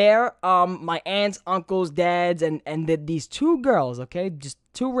 was there, my aunts, uncles, dads, and these two girls, okay, just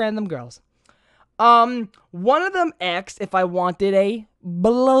two random girls. One of them asked if I wanted a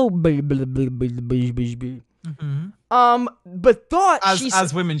blow baby. But thought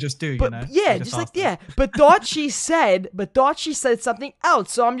as women just do, but, you know. yeah, They just like ask them. yeah. But thought she said something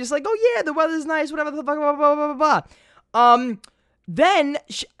else. So I'm just like, oh yeah, the weather's nice, whatever the fuck, blah blah blah blah blah. Then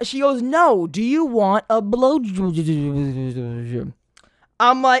she goes, no, do you want a blow?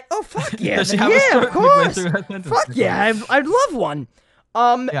 I'm like, oh fuck yeah, Does she have a yeah, of stroke midway course, through her sentence? fuck yeah, I'd love one.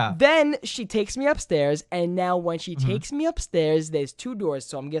 Yeah. Then she takes me upstairs, and now when she takes me upstairs, there's two doors.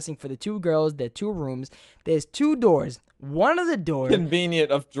 So I'm guessing for the two girls, there are two rooms. There's two doors. One of the doors.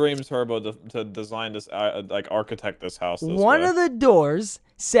 Convenient of Dreams Turbo to design this, architect this house. One of the doors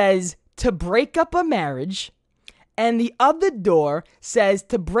says to break up a marriage, and the other door says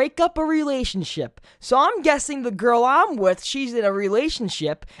to break up a relationship. So I'm guessing the girl I'm with, she's in a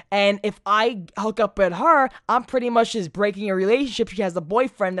relationship, and if I hook up with her, I'm pretty much just breaking a relationship. She has a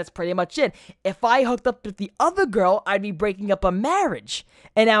boyfriend, that's pretty much it. If I hooked up with the other girl, I'd be breaking up a marriage.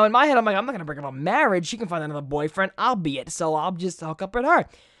 And now in my head, I'm like, I'm not gonna break up a marriage. She can find another boyfriend, I'll be it. So I'll just hook up with her.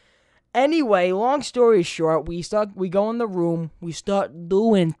 Anyway, long story short, we go in the room, we start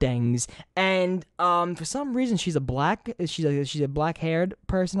doing things, and for some reason she's a black-haired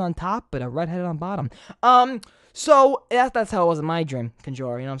person on top, but a redhead on bottom. So that's how it was in my dream,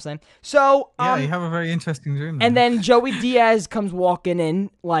 Conjura, you know what I'm saying? So Yeah, you have a very interesting dream. and then Joey Diaz comes walking in,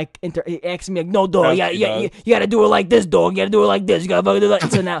 like, he asks me, like, no, dog, you gotta do it like this, dog. You gotta do it like this. You gotta do it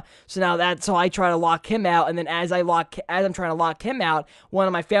like so I try to lock him out, and then as I'm trying to lock him out, one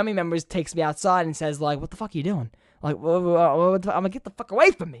of my family members takes me outside and says, like, what the fuck are you doing? Like, I'm gonna get the fuck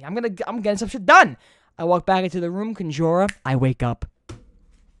away from me. I'm getting some shit done. I walk back into the room, Conjura. I wake up.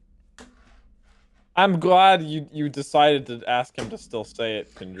 I'm glad you decided to ask him to still say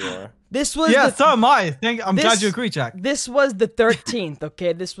it, Conjura. This was so am I. I'm glad you agree, Jack. This was the 13th,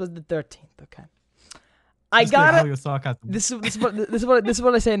 okay? This was the 13th, okay? I Just gonna gotta. ignore your sarcasm. This is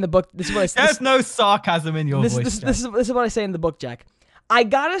what I say in the book. This is what I say. There's no sarcasm in your voice. This is what I say in the book, Jack. I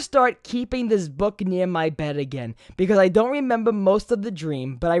gotta start keeping this book near my bed again because I don't remember most of the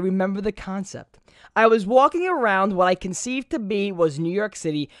dream, but I remember the concept. I was walking around what I conceived to be was New York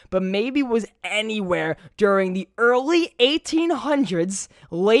City, but maybe was anywhere during the early 1800s,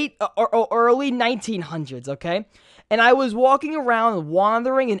 late or early 1900s, okay? And I was walking around,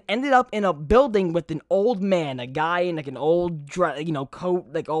 wandering, and ended up in a building with an old man, a guy in like an old, coat,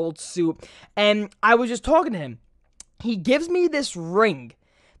 like old suit, and I was just talking to him. He gives me this ring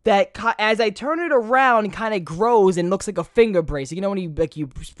that, as I turn it around, kind of grows and looks like a finger brace. You know when you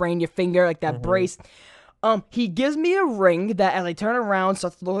sprain your finger, like that brace? He gives me a ring that, as I turn around,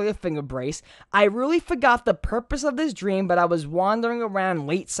 starts to look like a finger brace. I really forgot the purpose of this dream, but I was wandering around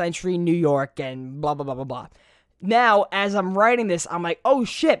late century New York and blah, blah, blah, blah, blah. Now, as I'm writing this, I'm like, oh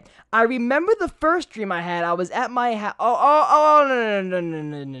shit, I remember the first dream I had. I was at my house.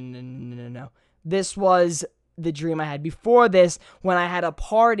 No. This was the dream I had before this when I had a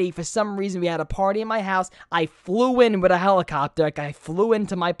party. For some reason, we had a party in my house. I flew in with a helicopter. Like, I flew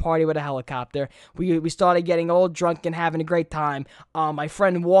into my party with a helicopter. We started getting all drunk and having a great time. My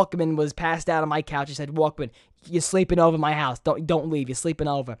friend Walkman was passed out on my couch. He said, Walkman, you're sleeping over my house. Don't leave. You're sleeping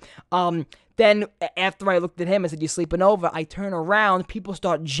over. Then after I looked at him and said, you're sleeping over, I turn around, people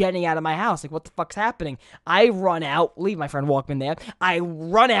start jetting out of my house. Like, what the fuck's happening? I run out, leave my friend Walkman there. I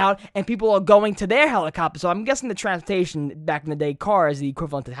run out, and people are going to their helicopter. So I'm guessing the transportation back in the day, car is the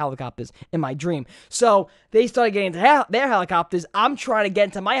equivalent to helicopters in my dream. So they started getting into their helicopters. I'm trying to get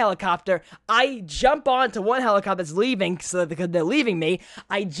into my helicopter. I jump onto one helicopter that's leaving, because they're leaving me.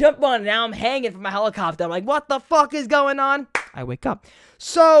 I jump on, and now I'm hanging from my helicopter. I'm like, what the fuck is going on? I wake up.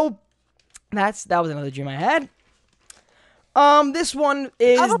 So that was another dream I had. This one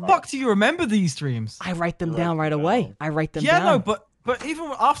is. How the fuck do you remember these dreams? I write them down right away. I write them Yeah, down. no, but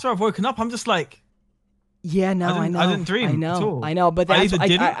even after I've woken up, I'm just like. Yeah, no, I know. I didn't dream at all. I know, but I that's,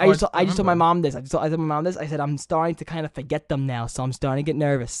 either I just told my remember. mom this. I told my mom this. I said I'm starting to kind of forget them now, so I'm starting to get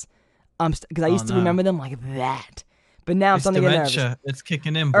nervous. Because I used to remember them like that, but now I'm It's starting to get nervous. dementia. It's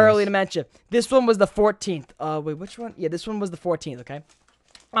kicking in. Boys. Early dementia. This one was the 14th. Wait, which one? Yeah, this one was the 14th. Okay.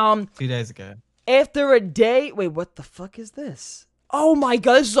 2 days ago. After a day, wait, what the fuck is this? Oh my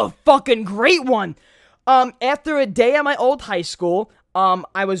god, this is a fucking great one. After a day at my old high school,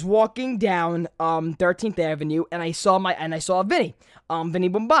 I was walking down 13th Avenue and I saw Vinny. Vinny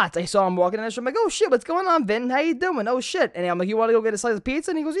Bombats. I saw him walking in the street. I'm like, oh shit, what's going on, Vin? How you doing? Oh shit. And I'm like, you want to go get a slice of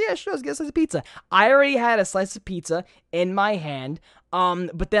pizza? And he goes, yeah, sure, let's get a slice of pizza. I already had a slice of pizza in my hand.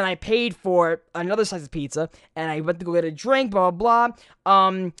 But then I paid for another slice of pizza, and I went to go get a drink, blah, blah,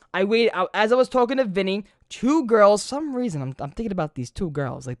 blah. I waited, as I was talking to Vinny, two girls, for some reason, I'm thinking about these two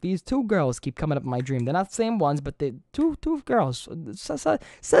girls. Like, these two girls keep coming up in my dream. They're not the same ones, but they're two girls. Says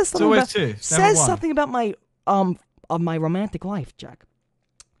something always about, two, says one. something about my, of my romantic life, Jack.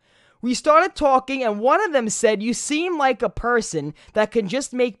 We started talking, and one of them said, you seem like a person that can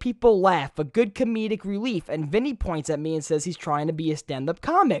just make people laugh, a good comedic relief. And Vinny points at me and says he's trying to be a stand-up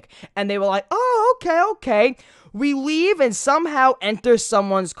comic. And they were like, oh, okay. We leave and somehow enter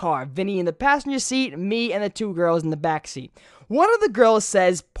someone's car. Vinny in the passenger seat, me and the two girls in the back seat. One of the girls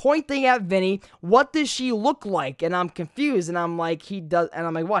says, pointing at Vinny, what does she look like? And I'm confused, and I'm like, he does, and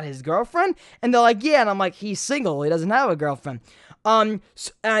I'm like, what, his girlfriend? And they're like, yeah, and I'm like, he's single, he doesn't have a girlfriend. And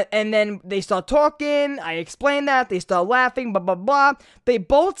then they start talking, I explain that, they start laughing, blah, blah, blah. They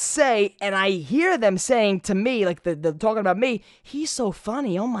both say, and I hear them saying to me, like, they're talking about me, he's so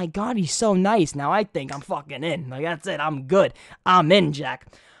funny, oh my god, he's so nice. Now I think I'm fucking in, like, that's it, I'm good. I'm in,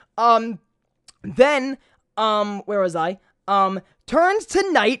 Jack. Then, where was I? Turns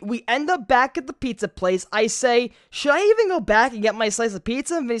to night, we end up back at the pizza place. I say, should I even go back and get my slice of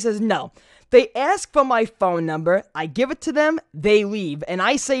pizza? And Vinny says, no. They ask for my phone number, I give it to them, they leave, and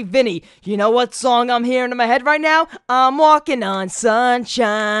I say, Vinny, you know what song I'm hearing in my head right now? I'm walking on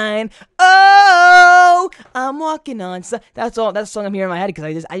sunshine, oh, I'm walking on sun. That's the song I'm hearing in my head,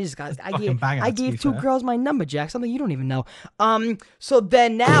 because I gave two girls my number, Jack, something you don't even know. So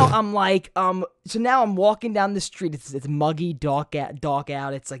then now I'm like, so now I'm walking down the street, it's muggy, dark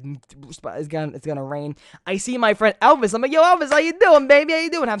out, it's like, it's gonna rain. I see my friend Elvis, I'm like, yo, Elvis, how you doing, baby, how you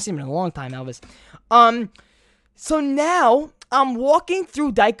doing? I haven't seen him in a long time, Elvis. So now I'm walking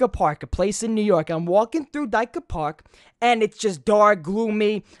through Dyker Park, a place in New York. I'm walking through Dyker Park, and it's just dark,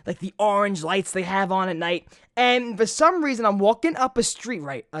 gloomy, like the orange lights they have on at night. And for some reason, I'm walking up a street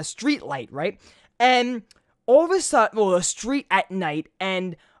light, right? And all of a sudden, a street at night,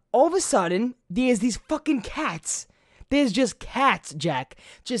 and all of a sudden, there's these fucking cats there's just cats, Jack.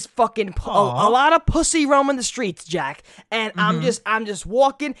 Just fucking a Aw. lot of pussy roaming the streets, Jack. And I'm just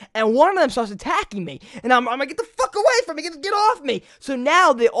walking, and one of them starts attacking me. And I'm like, get the fuck away from me, get off me. So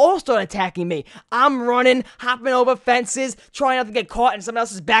now they all start attacking me. I'm running, hopping over fences, trying not to get caught in someone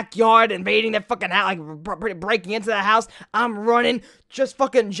else's backyard, invading their fucking house, like breaking into the house. I'm running, just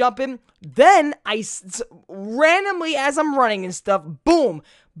fucking jumping. Then randomly, as I'm running and stuff, boom,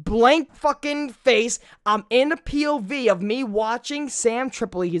 blank fucking face. I'm in a POV of me watching Sam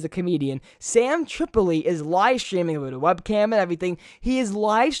Tripoli. He's a comedian. Sam Tripoli is live streaming with a webcam and everything. He is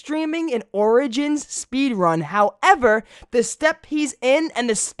live streaming an Origins speedrun. However, the step he's in and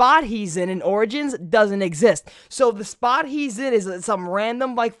the spot he's in Origins doesn't exist. So the spot he's in is some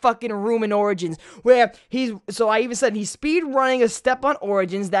random like fucking room in Origins where so I even said he's speed running a step on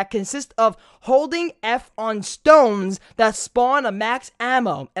Origins that consists of holding F on stones that spawn a max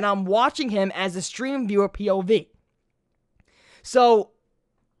ammo, and I'm watching him as a stream viewer POV. So,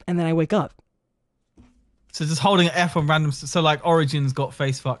 and then I wake up. So just holding an F on random. So like Origins got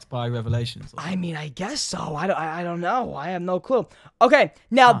face fucked by Revelations. I mean, I guess so. I don't know. I have no clue. Okay,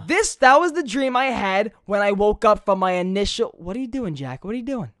 now that was the dream I had when I woke up from my initial. What are you doing, Jack? What are you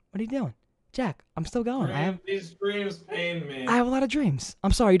doing? Jack, I'm still going. These dreams pain me. I have a lot of dreams.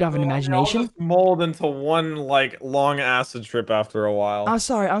 I'm sorry you don't have an imagination. I'll just mold into one like long acid trip after a while. I'm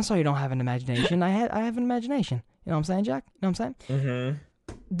sorry you don't have an imagination. I have an imagination. You know what I'm saying, Jack? You know what I'm saying?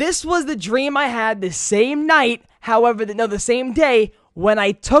 Mm-hmm. This was the dream I had the same night, however, the same day when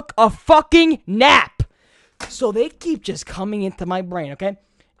I took a fucking nap. So they keep just coming into my brain, okay?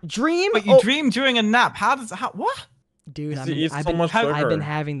 But you dream during a nap. What? Dude, I've been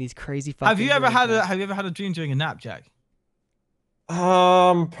having these crazy fucking Have you ever had a dream during a nap, Jack?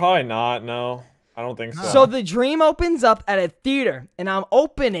 Probably not. No, I don't think so. So the dream opens up at a theater, and I'm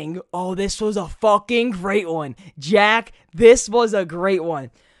opening. Oh, this was a fucking great one, Jack. This was a great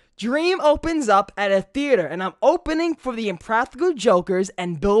one. Dream opens up at a theater, and I'm opening for the Impractical Jokers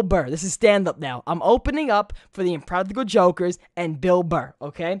and Bill Burr. This is stand up now. I'm opening up for the Impractical Jokers and Bill Burr.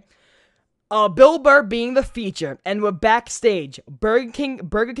 Okay. Bill Burr being the feature, and we're backstage. Burger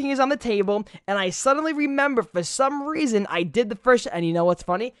King is on the table, and I suddenly remember for some reason I did the first. And you know what's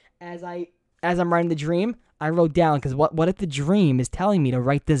funny? As I'm writing the dream, I wrote down because what if the dream is telling me to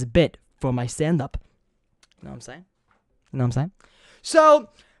write this bit for my stand up? You know what I'm saying? So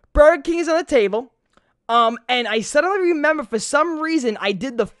Burger King is on the table. And I suddenly remember for some reason I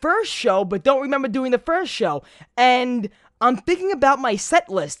did the first show, but don't remember doing the first show, and I'm thinking about my set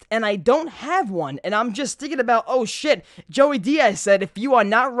list, and I don't have one, and I'm just thinking about, oh shit, Joey Diaz said, if you are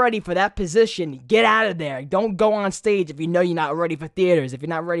not ready for that position, get out of there. Don't go on stage if you know you're not ready for theaters, if you're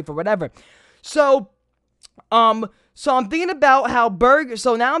not ready for whatever. So I'm thinking about how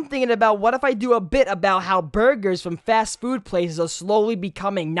now I'm thinking about what if I do a bit about how burgers from fast food places are slowly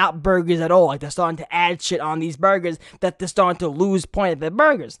becoming not burgers at all, like they're starting to add shit on these burgers, that they're starting to lose point of their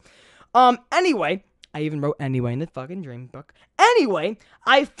burgers. Anyway, I even wrote anyway in the fucking dream book. Anyway,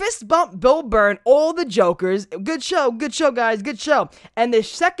 I fist bumped Bill Burr and all the Jokers. Good show, guys, good show. And the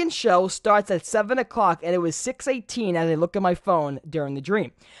second show starts at 7 o'clock, and it was 6:18 as I look at my phone during the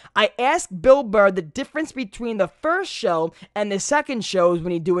dream. I asked Bill Burr the difference between the first show and the second shows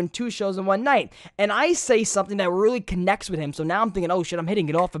when he's doing 2 shows in one night. And I say something that really connects with him. So now I'm thinking, oh shit, I'm hitting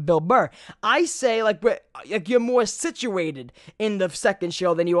it off of Bill Burr. I say, like you're more situated in the second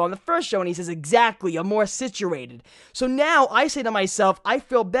show than you are in the first show. And he says, exactly, you're more situated. So now I say to myself, I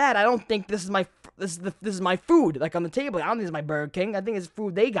feel bad. I don't think this is my food, like on the table. I don't think it's my Burger King. I think it's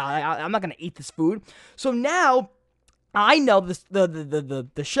food they got. I'm not gonna eat this food. So now I know this,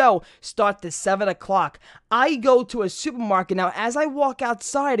 the show starts at 7 o'clock. I go to a supermarket. Now, as I walk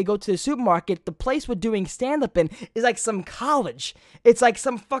outside to go to the supermarket, the place we're doing stand-up in is like some college. It's like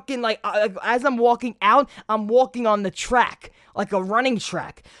some fucking, as I'm walking out, I'm walking on the track, like a running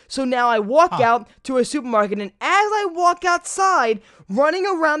track. So now I walk out to a supermarket, and as I walk outside, running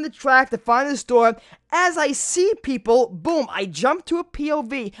around the track to find the store, as I see people, boom, I jump to a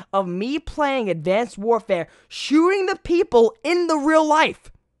POV of me playing Advanced Warfare, shooting the people in the real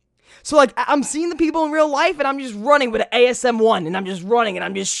life. So, like, I'm seeing the people in real life, and I'm just running with an ASM-1, and I'm just running, and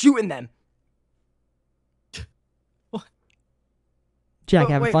I'm just shooting them. Jack,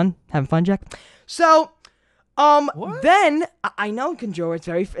 having fun? Having fun, Jack? So, then I know Conjure. It's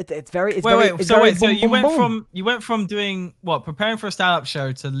very. So you went from doing what, preparing for a stand-up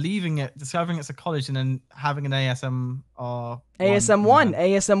show, to leaving it, discovering it's a college, and then having an ASM1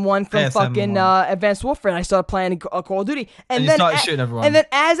 from fucking Advanced Warfare, and I started playing Call of Duty, and then started shooting everyone. And then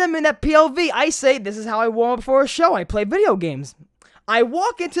as I'm in that POV, I say, this is how I warm up for a show. I play video games. I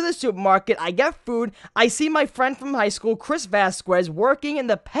walk into the supermarket, I get food, I see my friend from high school, Chris Vasquez, working in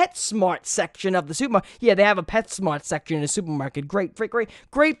the PetSmart section of the supermarket. Yeah, they have a PetSmart section in the supermarket.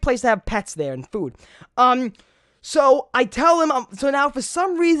 Great place to have pets there and food. So I tell them, so now for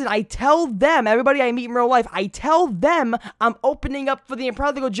some reason, I tell them, everybody I meet in real life, I tell them I'm opening up for the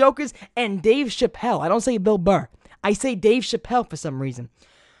Impractical Jokers and Dave Chappelle. I don't say Bill Burr. I say Dave Chappelle for some reason.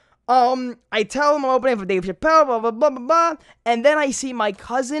 I tell them I'm opening for Dave Chappelle, blah, blah, blah, blah, blah. And then I see my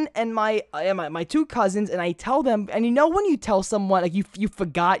cousin and my two cousins, and I tell them, and you know when you tell someone, like, you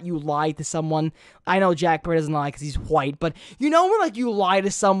forgot you lied to someone. I know Jack Bird doesn't lie because he's white, but you know when, like, you lie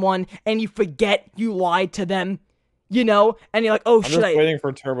to someone and you forget you lied to them? You know, and you're like, oh shit! I'm just waiting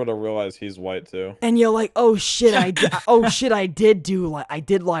for Turbo to realize he's white too. And you're like, oh shit! I did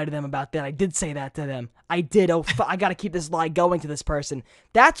lie to them about that. I did say that to them. I did. I gotta keep this lie going to this person.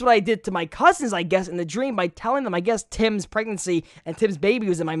 That's what I did to my cousins, I guess, in the dream by telling them. I guess Tim's pregnancy and Tim's baby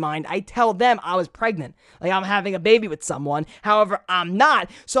was in my mind. I tell them I was pregnant, like I'm having a baby with someone. However, I'm not.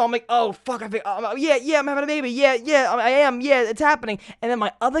 So I'm like, oh fuck! I'm having a baby. Yeah, I am. Yeah, it's happening. And then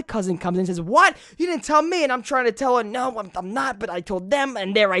my other cousin comes in and says, what? You didn't tell me? And I'm trying to tell her, no, I'm not. But I told them,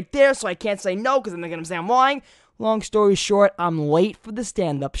 and they're right there, so I can't say no because then they're gonna say I'm lying. Long story short, I'm late for the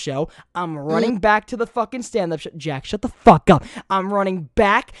stand-up show. I'm running back to the fucking stand-up show. Jack, shut the fuck up. I'm running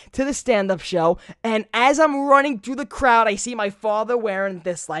back to the stand-up show, and as I'm running through the crowd, I see my father wearing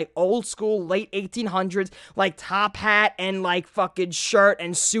this, like, old-school, late 1800s, like, top hat and, like, fucking shirt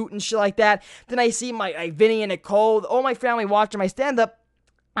and suit and shit like that. Then I see my Vinny and Nicole, all my family watching my stand-up.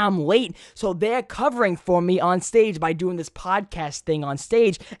 I'm late, so they're covering for me on stage by doing this podcast thing on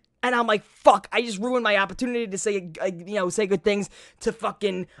stage. And I'm like, fuck, I just ruined my opportunity to say good things to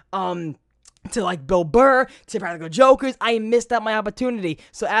fucking, to like Bill Burr, to Practical Jokers. I missed out my opportunity.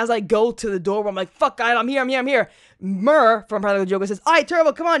 So as I go to the door, I'm like, fuck, I'm here. Murr from Practical Jokers says, all right,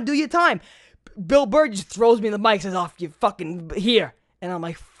 Turbo, come on, do your time. Bill Burr just throws me the mic, says, off, you fucking here. And I'm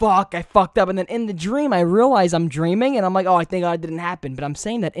like, fuck, I fucked up. And then in the dream, I realize I'm dreaming, and I'm like, oh, I think it didn't happen. But I'm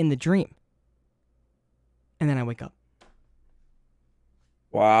saying that in the dream. And then I wake up.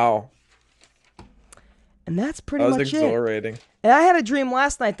 Wow. And that's pretty much it. That was exhilarating. And I had a dream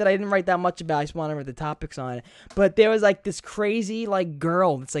last night that I didn't write that much about. I just wanted to read the topics on it. But there was like this crazy like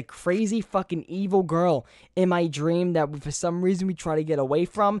girl, this like crazy fucking evil girl in my dream that for some reason we try to get away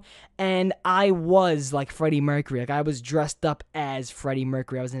from. And I was like Freddie Mercury. Like I was dressed up as Freddie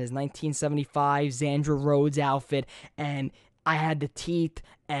Mercury. I was in his 1975 Xandra Rhodes outfit, and I had the teeth,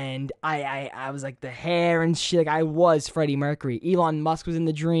 and I was like the hair and shit. Like I was Freddie Mercury. Elon Musk was in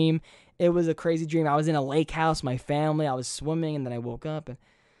the dream. It was a crazy dream. I was in a lake house, my family. I was swimming, and then I woke up. And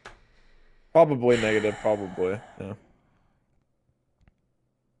probably negative. Probably, yeah.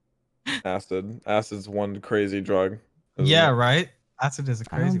 Acid's one crazy drug. Yeah, right. Acid is a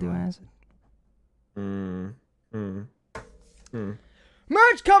crazy one. Acid.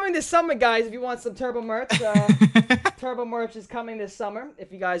 Merch coming this summer, guys. If you want some Turbo merch, Turbo merch is coming this summer.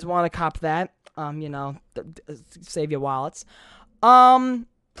 If you guys want to cop that, save your wallets.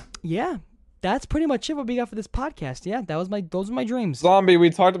 Yeah, that's pretty much it. What we got for this podcast. Yeah, those were my dreams. Zombie, we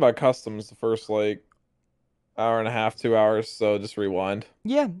talked about customs the first like hour and a half, 2 hours. So just rewind.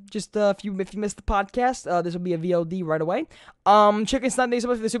 Yeah, just if you missed the podcast, this will be a VOD right away. Chicken Snipe, thanks so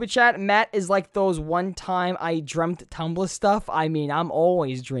much for the super chat. Matt is like those one time I dreamt Tumblr stuff. I mean, I'm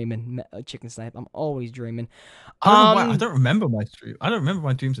always dreaming. Chicken Snipe, I'm always dreaming. I don't remember my dream. I don't remember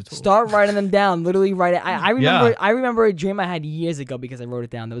my dreams at all. Start writing them down. Literally write it. I remember. Yeah. I remember a dream I had years ago because I wrote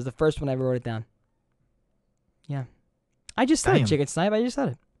it down. That was the first one I ever wrote it down. Yeah, I just said it, Chicken Snipe. I just said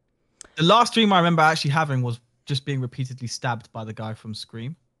it. The last dream I remember actually having was just being repeatedly stabbed by the guy from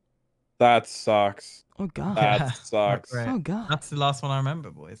Scream. That sucks. Oh god. That sucks. Oh god. That's the last one I remember,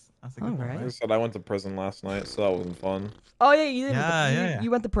 boys. That's a good one. Like I said, I went to prison last night, so that wasn't fun. Oh yeah, you did.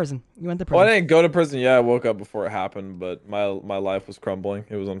 You went to prison. Well, I didn't go to prison. Yeah, I woke up before it happened, but my life was crumbling.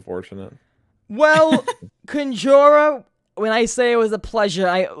 It was unfortunate. Well, Conjura, when I say it was a pleasure,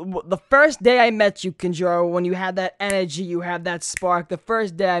 the first day I met you, Conjura, when you had that energy, you had that spark. The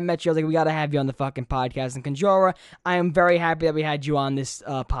first day I met you, I was like, we gotta have you on the fucking podcast. And Conjura, I am very happy that we had you on this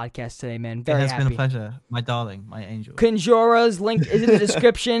podcast today, man. Very happy. It has been a pleasure, my darling, my angel. Conjura's link is in the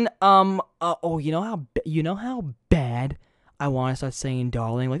description. You know how bad I want to start saying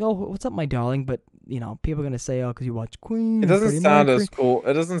darling, like, oh, what's up, my darling? But people are gonna say, oh, because you watch Queen. It doesn't sound as cool.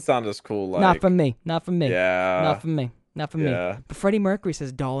 It doesn't sound as cool. Like not for me. Yeah. Not for me. Not for me. But Freddie Mercury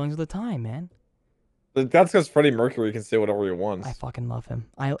says darlings all the time, man. That's because Freddie Mercury can say whatever he wants. I fucking love him.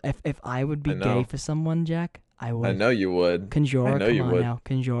 If I would be gay for someone, Jack, I would. I know you would. Conjura, come on now.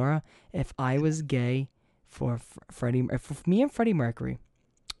 Conjura, if I was gay for Freddie. For me and Freddie Mercury.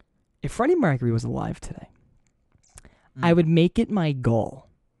 If Freddie Mercury was alive today, I would make it my goal.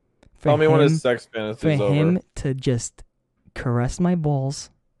 Tell me one of his sex fantasies for over. him to just caress my balls,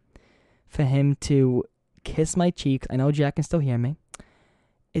 for him to kiss my cheeks. I know Jack can still hear me.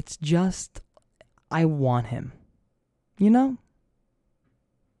 It's just, I want him. You know?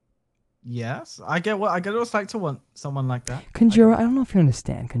 Yes, I get what it's like to want someone like that. Conjura, I don't know if you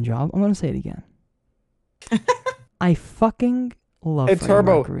understand, Conjura. I'm going to say it again. I fucking love Hey, Freddie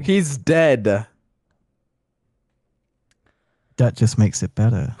Turbo, Mercury. he's dead. That just makes it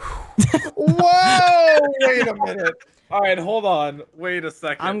better. Whoa! Wait a minute. All right, hold on. Wait a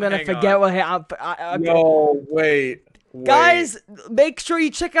second. I'm going to Hang forget on. what... No, wait. Guys, make sure you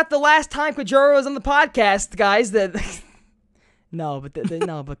check out the last time Conjura was on the podcast, guys. No, but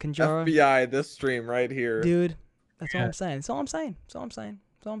Conjura... FBI, this stream right here. Dude, that's all I'm saying. That's all I'm saying. That's all I'm saying.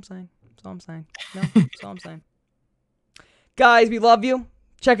 That's all I'm saying. That's all I'm saying. No, that's all I'm saying. Guys, we love you.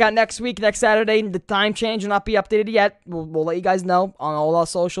 Check out next week, next Saturday. The time change will not be updated yet. We'll let you guys know on all our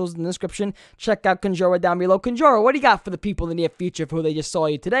socials in the description. Check out Conjura down below. Conjura, what do you got for the people in the near future for who they just saw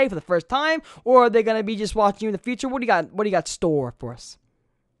you today for the first time? Or are they going to be just watching you in the future? What do you got store for us?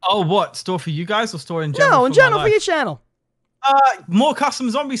 Oh, what? Store for you guys or store in general? No, in general for your channel. More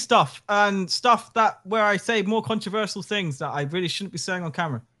custom zombie stuff and stuff where I say more controversial things that I really shouldn't be saying on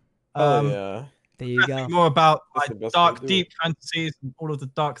camera. Oh, yeah. There you go. More about That's like the best dark, way to do deep fantasies and all of the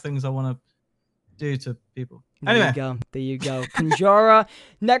dark things I want to do to people. There Anyway, you go. There you go. Conjura,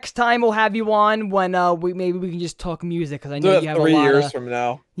 next time we'll have you on when maybe we can just talk music because I know Do it you have 3 a lot years of, from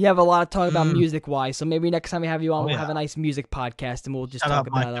now. you have a lot to talk about music wise. So maybe next time we have you on, Oh, we'll yeah. have a nice music podcast and we'll just shout talk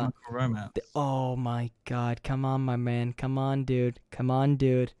out My about Chemical Romance. Oh my God! Come on, my man. Come on, dude. Come on,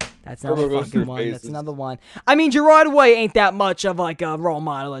 dude. That's Turbo another goes fucking through one. That's phases. another one. I mean, Gerard Way ain't that much of like a role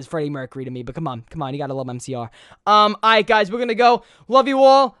model as Freddie Mercury to me, but come on, you gotta love MCR. All right, guys, we're gonna go. Love you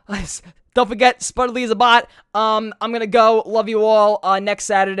all. Don't forget, Spudley is a bot. I'm gonna go. Love you all. Next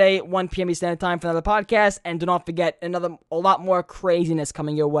Saturday, 1 p.m. Eastern Standard Time for another podcast, and do not forget a lot more craziness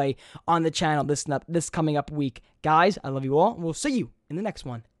coming your way on the channel this coming up week, guys. I love you all. We'll see you in the next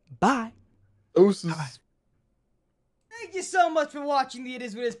one. Bye. Ooses. Thank you so much for watching the It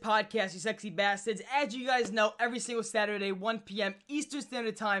Is What It Is podcast, you sexy bastards. As you guys know, every single Saturday, 1 p.m. Eastern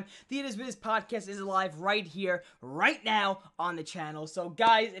Standard Time, the It Is What It Is podcast is live right here, right now on the channel. So,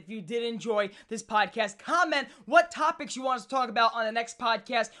 guys, if you did enjoy this podcast, comment what topics you want us to talk about on the next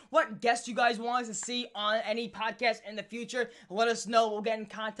podcast, what guests you guys want us to see on any podcast in the future. Let us know. We'll get in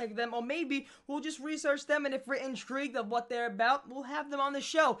contact with them, or maybe we'll just research them, and if we're intrigued of what they're about, we'll have them on the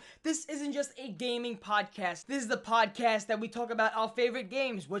show. This isn't just a gaming podcast. This is the podcast that we talk about our favorite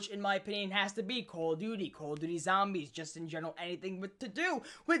games, which in my opinion has to be Call of Duty Zombies, just in general, anything to do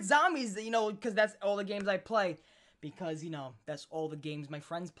with zombies, you know, because that's all the games I play, because, you know, that's all the games my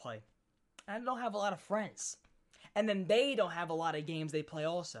friends play. And I don't have a lot of friends. And then they don't have a lot of games they play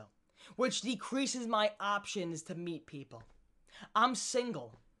also, which decreases my options to meet people. I'm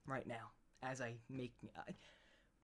single right now, as I make...